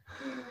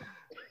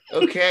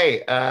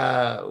 Okay,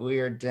 we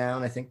are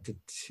down, I think, to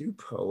 2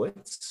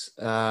 poets.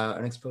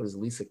 Our next poet is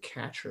Lisa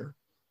Catcher.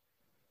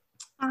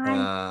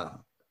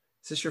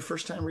 Is this your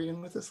first time reading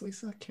with us,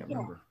 Lisa? I can't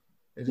remember.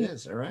 It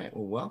is. All right.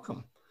 Well,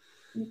 welcome.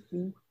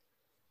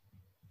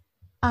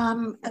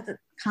 The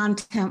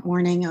content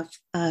warning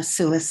of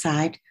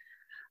suicide.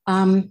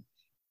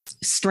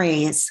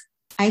 Strays.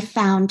 I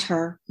found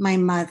her, my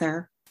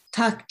mother,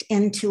 tucked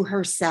into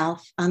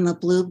herself on the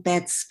blue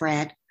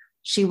bedspread.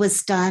 She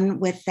was done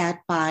with that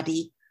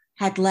body,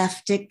 had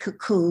left it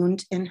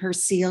cocooned in her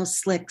seal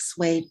slick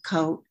suede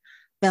coat,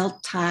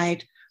 belt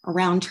tied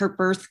around her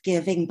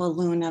birth-giving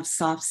balloon of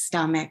soft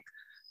stomach,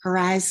 her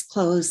eyes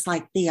closed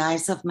like the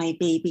eyes of my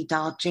baby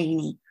doll,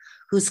 Janie,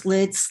 whose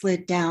lid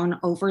slid down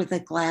over the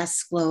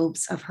glass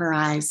globes of her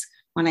eyes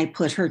when I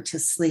put her to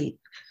sleep.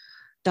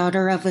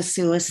 Daughter of a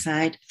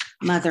suicide,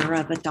 mother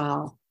of a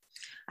doll.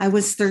 I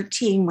was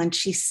 13 when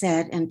she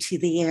said into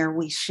the air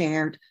we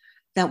shared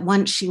that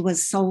once she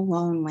was so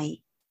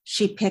lonely,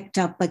 she picked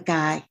up a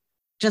guy,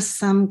 just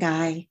some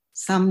guy,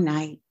 some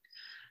night.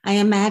 I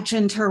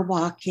imagined her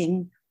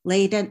walking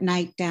late at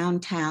night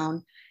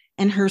downtown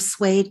in her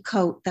suede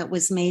coat that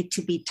was made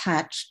to be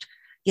touched,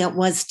 yet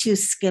was too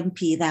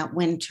skimpy that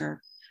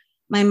winter.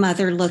 My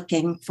mother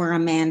looking for a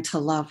man to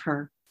love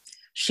her.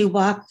 She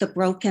walked the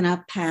broken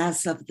up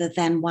paths of the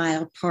then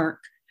wild park,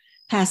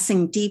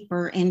 passing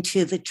deeper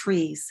into the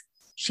trees.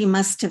 She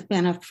must have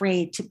been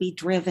afraid to be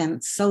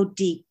driven so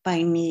deep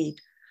by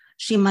need.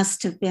 She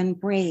must have been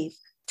brave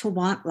to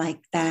want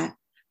like that,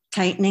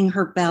 tightening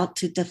her belt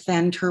to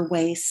defend her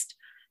waist,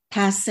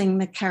 passing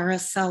the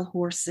carousel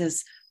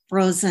horses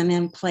frozen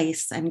in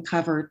place and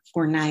covered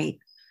for night.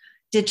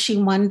 Did she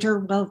wonder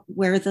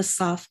where the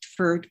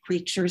soft-furred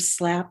creatures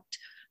slept,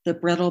 the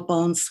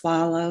brittle-boned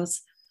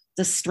swallows,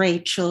 the stray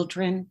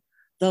children,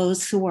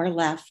 those who are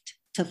left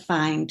to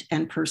find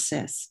and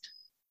persist?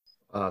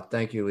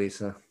 Thank you,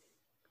 Lisa.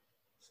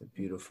 It's a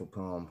beautiful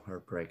poem,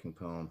 heartbreaking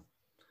poem.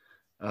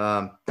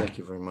 Thank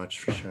you very much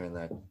for sharing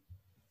that.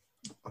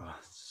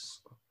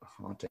 It's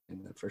haunting,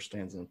 that first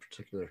stanza in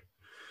particular.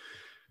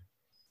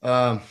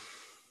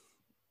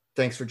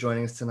 Thanks for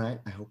joining us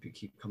tonight. I hope you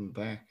keep coming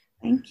back.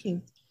 Thank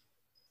you.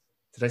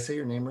 Did I say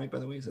your name right, by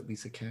the way? Is it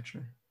Lisa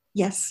Catcher?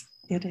 Yes,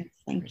 it is.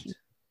 Thank you.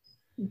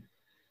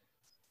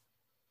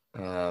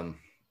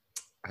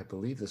 I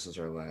believe this is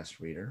our last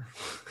reader.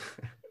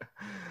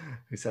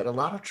 He's had a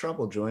lot of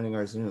trouble joining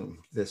our Zoom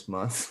this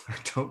month. I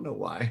don't know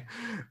why,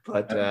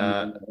 but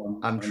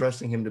I'm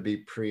trusting him to be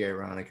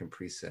pre-ironic and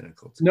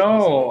pre-cynical.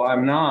 No,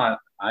 I'm not.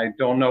 I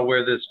don't know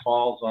where this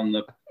falls on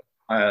the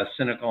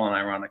cynical and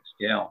ironic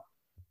scale.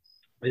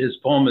 His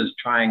poem is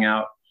trying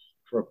out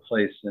for a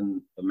place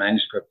in the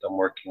manuscript I'm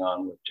working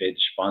on with Jade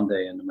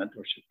Deshpande in the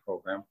mentorship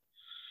program.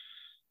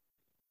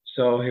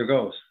 So here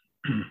goes.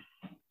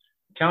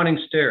 Counting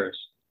stairs.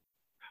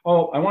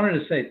 Oh, I wanted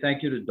to say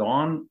thank you to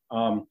Dawn.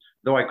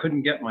 Though I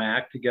couldn't get my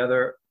act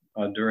together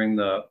during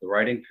the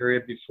writing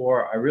period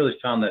before, I really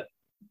found that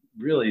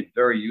really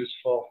very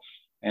useful.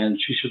 And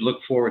she should look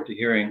forward to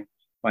hearing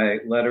my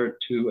letter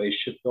to a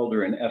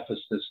shipbuilder in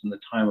Ephesus in the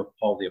time of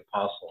Paul the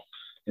Apostle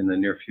in the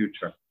near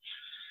future.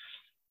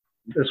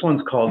 This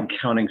one's called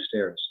Counting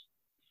Stairs.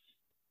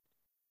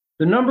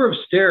 The number of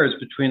stairs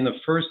between the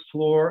first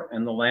floor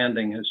and the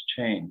landing has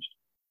changed.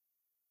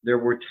 There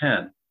were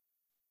 10.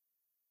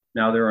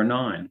 Now there are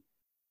 9.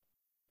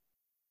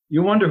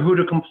 You wonder who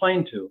to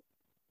complain to.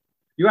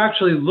 You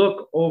actually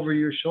look over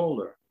your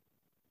shoulder.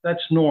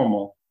 That's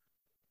normal.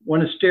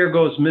 When a stair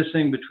goes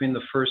missing between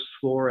the first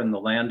floor and the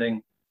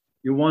landing,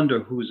 you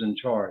wonder who's in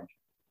charge.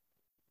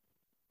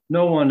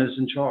 No one is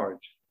in charge.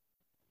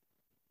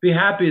 Be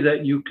happy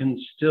that you can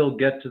still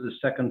get to the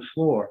second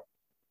floor,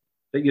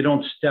 that you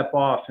don't step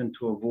off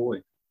into a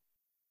void.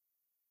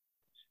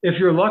 If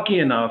you're lucky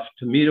enough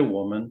to meet a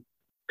woman,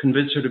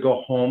 Convince her to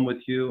go home with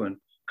you and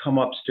come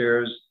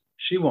upstairs.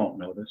 She won't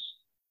notice.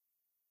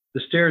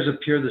 The stairs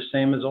appear the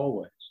same as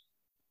always.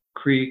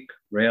 Creak,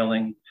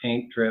 railing,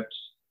 paint drips,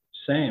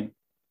 same.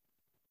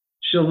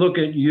 She'll look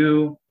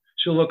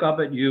up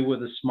at you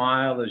with a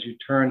smile as you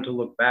turn to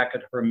look back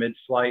at her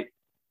mid-flight.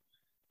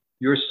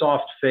 Your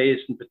soft face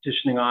and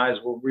petitioning eyes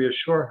will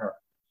reassure her.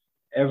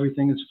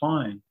 Everything is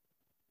fine.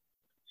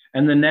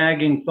 And the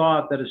nagging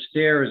thought that a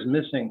stair is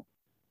missing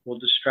will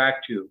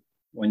distract you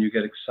when you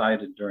get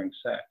excited during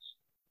sex.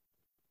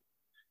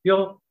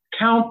 You'll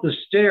count the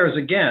stairs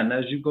again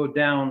as you go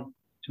down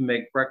to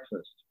make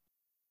breakfast.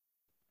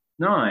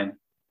 9.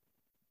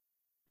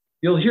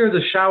 You'll hear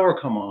the shower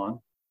come on.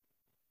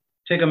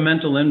 Take a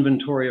mental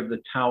inventory of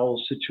the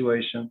towel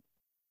situation,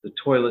 the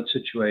toilet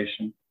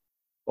situation,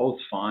 both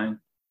fine.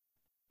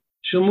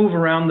 She'll move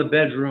around the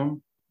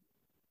bedroom.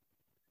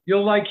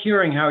 You'll like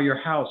hearing how your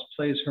house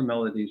plays her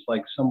melodies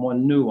like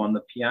someone new on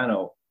the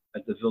piano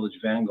at the Village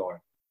Vanguard.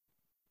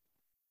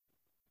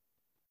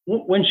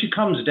 When she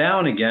comes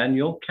down again,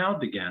 you'll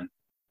count again.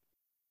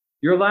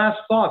 Your last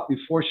thought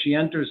before she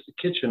enters the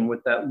kitchen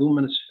with that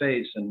luminous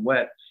face and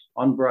wet,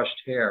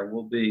 unbrushed hair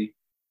will be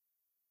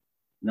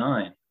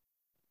 9.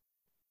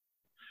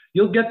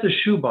 You'll get the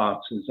shoe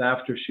boxes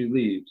after she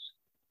leaves.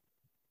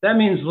 That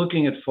means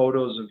looking at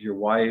photos of your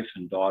wife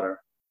and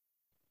daughter.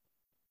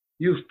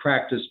 You've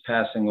practiced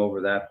passing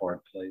over that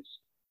hard place.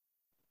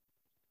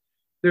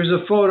 There's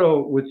a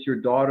photo with your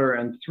daughter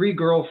and 3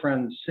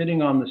 girlfriends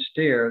sitting on the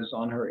stairs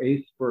on her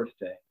 8th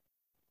birthday.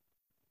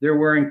 They're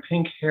wearing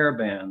pink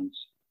hairbands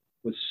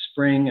with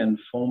spring and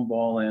foam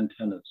ball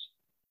antennas.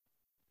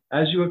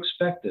 As you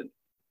expected,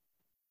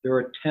 there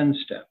are 10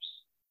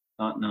 steps,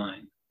 not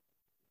 9.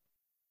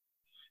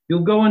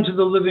 You'll go into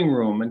the living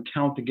room and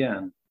count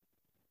again,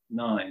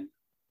 9.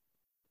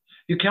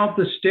 You count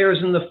the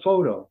stairs in the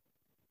photo,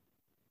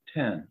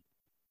 10.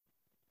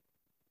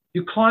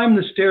 You climb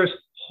the stairs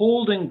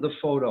holding the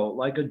photo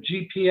like a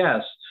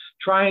GPS,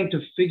 trying to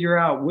figure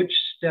out which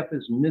step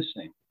is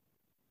missing,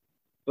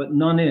 but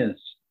none is.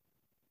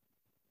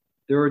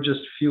 There are just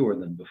fewer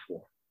than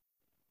before.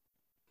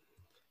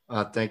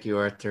 Thank you,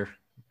 Arthur.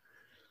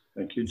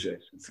 Thank you,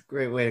 Jason. It's a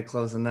great way to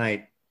close the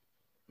night.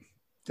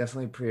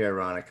 Definitely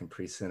pre-ironic and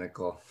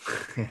pre-cynical.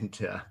 And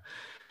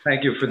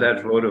thank you for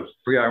that vote of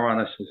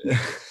pre-ironicism.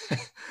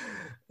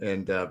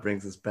 And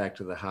brings us back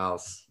to the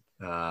house.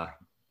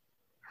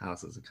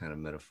 House is a kind of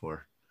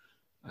metaphor.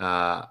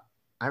 I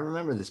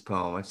remember this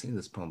poem. I've seen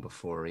this poem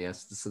before.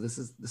 Yes. So this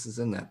is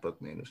in that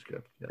book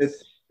manuscript.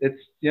 Yes.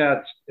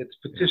 It's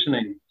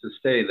petitioning to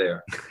stay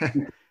there.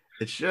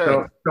 It should.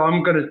 So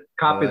I'm going to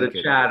copy the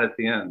chat at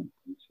the end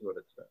and see what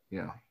it says.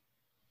 Yeah.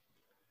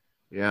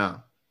 Yeah.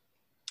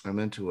 I'm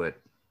into it.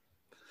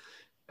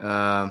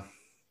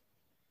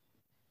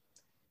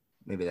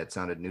 Maybe that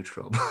sounded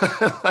neutral,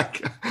 but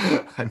like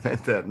I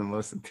meant that in the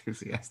most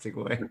enthusiastic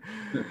way,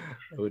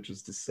 which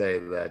is to say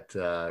that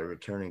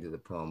returning to the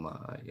poem,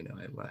 I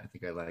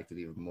think I liked it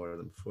even more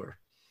than before.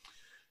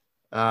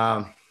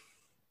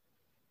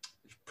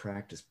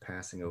 Practice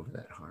passing over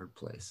that hard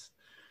place.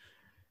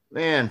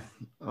 Man,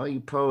 all you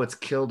poets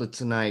killed it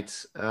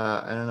tonight.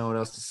 I don't know what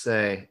else to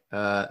say.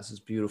 This is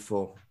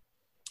beautiful.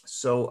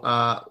 So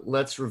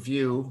let's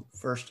review.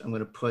 First, I'm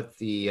going to put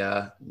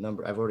the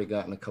number. I've already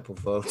gotten a couple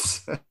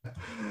votes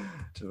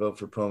to vote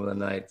for Poem of the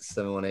Night,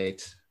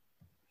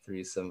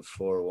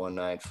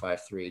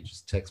 718-374-1953.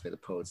 Just text me the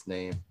poet's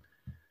name.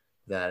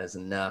 That is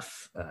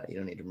enough. You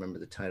don't need to remember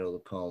the title of the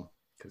poem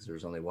because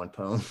there's only one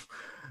poem.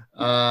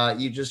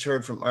 You just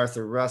heard from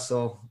Arthur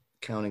Russell,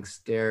 Counting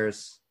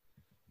Stairs.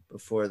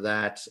 Before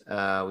that,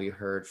 we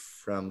heard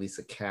from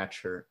Lisa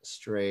Catcher,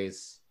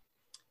 Strays.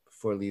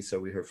 Before Lisa,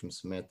 we heard from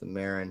Samantha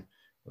Marin,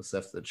 What's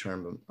Left of the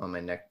Charm on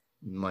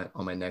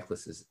my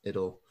necklace is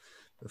Idle.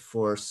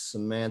 Before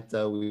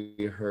Samantha, we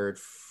heard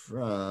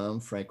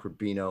from Frank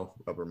Rubino,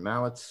 Rubber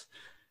Mallets.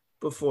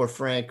 Before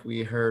Frank,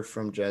 we heard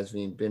from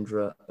Jasmine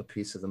Bindra, A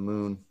Piece of the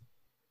Moon.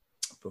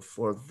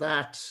 Before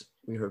that,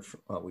 we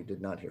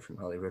did not hear from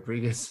Holly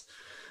Rodriguez.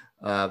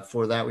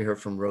 Before that, we heard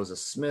from Rosa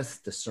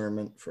Smith,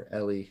 Discernment for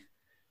Ellie.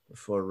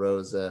 Before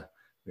Rosa,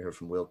 we heard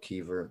from Will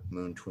Keever,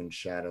 Moon, Twin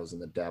Shadows,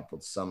 and the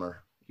Dappled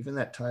Summer. Even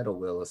that title,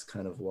 Will, is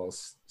kind of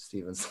Wallace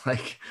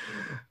Stevens-like.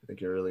 I think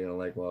you're really going to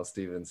like Wallace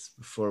Stevens.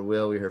 Before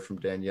Will, we heard from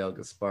Danielle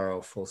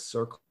Gasparo, Full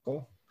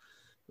Circle.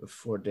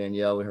 Before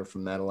Danielle, we heard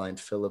from Madeline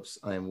Phillips,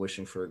 I Am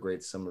Wishing for a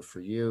Great Summer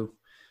for You.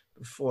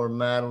 Before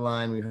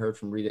Madeline, we heard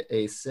from Rita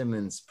A.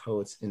 Simmons,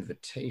 Poet's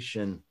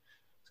Invitation.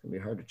 It's going to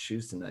be hard to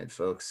choose tonight,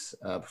 folks.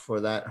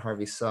 Before that,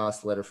 Harvey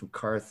Sauce, Letter from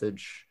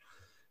Carthage.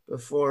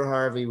 Before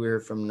Harvey, we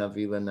heard from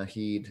Navila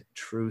Naheed,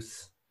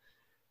 Truth.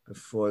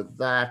 Before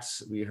that,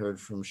 we heard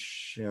from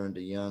Sharon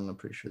DeYoung. I'm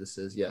pretty sure this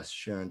is, yes,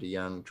 Sharon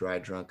DeYoung, Dry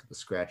Drunk at the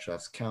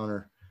Scratch-Off's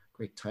Counter.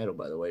 Great title,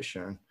 by the way,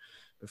 Sharon.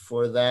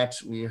 Before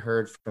that, we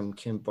heard from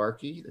Kim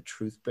Barkey, The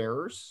Truth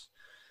Bearers.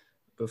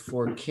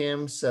 Before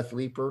Kim, Seth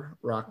Leeper,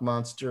 Rock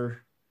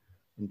Monster.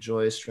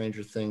 Enjoy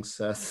Stranger Things,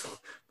 Seth.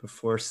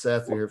 Before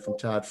Seth, we heard from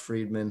Todd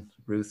Friedman,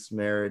 Ruth's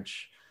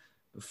Marriage.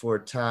 Before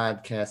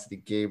Todd, Cassidy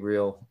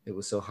Gabriel. It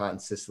was so hot in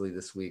Sicily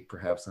this week,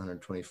 perhaps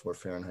 124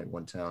 Fahrenheit,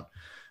 one town.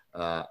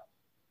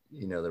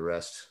 You know the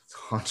rest. It's a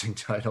haunting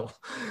title.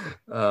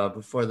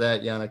 Before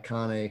that, Yana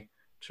Kane,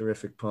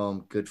 terrific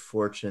poem, Good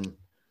Fortune,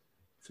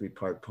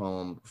 3-part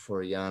poem.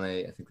 Before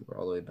Yane, I think we're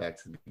all the way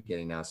back to the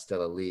beginning now,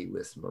 Stella Lee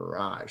with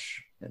Mirage.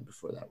 And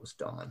before that was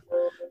Dawn.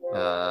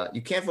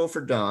 You can't vote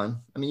for Dawn.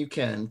 I mean, you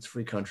can. It's a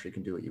free country. You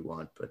can do what you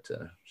want, but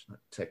she's not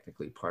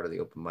technically part of the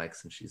open mic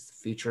since she's the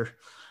feature.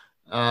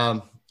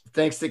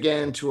 Thanks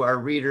again to our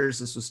readers.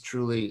 This was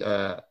truly,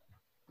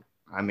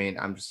 I mean,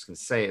 I'm just going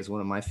to say it's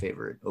one of my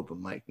favorite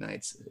open mic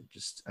nights.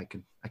 I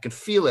can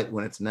feel it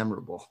when it's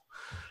memorable,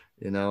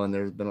 you know, and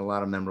there's been a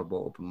lot of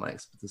memorable open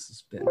mics, but this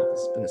has been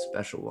a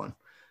special one.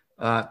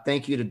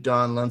 Thank you to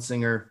Dawn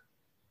Lunsinger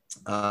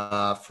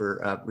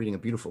for reading a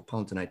beautiful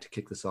poem tonight to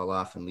kick this all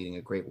off and leading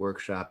a great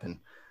workshop. And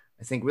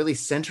I think really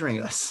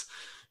centering us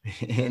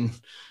in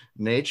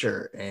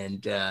nature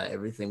and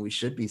everything we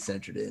should be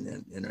centered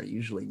in and are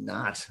usually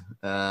not.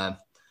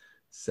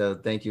 So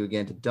thank you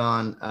again to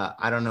Dawn.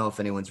 I don't know if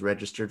anyone's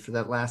registered for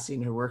that last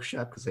senior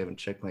workshop because I haven't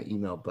checked my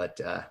email,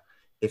 but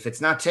if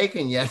it's not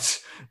taken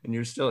yet and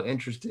you're still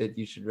interested,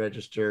 you should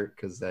register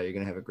because you're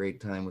going to have a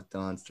great time with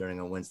Dawn starting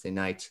on Wednesday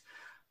night.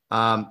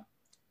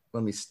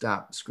 Let me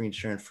stop screen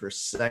sharing for a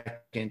second.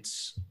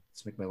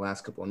 Let's make my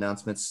last couple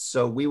announcements.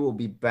 So we will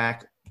be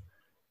back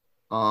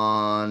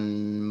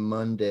on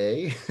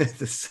Monday,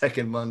 the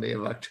second Monday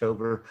of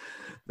October.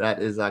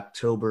 That is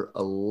October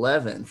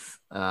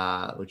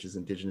 11th, which is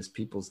Indigenous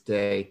Peoples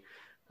Day.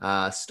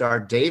 Star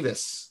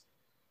Davis,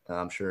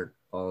 I'm sure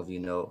all of you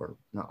know, or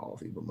not all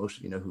of you, but most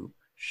of you know who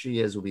she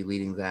is, will be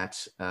leading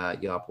that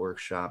YOP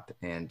workshop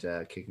and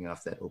kicking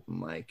off that open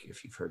mic.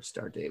 If you've heard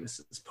Star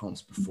Davis's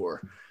poems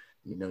before,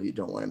 you know you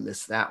don't want to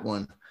miss that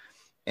one.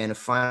 And a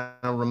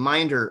final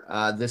reminder,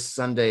 this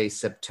Sunday,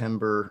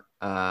 September,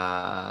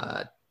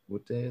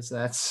 what day is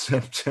that?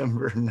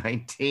 September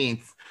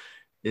 19th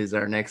is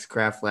our next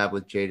craft lab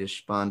with Jay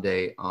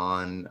Deshpande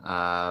on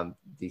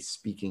the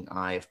Speaking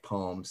Eye of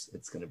Poems.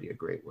 It's going to be a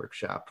great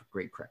workshop,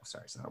 great craft.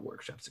 Sorry, it's not a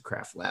workshop, it's a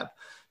craft lab,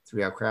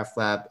 3-hour craft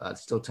lab.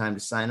 Still time to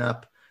sign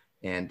up.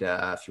 And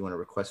if you want to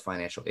request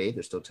financial aid,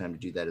 there's still time to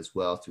do that as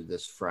well through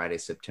this Friday,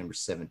 September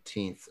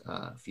 17th.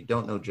 If you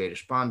don't know Jay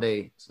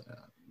Deshpande, he's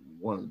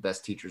one of the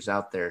best teachers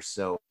out there.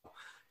 So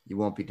you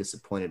won't be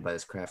disappointed by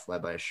this craft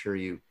lab, I assure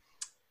you.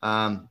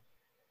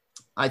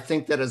 I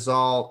think that is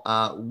all.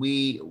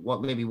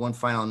 Maybe one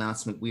final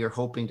announcement. We are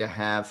hoping to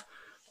have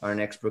our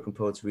next Brooklyn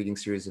Poets Reading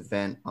Series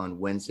event on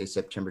Wednesday,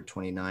 September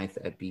 29th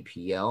at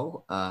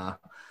BPL.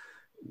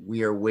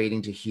 We are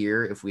waiting to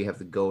hear if we have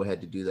the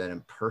go-ahead to do that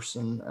in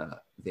person.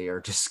 They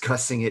are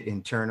discussing it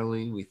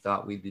internally. We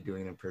thought we'd be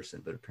doing it in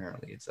person, but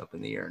apparently it's up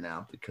in the air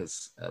now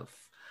because of,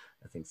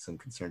 I think, some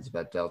concerns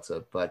about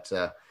Delta. But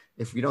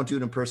if we don't do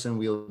it in person,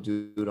 we'll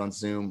do it on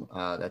Zoom.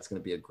 That's going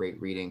to be a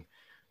great reading.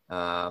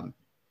 I'm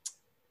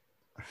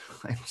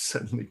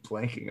suddenly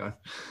blanking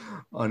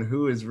on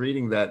who is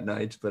reading that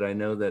night, but I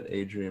know that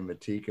Adrian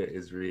Matika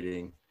is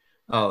reading.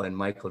 Oh, and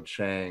Michael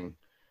Chang,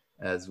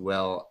 as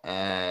well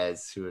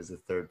as, who is the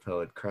third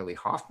poet, Carly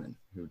Hoffman,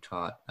 who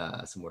taught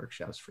some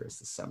workshops for us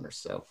this summer.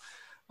 So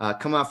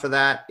come out for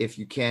that if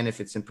you can, if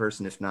it's in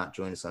person. If not,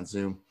 join us on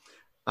Zoom.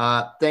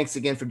 Thanks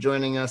again for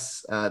joining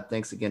us.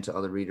 Thanks again to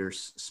all the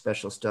readers.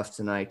 Special stuff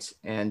tonight.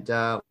 And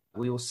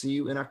we will see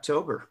you in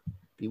October.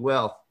 Be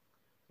well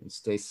and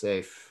stay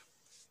safe.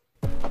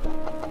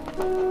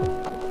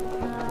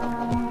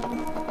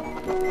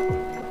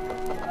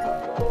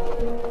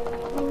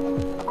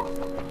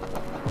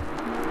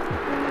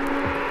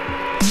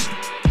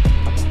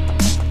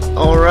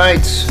 All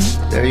right,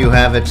 there you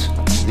have it.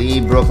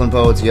 The Brooklyn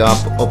Poets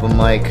YOP open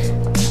mic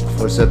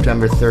for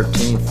September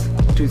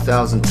 13th,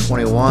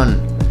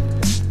 2021.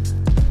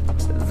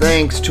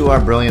 Thanks to our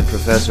brilliant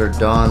professor,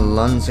 Dawn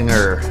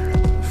Lunsinger,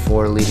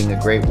 for leading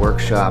a great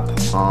workshop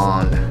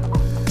on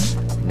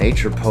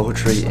nature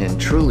poetry in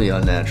truly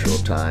unnatural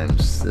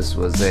times. This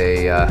was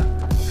a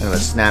kind of a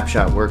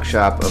snapshot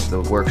workshop of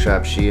the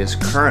workshop she is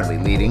currently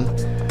leading.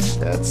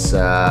 That's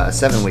a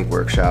 7-week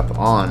workshop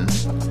on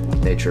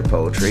nature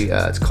poetry.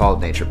 It's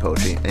called Nature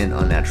Poetry in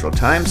Unnatural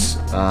Times.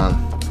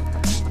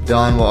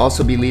 Dawn will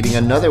also be leading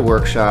another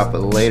workshop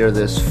later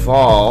this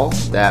fall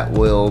that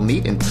will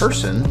meet in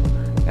person,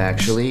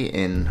 actually,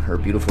 in her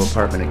beautiful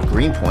apartment at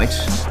Greenpoint.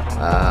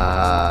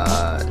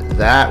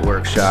 That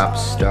workshop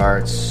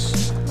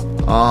starts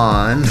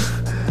on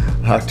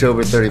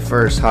October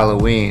 31st,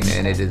 Halloween,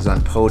 and it is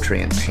on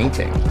poetry and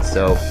painting.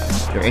 So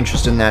if you're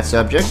interested in that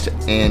subject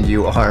and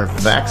you are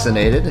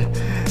vaccinated,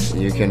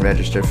 you can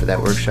register for that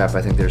workshop.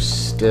 I think there's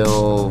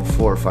still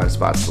 4 or 5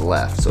 spots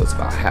left, so it's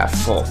about half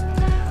full.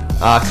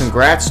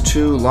 Congrats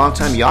to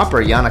longtime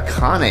Yopper Yana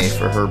Kane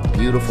for her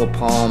beautiful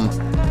poem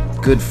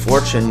Good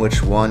Fortune,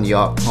 which won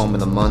Yop Poem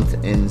of the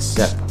Month in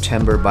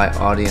September by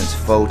audience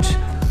vote.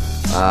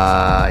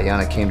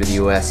 Yana came to the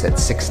U.S. at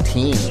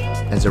 16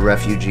 as a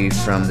refugee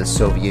from the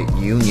Soviet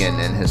Union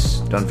and has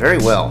done very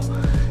well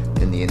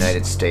in the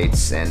United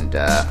States, and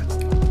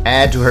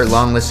add to her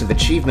long list of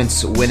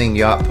achievements, winning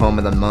Yacht Poem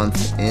of the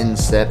Month in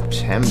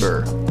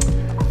September.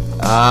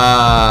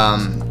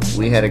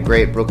 We had a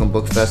great Brooklyn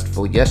Book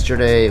Festival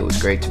yesterday. It was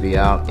great to be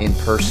out in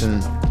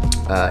person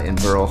in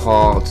Borough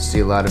Hall, to see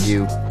a lot of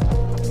you,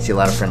 see a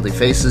lot of friendly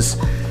faces,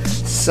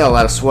 sell a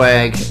lot of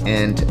swag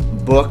and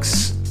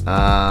books.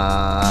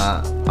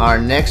 Our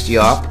next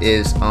YOP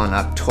is on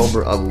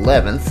October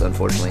 11th.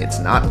 Unfortunately, it's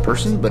not in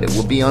person, but it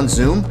will be on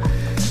Zoom,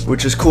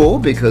 which is cool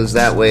because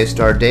that way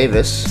Star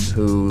Davis,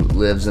 who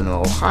lives in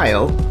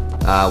Ohio,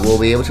 will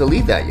be able to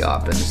lead that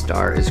YOP. And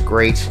Star is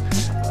great.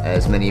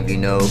 As many of you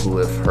know who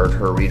have heard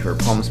her read her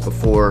poems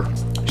before,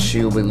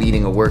 she will be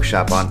leading a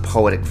workshop on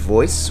poetic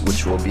voice,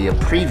 which will be a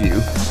preview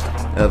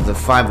of the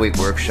 5-week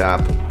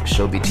workshop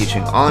she'll be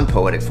teaching on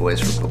poetic voice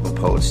for Brooklyn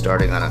Poets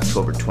starting on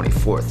October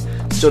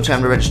 24th. Still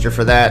time to register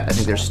for that. I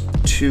think there's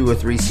 2 or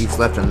 3 seats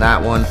left on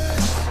that one.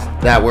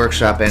 That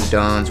workshop and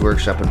Dawn's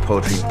workshop in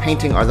poetry and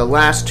painting are the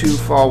last 2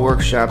 fall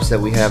workshops that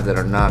we have that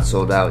are not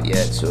sold out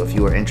yet. So if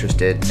you are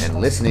interested in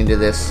listening to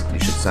this, you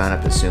should sign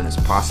up as soon as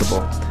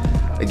possible.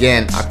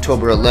 Again,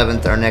 October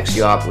 11th, our next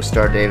YOP with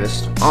Star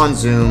Davis on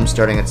Zoom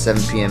starting at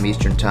 7 p.m.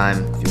 Eastern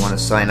Time. If you want to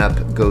sign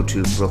up, go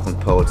to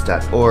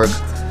brooklynpoets.org.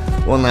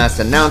 One last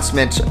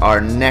announcement,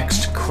 our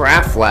next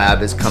Craft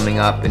Lab is coming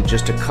up in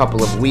just a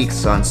couple of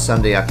weeks on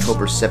Sunday,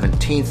 October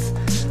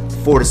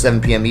 17th, 4 to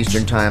 7 p.m.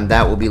 Eastern Time.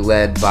 That will be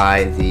led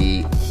by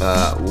the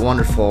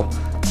wonderful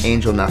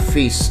Angel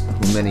Nafis,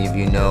 who many of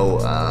you know.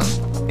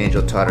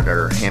 Angel taught at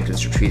our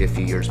Hamptons retreat a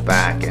few years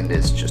back and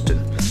is just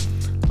an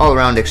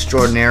all-around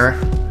extraordinaire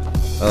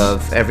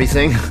of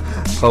everything.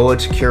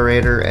 Poet,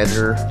 curator,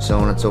 editor, so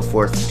on and so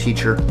forth,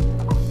 teacher.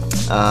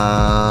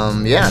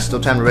 Still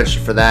time to register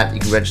for that. You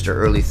can register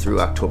early through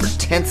October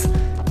 10th,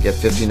 get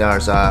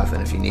 $15 off,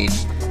 and if you need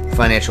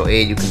financial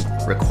aid, you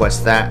can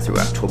request that through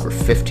October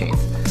 15th.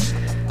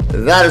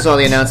 That is all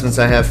the announcements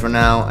I have for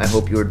now. I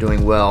hope you are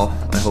doing well.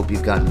 I hope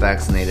you've gotten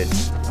vaccinated.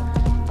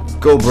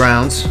 Go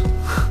Browns!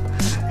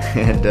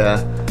 And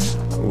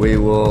we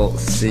will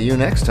see you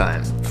next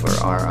time for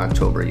our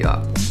October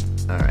YOP.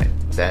 All right,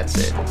 that's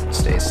it.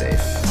 Stay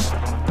safe.